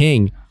to be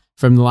king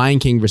from The Lion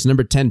King versus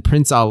number 10,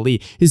 Prince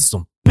Ali. These are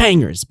some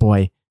bangers,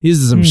 boy.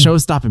 These are some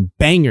show-stopping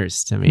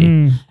bangers to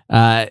me.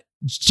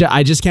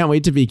 I just can't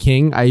wait to be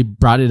king. I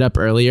brought it up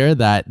earlier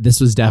that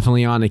this was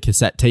definitely on a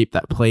cassette tape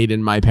that played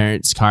in my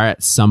parents' car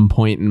at some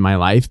point in my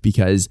life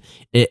because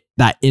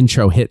that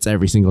intro hits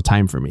every single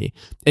time for me.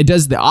 It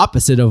does the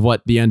opposite of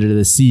what the Under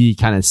the Sea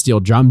kind of steel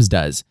drums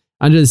does.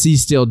 Under the Sea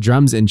steel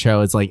drums intro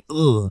is like,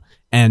 ugh.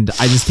 And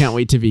I just can't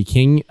wait to be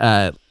king.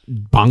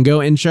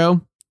 Bongo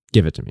intro,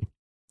 give it to me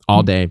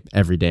all day,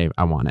 every day.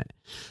 I want it.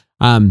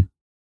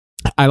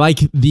 I like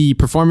the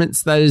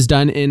performance that is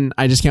done in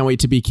I Just Can't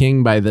Wait to Be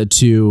King by the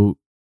 2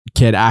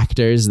 kid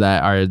actors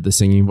that are the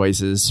singing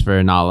voices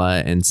for Nala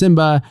and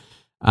Simba.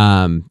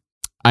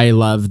 I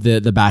love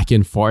the back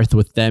and forth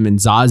with them and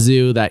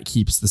Zazu that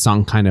keeps the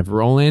song kind of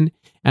rolling.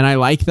 And I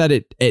like that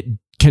it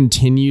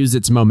continues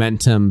its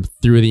momentum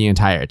through the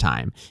entire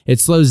time. It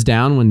slows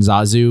down when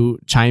Zazu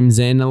chimes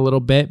in a little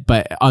bit,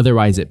 but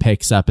otherwise it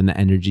picks up and the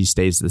energy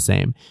stays the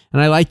same.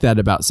 And I like that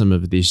about some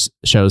of these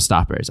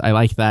showstoppers. I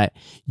like that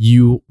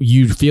you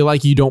feel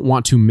like you don't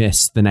want to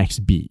miss the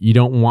next beat. You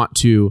don't want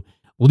to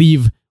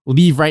leave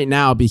right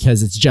now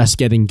because it's just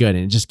getting good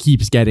and it just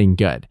keeps getting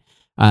good.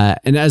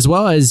 And as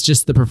well as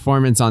just the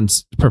performance,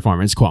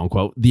 quote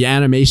unquote, the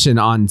animation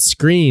on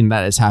screen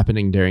that is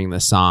happening during the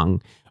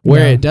song,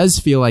 where it does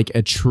feel like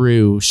a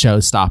true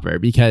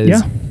showstopper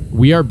because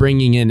we are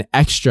bringing in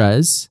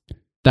extras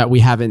that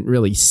we haven't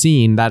really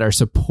seen that are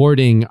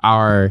supporting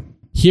our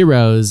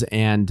heroes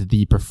and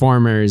the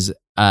performers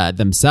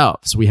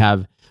themselves. We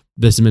have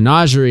this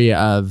menagerie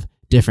of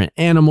different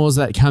animals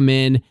that come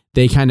in.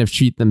 They kind of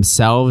treat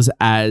themselves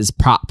as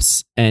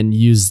props and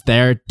use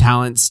their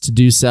talents to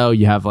do so.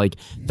 You have like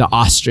the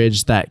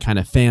ostrich that kind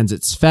of fans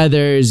its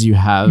feathers. You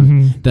have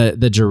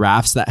the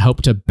giraffes that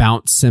help to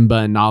bounce Simba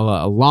and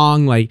Nala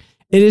along. Like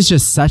it is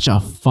just such a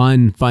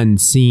fun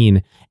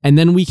scene. And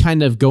then we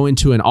kind of go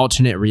into an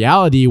alternate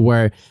reality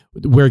where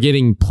we're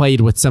getting played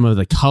with some of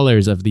the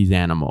colors of these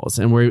animals.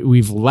 And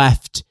we've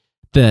left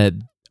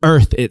the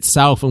earth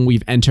itself and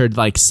we've entered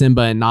like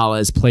Simba and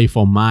Nala's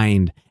playful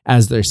mind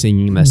as they're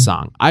singing this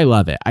song. I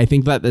love it. I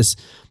think that this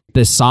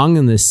song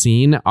and this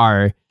scene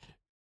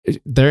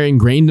they're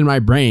ingrained in my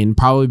brain,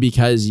 probably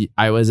because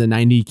I was a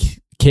 90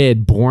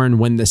 kid born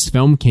when this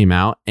film came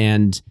out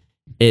and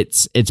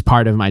it's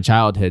part of my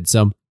childhood.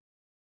 So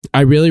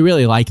I really,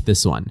 really like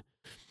this one.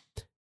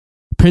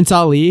 Prince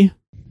Ali,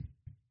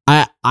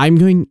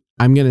 I'm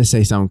gonna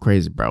say something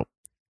crazy, bro.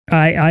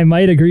 I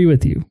might agree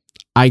with you.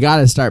 I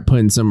gotta start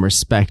putting some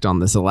respect on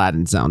this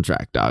Aladdin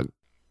soundtrack, dog.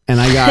 And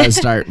I gotta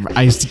start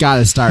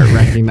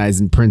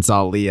recognizing Prince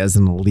Ali as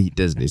an elite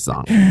Disney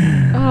song.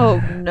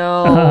 Oh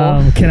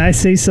no. Can I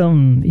say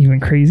something even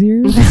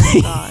crazier?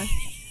 Oh, God.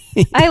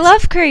 I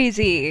love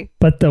crazy.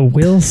 But the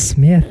Will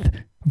Smith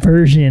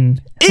version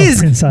of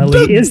Prince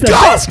Ali is the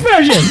best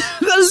version.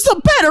 That's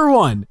the better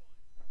one.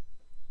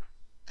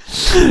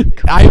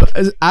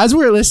 As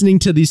we're listening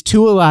to these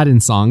two Aladdin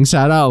songs,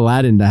 shout out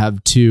Aladdin to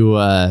have two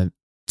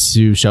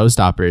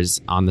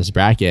showstoppers on this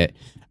bracket.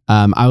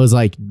 I was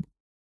like,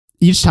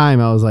 each time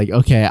I was like,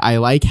 okay, I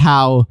like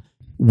how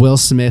Will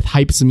Smith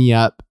hypes me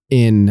up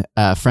in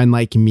Friend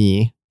Like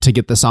Me to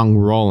get the song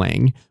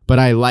rolling, but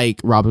I like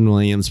Robin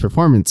Williams'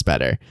 performance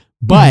better.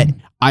 But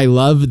I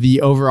love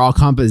the overall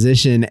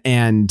composition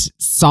and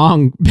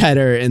song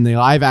better in the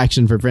live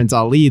action for Prince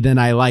Ali than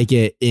I like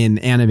it in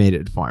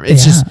animated form.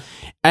 It's just,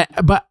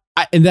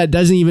 and that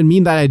doesn't even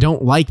mean that I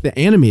don't like the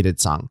animated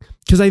song,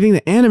 because I think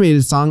the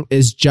animated song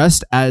is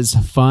just as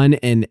fun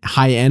and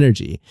high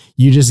energy.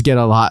 You just get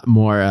a lot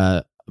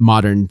more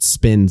modern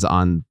spins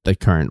on the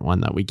current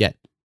one that we get.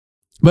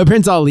 But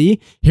Prince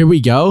Ali, here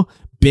we go.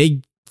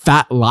 Big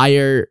fat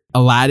liar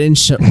Aladdin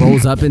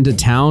rolls up into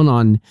town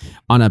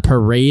on a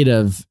parade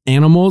of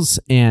animals,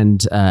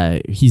 and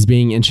he's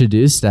being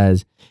introduced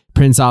as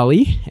Prince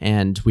Ali,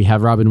 and we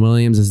have Robin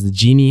Williams as the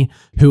genie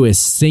who is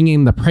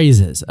singing the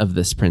praises of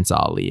this Prince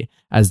Ali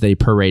as they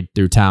parade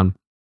through town.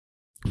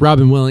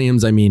 Robin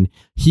Williams, I mean,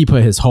 he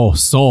put his whole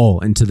soul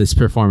into this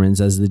performance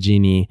as the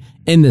genie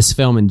in this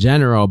film in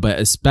general, but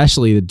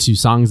especially the two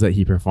songs that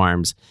he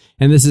performs,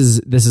 and this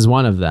is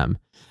one of them.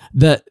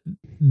 The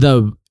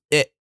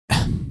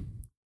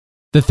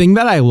thing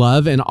that I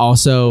love and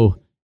also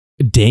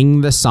ding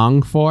the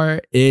song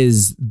for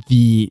is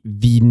the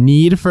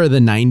need for the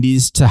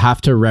 90s to have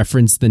to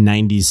reference the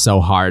 90s so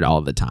hard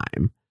all the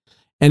time.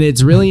 And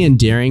it's really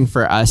endearing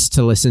for us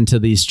to listen to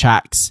these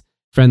tracks,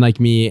 Friend Like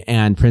Me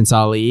and Prince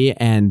Ali,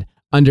 and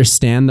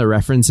understand the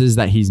references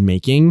that he's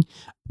making.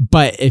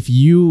 But if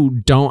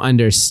you don't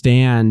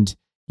understand,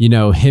 you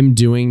know, him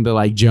doing the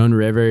like Joan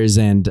Rivers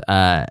and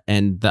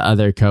the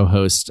other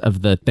co-host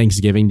of the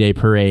Thanksgiving Day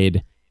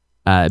Parade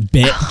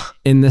bit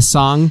in this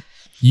song,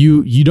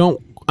 you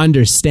don't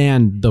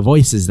understand the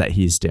voices that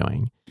he's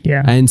doing.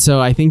 Yeah. And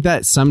so I think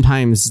that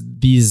sometimes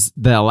the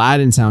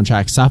Aladdin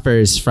soundtrack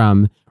suffers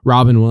from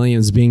Robin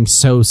Williams being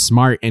so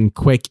smart and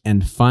quick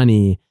and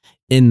funny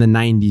in the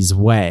 90s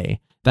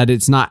way that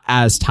it's not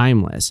as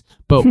timeless.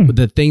 But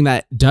the thing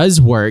that does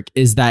work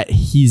is that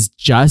he's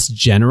just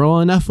general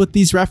enough with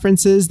these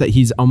references that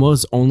he's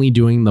almost only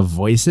doing the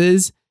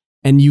voices,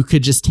 and you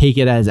could just take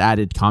it as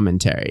added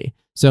commentary.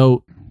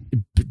 So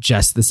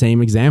just the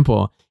same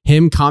example,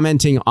 him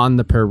commenting on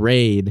the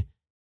parade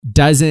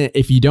doesn't,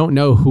 if you don't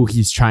know who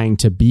he's trying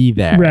to be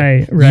there,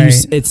 right,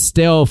 it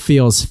still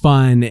feels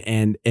fun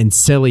and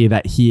silly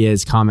that he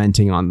is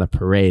commenting on the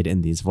parade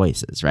in these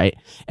voices, right?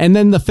 And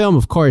then the film,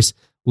 of course,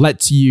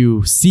 lets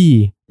you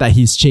see that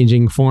he's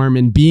changing form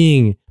and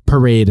being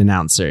parade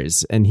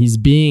announcers, and he's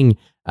being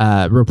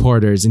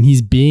reporters, and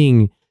he's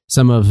being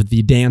some of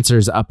the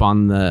dancers up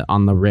on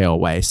the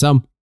railway.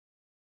 So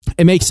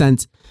it makes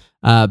sense,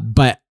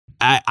 but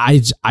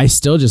I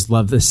still just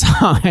love this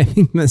song. I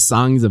think this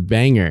song's a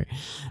banger.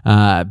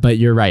 But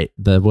you're right.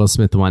 The Will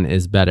Smith one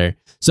is better.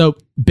 So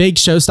big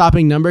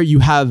show-stopping number. You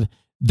have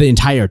the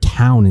entire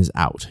town is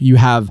out. You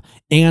have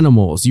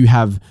animals. You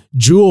have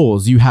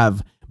jewels. You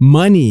have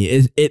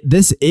money.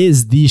 This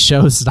is the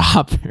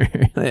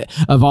showstopper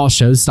of all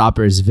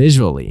showstoppers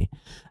visually.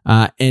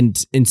 And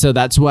so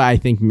that's what I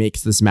think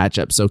makes this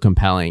matchup so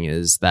compelling,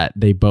 is that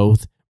they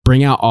both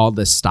bring out all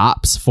the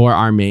stops for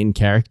our main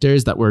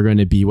characters that we're going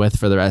to be with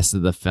for the rest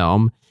of the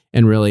film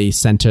and really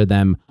center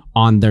them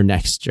on their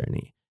next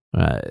journey.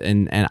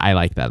 And I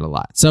like that a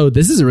lot. So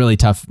this is a really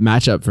tough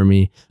matchup for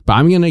me, but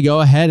I'm going to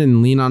go ahead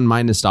and lean on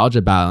my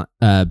nostalgia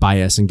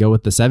bias and go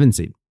with the 7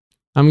 seed.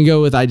 I'm going to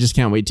go with I Just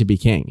Can't Wait to Be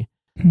King.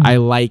 I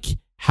like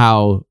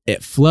how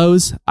it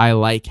flows. I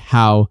like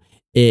how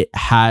it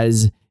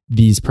has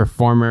these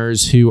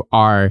performers who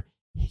are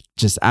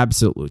just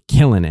absolutely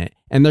killing it,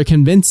 and they're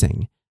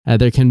convincing.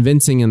 They're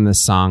convincing in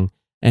this song.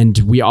 And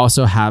we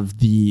also have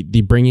the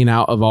bringing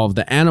out of all of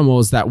the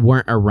animals that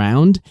weren't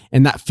around.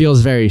 And that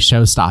feels very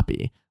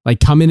showstoppy,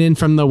 like coming in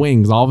from the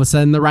wings. All of a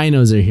sudden the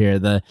rhinos are here.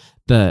 The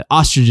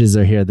ostriches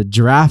are here. The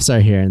giraffes are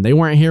here. And they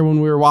weren't here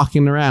when we were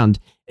walking around.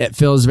 It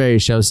feels very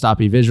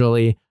showstoppy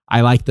visually.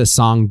 I like the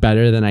song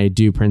better than I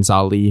do Prince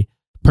Ali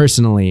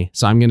personally.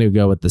 So I'm going to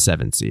go with the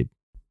 7 seed.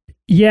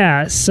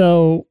 Yeah.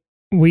 So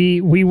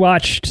we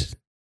watched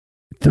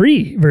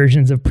 3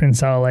 versions of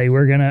Prince Ali.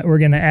 We're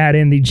gonna add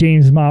in the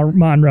James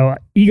Monroe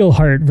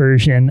Eagleheart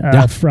version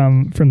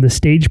from the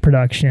stage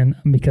production,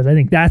 because I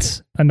think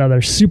that's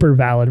another super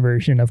valid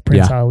version of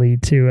Prince Ali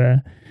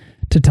to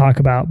talk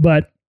about.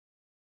 But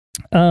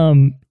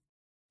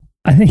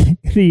I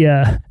think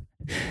the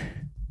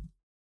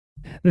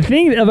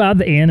thing about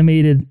the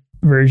animated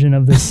version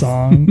of this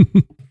song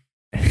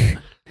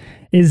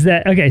is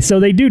that okay? So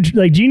they do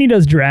like Genie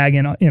does drag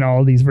in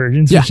all of these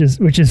versions,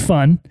 which is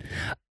fun.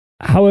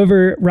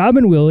 However,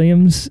 Robin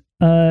Williams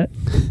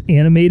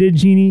animated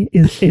Genie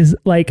is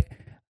like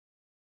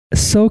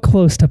so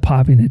close to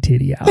popping a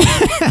titty out.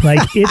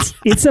 Like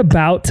it's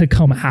about to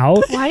come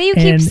out. Why do you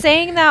keep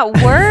saying that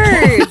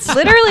word? It's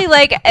literally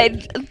like,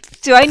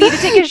 do I need to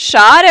take a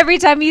shot every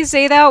time you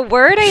say that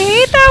word? I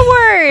hate that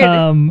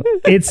word.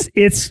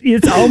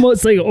 It's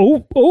almost like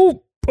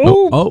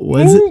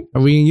what is it?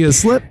 Are we gonna get a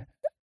slip?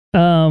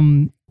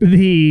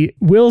 The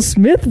Will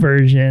Smith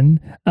version,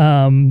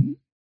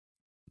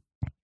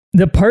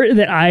 the part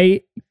that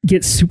I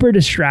get super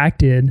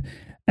distracted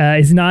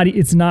it's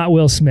not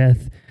Will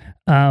Smith.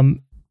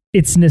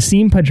 It's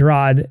Nasim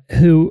Pedrad,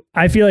 who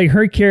I feel like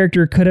her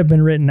character could have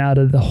been written out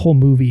of the whole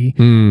movie.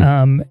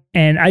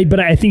 But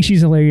I think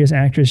she's a hilarious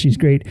actress. She's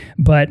great.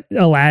 But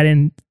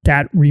Aladdin,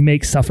 that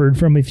remake suffered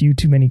from a few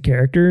too many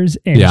characters,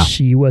 and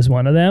she was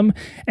one of them.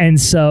 And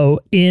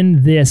so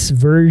in this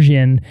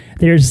version,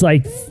 there's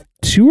like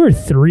 2 or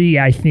 3,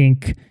 I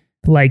think,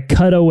 like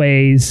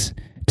cutaways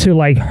to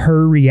like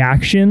her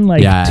reaction,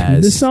 like to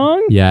the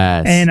song.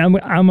 Yes. And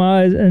I'm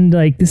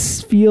like,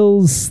 this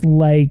feels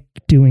like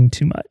doing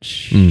too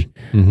much.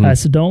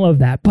 So don't love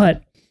that.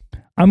 But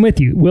I'm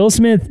with you. Will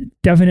Smith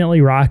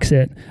definitely rocks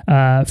it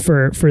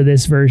for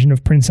this version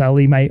of Prince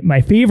Ali.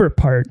 My favorite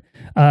part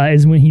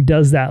is when he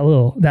does that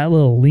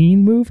little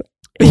lean move.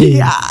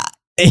 Yeah.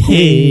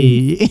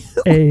 Hey.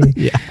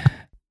 Yeah.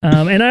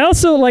 And I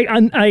also like,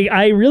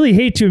 I really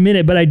hate to admit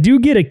it, but I do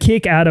get a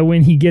kick out of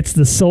when he gets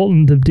the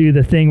Sultan to do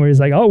the thing where he's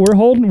like, oh,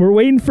 we're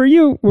waiting for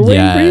you. We're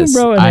waiting for you,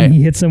 bro. And then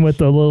he hits him with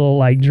the little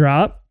like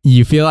drop.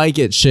 You feel like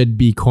it should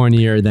be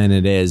cornier than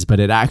it is,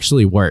 but it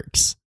actually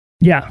works.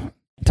 Yeah,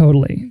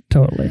 totally.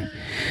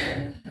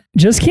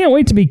 Just can't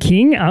wait to be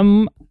king.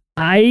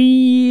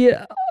 I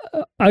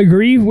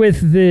agree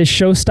with the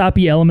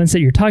show-stoppy elements that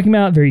you're talking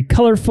about. Very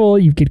colorful.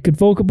 You get good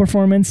vocal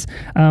performance.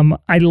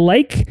 I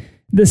like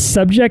the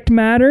subject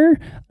matter.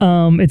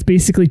 It's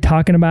basically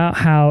talking about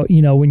how,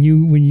 when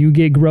you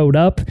get growed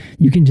up,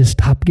 you can just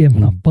stop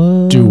giving a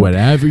fuck. Do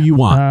whatever you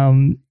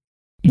want.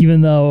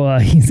 Even though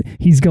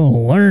he's going to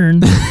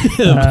learn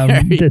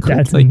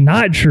that's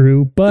not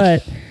true.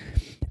 But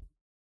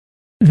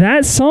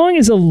that song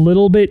is a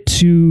little bit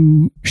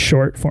too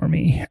short for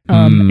me.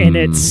 And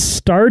it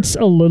starts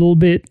a little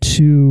bit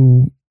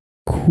too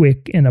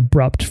quick and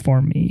abrupt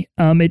for me.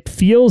 It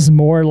feels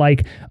more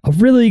like a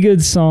really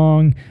good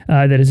song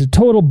that is a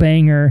total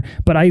banger,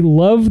 but I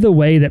love the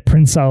way that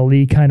Prince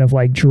Ali kind of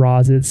like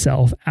draws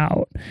itself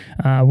out,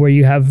 where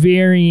you have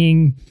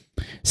varying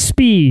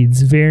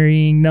speeds,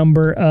 varying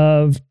number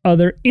of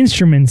other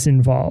instruments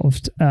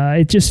involved.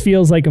 It just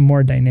feels like a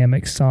more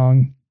dynamic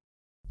song.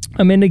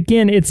 And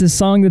again, it's a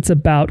song that's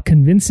about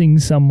convincing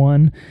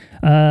someone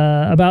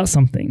about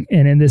something.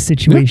 And in this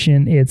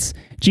situation, it's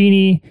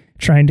Genie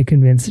trying to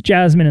convince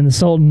Jasmine and the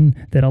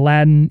Sultan that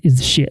Aladdin is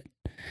the shit.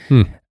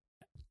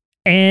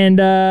 And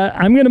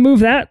I'm going to move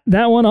that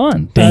one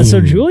on.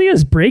 So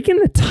Julia's breaking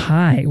the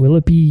tie. Will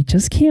it be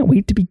Just Can't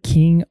Wait to Be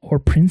King or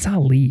Prince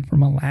Ali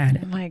from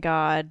Aladdin? Oh my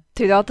God.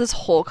 Throughout this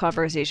whole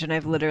conversation,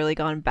 I've literally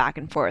gone back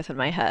and forth in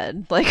my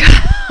head. Like,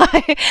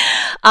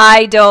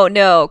 I don't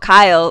know.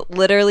 Kyle,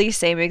 literally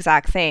same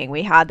exact thing.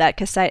 We had that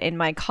cassette in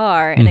my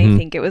car, and I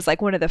think it was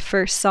like one of the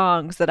first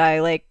songs that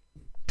I like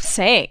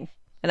sang.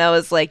 And I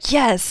was like,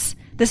 yes,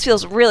 this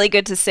feels really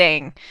good to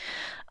sing.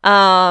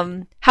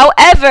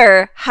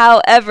 However,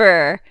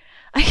 I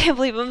can't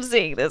believe I'm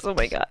saying this. Oh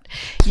my God.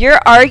 Your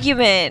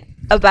argument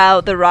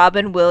about the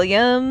Robin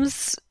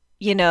Williams,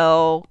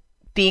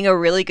 being a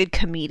really good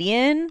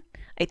comedian,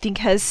 I think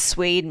has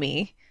swayed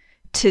me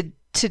to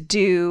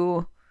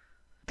do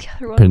the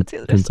other one.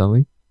 Prince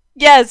Ali?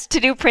 Yes,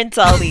 to do Prince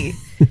Ali.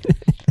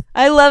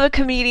 I love a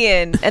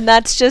comedian, and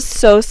that's just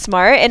so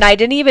smart. And I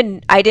didn't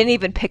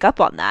even pick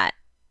up on that.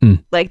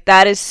 Like,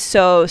 that is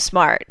so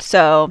smart.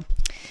 So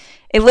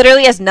it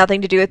literally has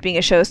nothing to do with being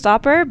a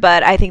showstopper,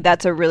 but I think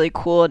that's a really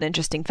cool and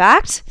interesting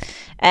fact.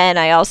 And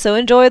I also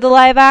enjoy the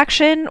live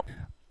action.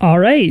 All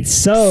right,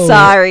 so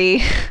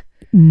sorry.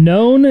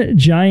 Known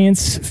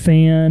Giants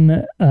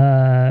fan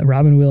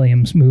Robin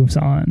Williams moves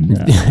on.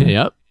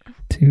 Yep.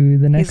 To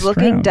the next. He's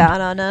looking round.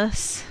 down on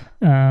us.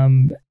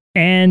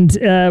 And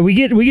we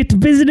get to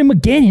visit him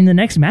again in the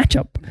next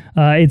matchup.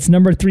 It's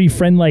number 3,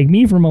 Friend Like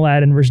Me from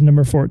Aladdin versus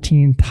number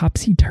 14,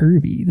 Topsy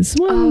Turvy. This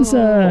one's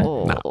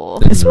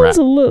this one's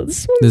a little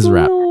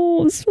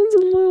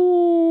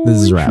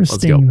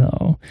interesting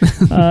though.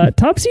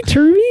 Topsy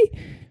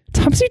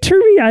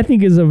Turvy, I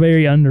think, is a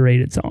very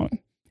underrated song.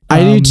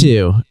 I do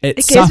too.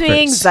 It gives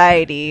me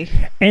anxiety.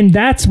 And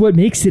that's what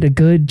makes it a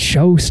good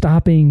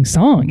show-stopping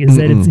song, is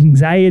that it's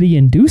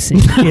anxiety-inducing.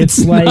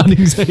 It's like not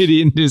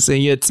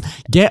anxiety-inducing. It's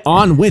get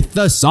on with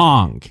the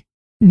song.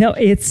 No,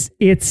 it's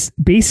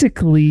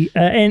basically,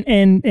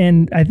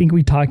 and I think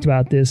we talked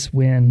about this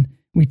when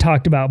we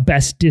talked about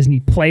Best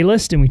Disney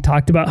Playlist and we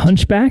talked about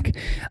Hunchback.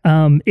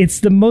 It's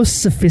the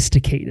most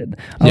sophisticated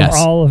of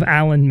all of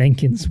Alan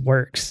Menken's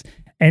works.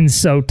 And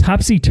so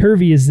Topsy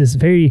Turvy is this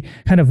very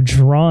kind of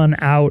drawn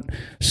out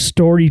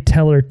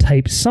storyteller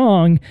type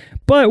song,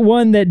 but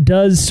one that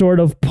does sort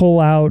of pull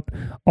out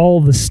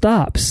all the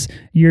stops.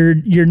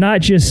 You're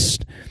not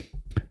just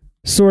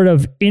sort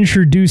of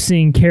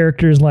introducing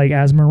characters like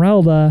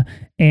Esmeralda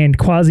and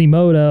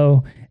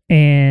Quasimodo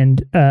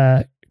and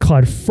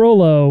Claude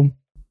Frollo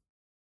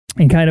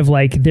and kind of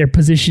like their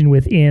position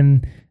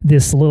within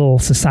this little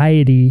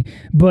society,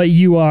 but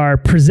you are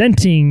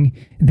presenting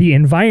the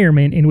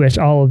environment in which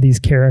all of these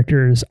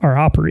characters are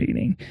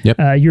operating. Yep.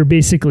 You're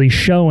basically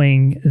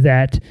showing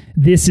that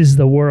this is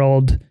the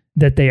world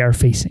that they are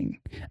facing.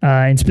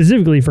 And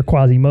specifically for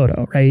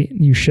Quasimodo, right?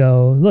 You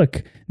show,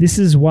 look, this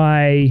is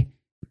why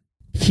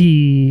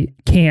he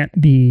can't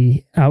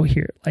be out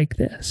here like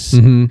this.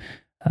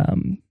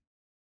 Mm-hmm.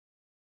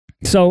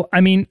 So,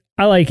 I mean,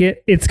 I like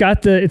it. It's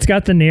got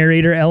the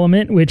narrator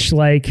element, which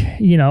like,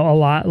 a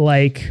lot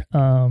like,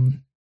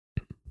 Under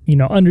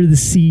the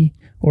Sea,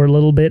 or a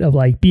little bit of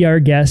like Be Our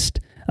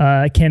Guest,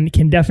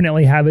 can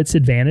definitely have its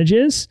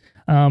advantages.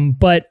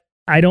 But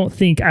I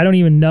don't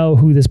even know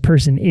who this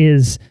person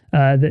is,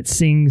 that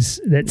sings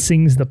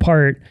the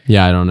part.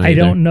 Yeah, I don't know. I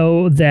don't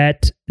know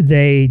that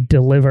they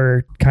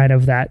deliver kind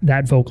of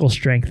that vocal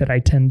strength that I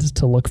tend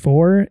to look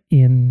for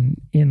in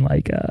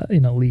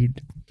a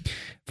lead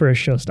for a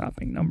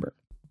show-stopping number.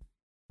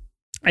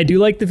 I do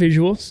like the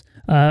visuals.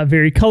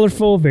 Very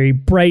colorful, very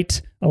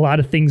bright, a lot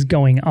of things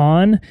going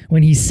on.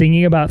 When he's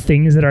singing about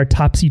things that are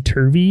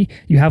topsy-turvy,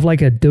 you have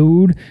like a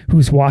dude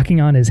who's walking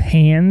on his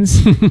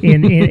hands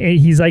and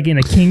he's like in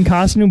a king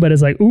costume, but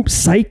it's like, oops,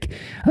 psych.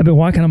 I've been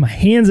walking on my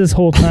hands this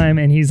whole time.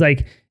 And he's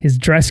like, his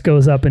dress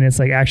goes up and it's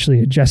like actually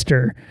a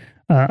jester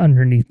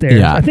underneath there.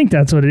 Yeah. I think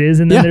that's what it is.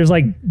 And then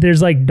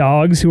there's like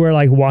dogs who are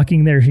like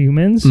walking their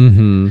humans.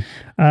 Mm-hmm.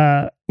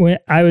 When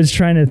I was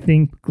trying to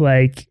think,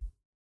 like,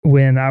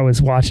 when I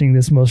was watching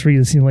this most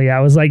recently,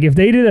 I was like, if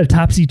they did a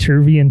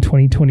topsy-turvy in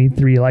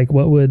 2023, like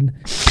what would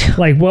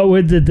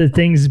the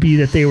things be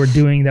that they were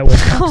doing that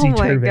was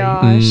topsy-turvy? Oh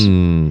my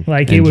gosh.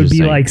 Like it would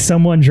be like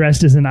someone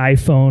dressed as an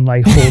iPhone,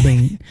 like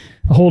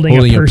holding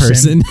a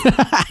person.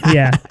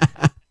 Yeah.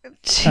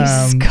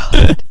 Jeez,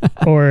 God.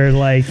 Or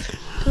like,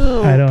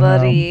 I don't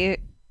know.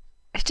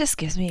 It just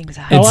gives me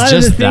anxiety. It's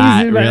just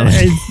that, really.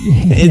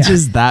 It's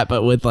just that,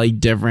 but with like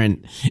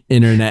different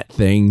internet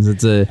things.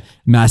 It's a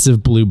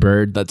massive blue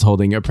bird that's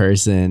holding a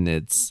person.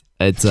 It's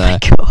a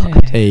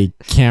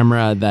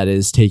camera that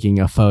is taking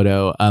a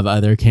photo of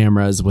other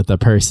cameras with a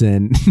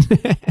person.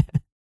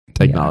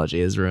 Technology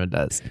has ruined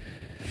us.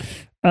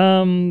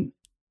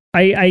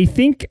 I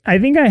think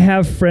I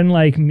have Friend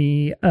Like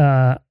Me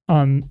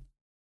on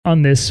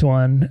this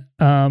one.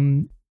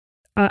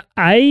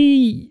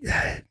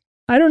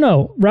 I don't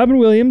know. Robin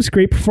Williams,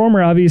 great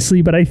performer,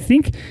 obviously, but I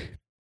think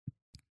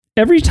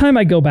every time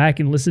I go back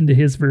and listen to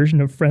his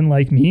version of Friend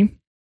Like Me,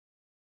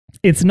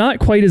 it's not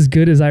quite as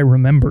good as I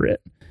remember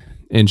it.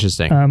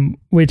 Interesting.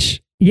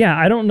 Which, yeah,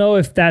 I don't know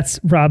if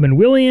that's Robin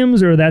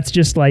Williams or that's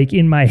just like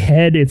in my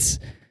head. It's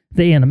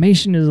the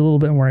animation is a little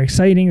bit more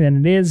exciting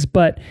than it is,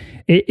 but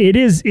it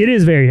is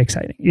very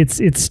exciting.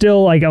 It's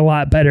still like a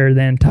lot better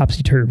than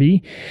Topsy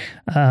Turvy.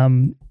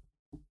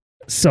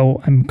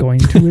 So I'm going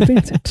to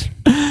advance it.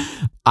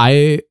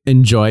 I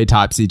enjoy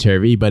Topsy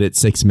Turvy, but it's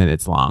 6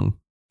 minutes long.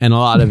 And a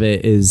lot of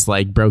it is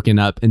like broken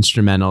up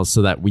instrumentals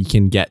so that we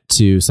can get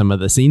to some of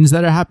the scenes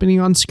that are happening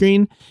on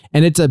screen.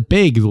 And it's a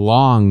big,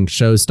 long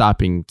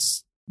show-stopping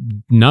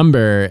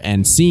number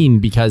and scene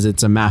because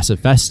it's a massive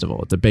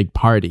festival. It's a big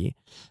party.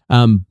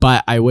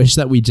 But I wish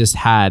that we just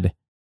had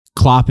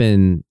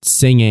Kloppen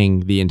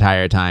singing the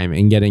entire time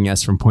and getting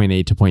us from point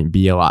A to point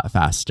B a lot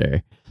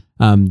faster.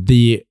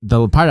 The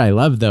part I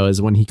love though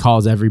is when he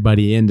calls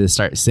everybody in to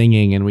start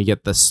singing and we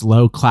get the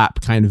slow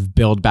clap kind of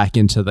build back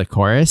into the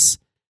chorus.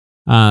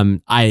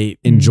 I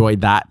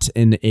enjoyed that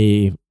in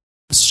a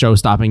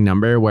show-stopping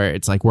number where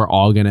it's like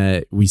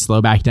we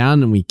slow back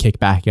down and we kick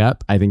back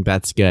up. I think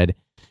that's good.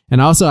 And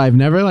also, I've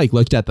never like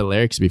looked at the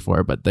lyrics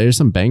before, but there's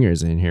some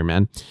bangers in here,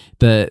 man.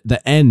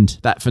 The end,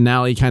 that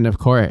finale kind of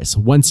chorus.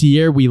 Once a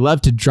year, we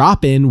love to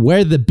drop in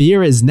where the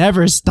beer is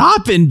never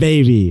stopping,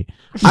 baby.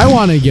 I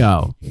want to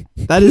go.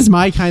 That is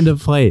my kind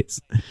of place.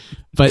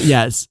 But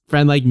yes,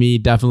 Friend Like Me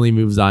definitely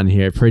moves on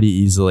here pretty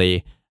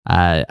easily.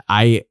 I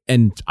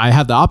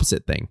have the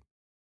opposite thing.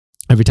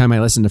 Every time I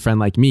listen to Friend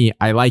Like Me,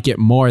 I like it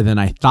more than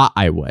I thought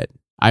I would.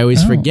 I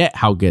always forget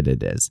how good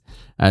it is.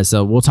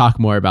 So we'll talk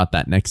more about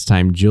that next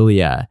time.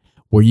 Julia,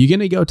 were you going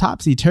to go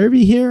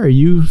topsy-turvy here? Or are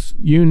you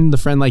in the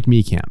Friend Like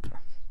Me camp?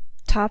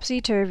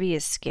 Topsy-turvy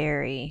is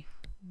scary.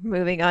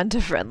 Moving on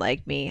to Friend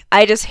Like Me.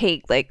 I just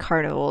hate like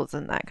carnivals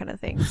and that kind of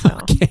thing. So.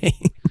 Okay.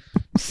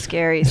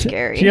 Scary.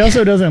 She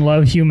also doesn't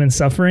love human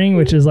suffering,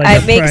 which is like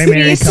it a makes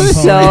primary me component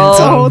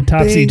so of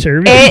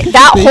topsy-turvy.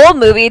 That whole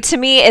movie to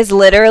me is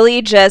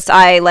literally just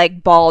I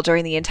like bawl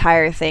during the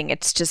entire thing.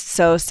 It's just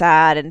so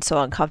sad and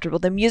so uncomfortable.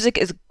 The music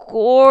is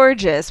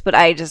gorgeous, but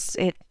I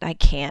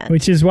can't.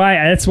 Which is why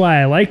that's why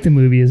I like the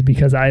movie, is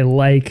because I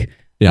like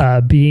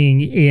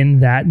being in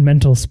that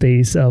mental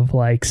space of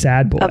like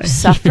sad boy. Of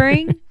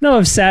suffering? No,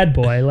 of sad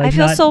boy. Like I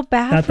feel so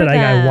bad not for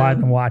that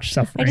them. I watch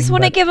suffering. I just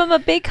want to give him a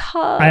big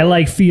hug. I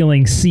like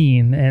feeling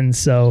seen, and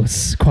so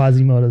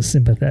Quasimodo's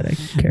sympathetic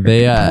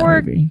character.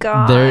 Poor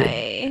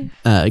guy.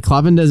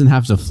 Cloppin doesn't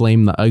have to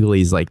flame the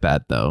uglies like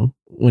that, though.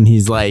 When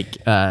he's like,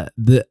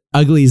 the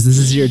uglies, this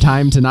is your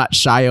time to not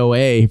shy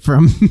away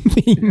from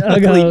being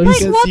ugly. Like,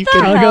 what you the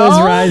can hell?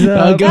 Uggos rise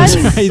up.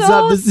 Uggos rise so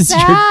up. This is your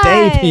sad.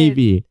 day,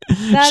 baby.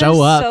 That Show is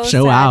up, so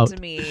show sad out.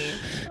 to me.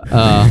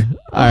 All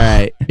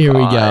right, here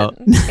God.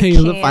 we go. The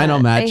can't. final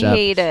matchup. I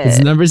hate it. It's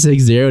number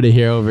 6, 0 to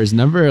Hero versus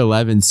number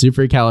 11,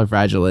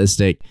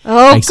 Supercalifragilistic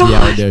Oh,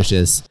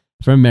 Expialidocious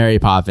from Mary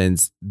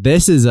Poppins.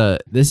 This is a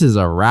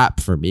wrap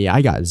for me.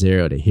 I got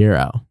 0 to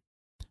Hero.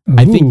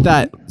 I think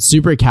that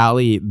Super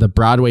Cali, the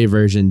Broadway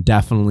version,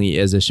 definitely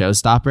is a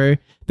showstopper.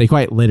 They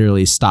quite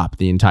literally stop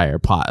the entire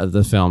plot of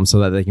the film so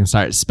that they can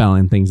start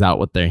spelling things out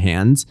with their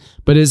hands.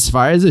 But as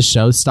far as a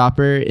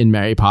showstopper in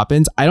Mary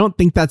Poppins, I don't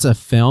think that's a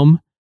film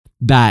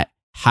that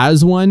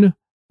has one,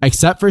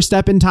 except for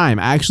Step in Time.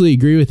 I actually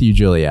agree with you,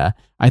 Julia.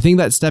 I think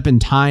that Step in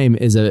Time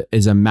is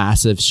a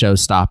massive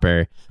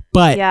showstopper.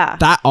 But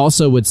that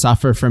also would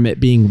suffer from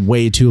it being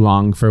way too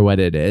long for what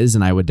it is,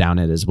 and I would down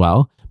it as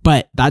well.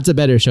 But that's a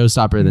better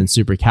showstopper than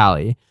Super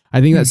Cali.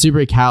 I think that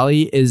Super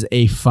Cali is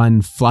a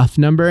fun fluff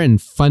number,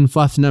 and fun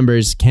fluff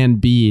numbers can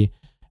be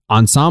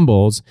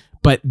ensembles.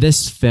 But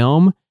this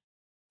film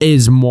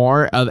is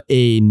more of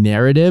a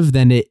narrative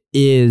than it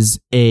is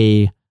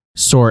a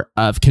sort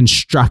of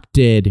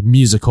constructed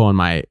musical,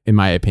 in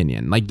my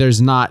opinion. Like,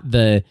 there's not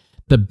the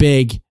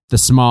big, the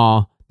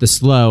small, the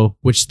slow,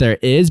 which there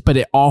is, but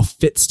it all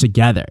fits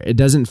together. It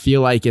doesn't feel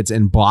like it's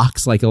in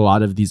blocks like a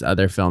lot of these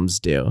other films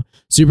do.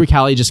 Super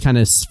Cali just kind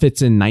of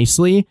fits in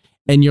nicely,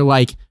 and you're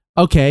like,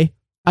 okay,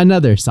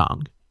 another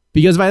song.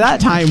 Because by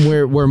that time,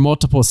 we're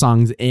multiple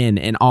songs in,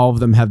 and all of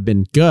them have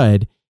been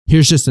good.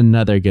 Here's just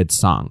another good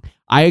song.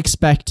 I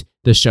expect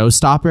the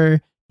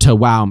showstopper to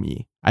wow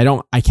me.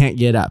 I can't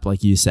get up,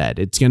 like you said.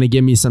 It's going to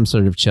give me some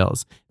sort of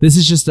chills. This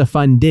is just a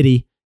fun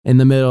ditty in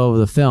the middle of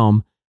the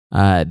film.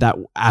 That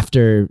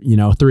after,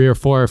 3 or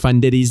 4 fun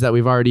ditties that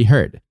we've already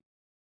heard.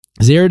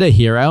 0 to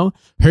Hero,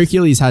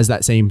 Hercules has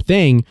that same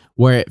thing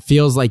where it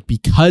feels like,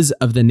 because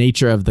of the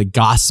nature of the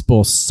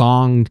gospel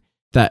song,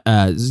 that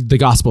the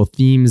gospel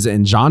themes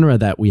and genre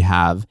that we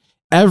have,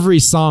 every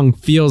song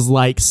feels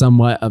like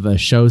somewhat of a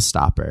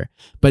showstopper.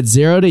 But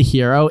 0 to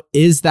Hero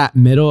is that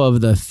middle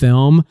of the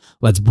film.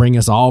 Let's bring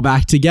us all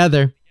back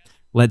together.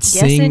 Let's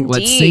sing. Indeed.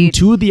 Let's sing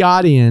to the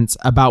audience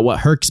about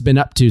what Herc's been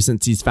up to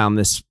since he's found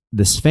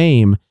this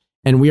fame.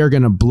 And we are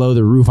going to blow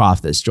the roof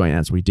off this joint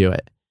as we do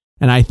it.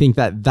 And I think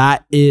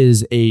that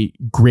is a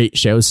great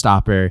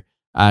showstopper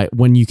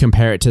when you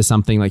compare it to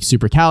something like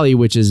Super Cali,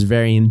 which is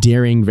very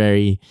endearing,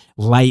 very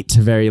light,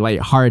 very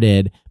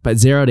lighthearted. But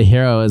 0 to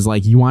Hero is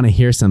like, you want to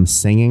hear some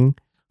singing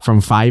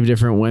from 5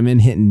 different women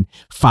hitting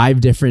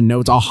 5 different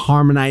notes, all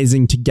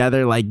harmonizing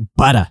together like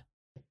butter.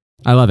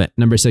 I love it.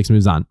 Number 6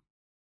 moves on.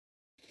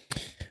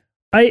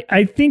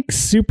 I think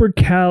Super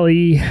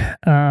Cali,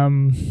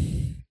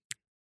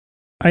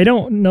 I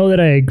don't know that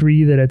I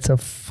agree that it's a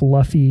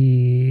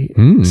fluffy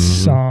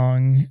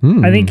song.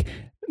 I think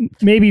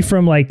maybe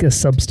from like a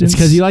substance. It's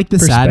because you like the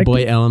sad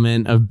boy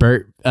element of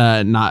Bert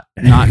not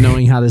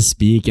knowing how to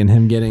speak and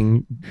him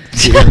getting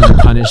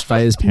punished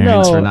by his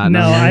parents for not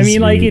knowing how to speak.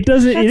 Like it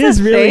doesn't. It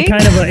is really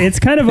it's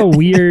kind of a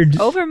weird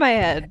over my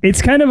head.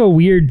 It's kind of a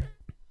weird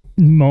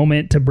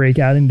moment to break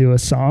out into a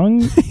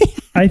song.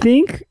 I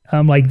think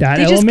like that.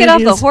 They element just get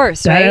off the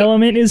horse. That right?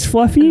 element is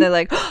fluffy. And they're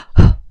like.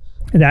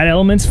 That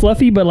element's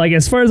fluffy, but like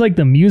as far as like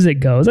the music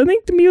goes, I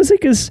think the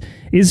music is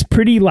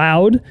pretty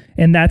loud,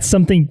 and that's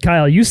something,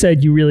 Kyle, you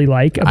said you really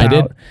like about. I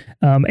did.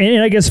 And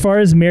like as far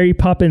as Mary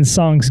Poppins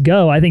songs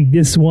go, I think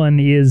this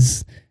one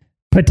is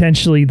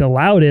potentially the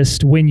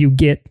loudest when you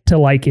get to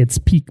like its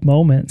peak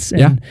moments.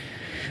 And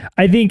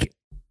I think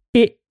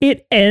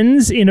it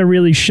ends in a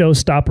really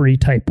showstoppery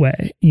type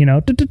way,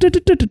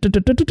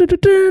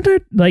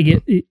 like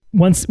it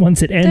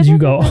once it ends, you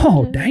go,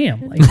 oh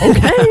damn, like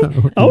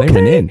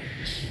okay.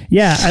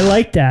 Yeah, I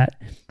like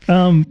that.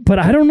 But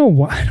I don't know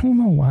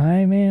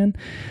why, man.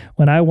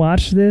 When I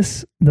watched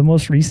this the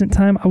most recent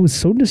time, I was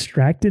so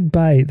distracted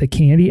by the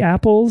candy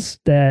apples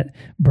that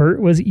Bert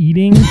was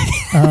eating.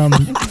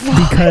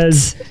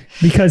 Because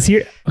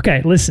here,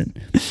 okay, listen.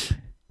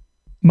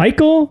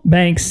 Michael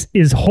Banks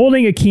is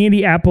holding a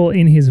candy apple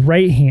in his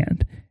right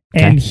hand,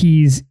 and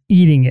he's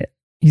eating it.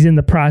 He's in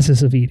the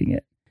process of eating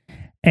it.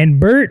 And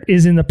Bert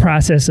is in the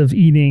process of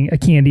eating a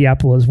candy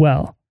apple as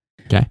well.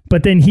 Okay.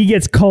 But then he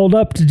gets called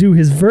up to do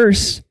his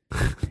verse,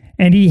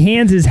 and he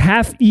hands his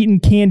half-eaten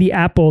candy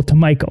apple to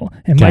Michael,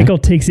 and Michael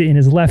takes it in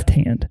his left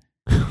hand.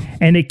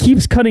 And it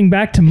keeps cutting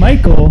back to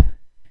Michael,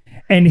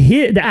 and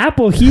the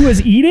apple he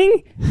was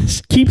eating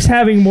keeps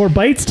having more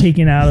bites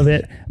taken out of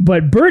it,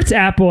 but Bert's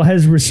apple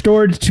has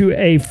restored to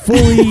a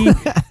fully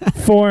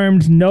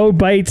formed, no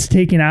bites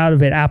taken out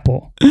of it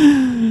apple.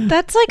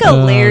 That's like a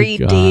Larry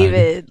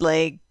David,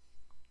 like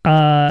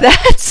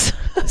that's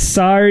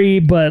sorry,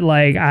 but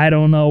like, I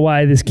don't know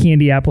why this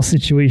candy apple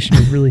situation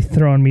is really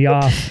throwing me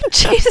off.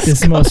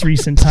 This most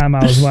recent time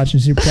I was watching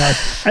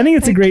Supercross. I think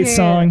it's a great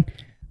song.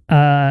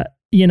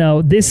 You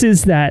know, this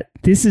is that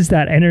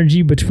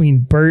energy between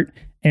Bert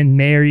and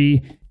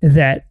Mary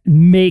that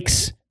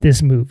makes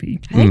this movie.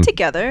 I think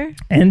together.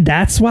 And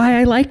that's why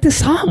I like the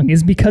song,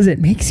 is because it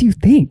makes you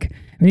think.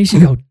 It makes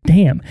you go,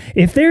 damn,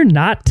 if they're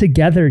not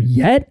together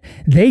yet,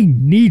 they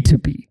need to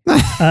be.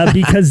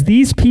 Because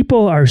these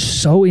people are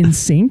so in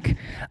sync,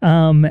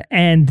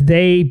 and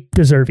they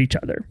deserve each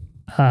other.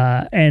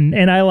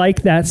 And I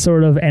like that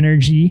sort of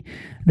energy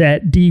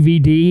that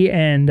DVD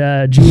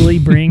and Julie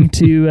bring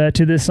to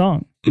this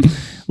song.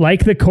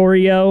 Like the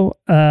choreo,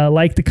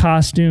 like the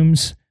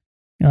costumes.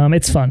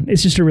 It's fun.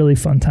 It's just a really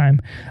fun time.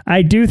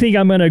 I do think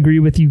I'm going to agree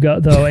with you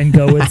though and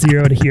go with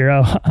 0 to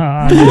Hero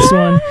on this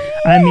one.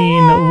 I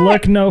mean,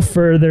 look no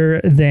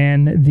further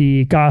than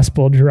the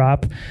gospel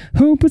drop.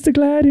 Who puts the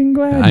gliding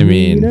gladiator? I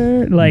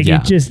mean, like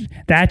that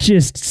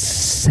just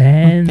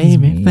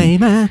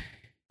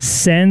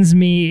sends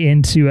me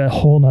into a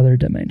whole nother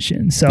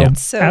dimension. So,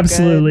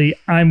 absolutely, good.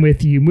 I'm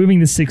with you. Moving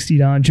to 60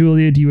 Dawn.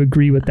 Julia, do you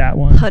agree with that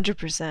one?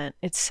 100%.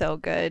 It's so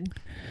good.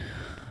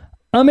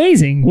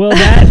 Amazing. Well,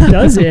 that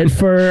does it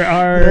for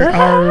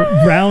our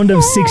round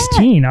of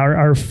 16,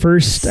 our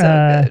first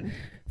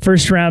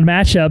first round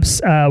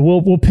matchups.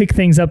 We'll pick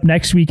things up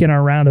next week in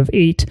our round of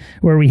 8,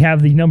 where we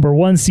have the number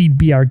 1 seed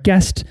Be Our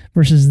Guest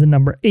versus the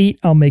number 8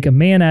 I'll Make a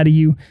Man Out of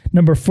You.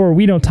 Number 4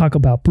 We Don't Talk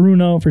About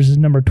Bruno versus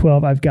number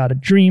 12 I've Got a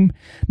Dream.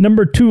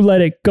 Number 2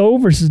 Let It Go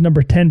versus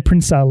number 10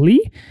 Prince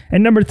Ali.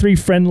 And number 3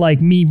 Friend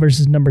Like Me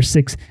versus number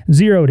 6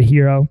 0 to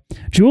Hero.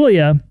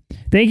 Julia,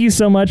 thank you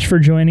so much for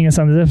joining us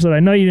on this episode. I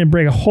know you didn't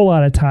bring a whole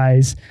lot of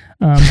ties,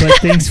 but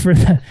thanks for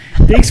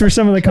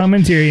some of the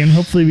commentary, and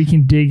hopefully we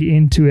can dig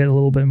into it a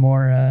little bit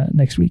more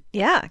next week.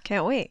 Yeah,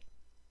 can't wait.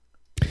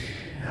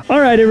 All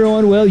right,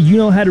 everyone. Well, you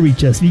know how to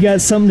reach us. If you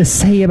got something to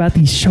say about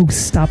these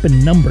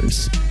show-stopping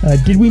numbers,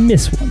 did we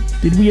miss one?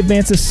 Did we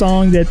advance a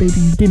song that maybe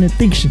you didn't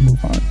think should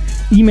move on?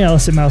 Email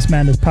us at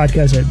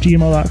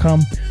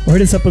mousemadnesspodcast@gmail.com or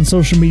hit us up on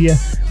social media.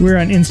 We're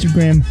on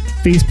Instagram,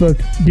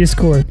 Facebook,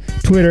 Discord,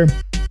 Twitter.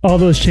 All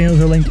those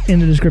channels are linked in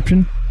the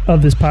description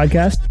of this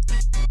podcast.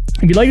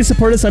 If you'd like to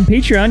support us on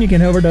Patreon, you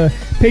can head over to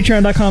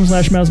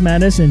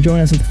patreon.com/mousemadness and join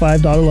us at the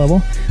 $5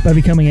 level by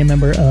becoming a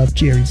member of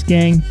Jerry's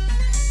Gang.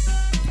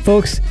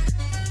 Folks,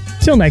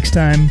 till next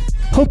time,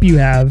 hope you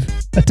have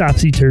a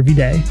topsy-turvy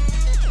day.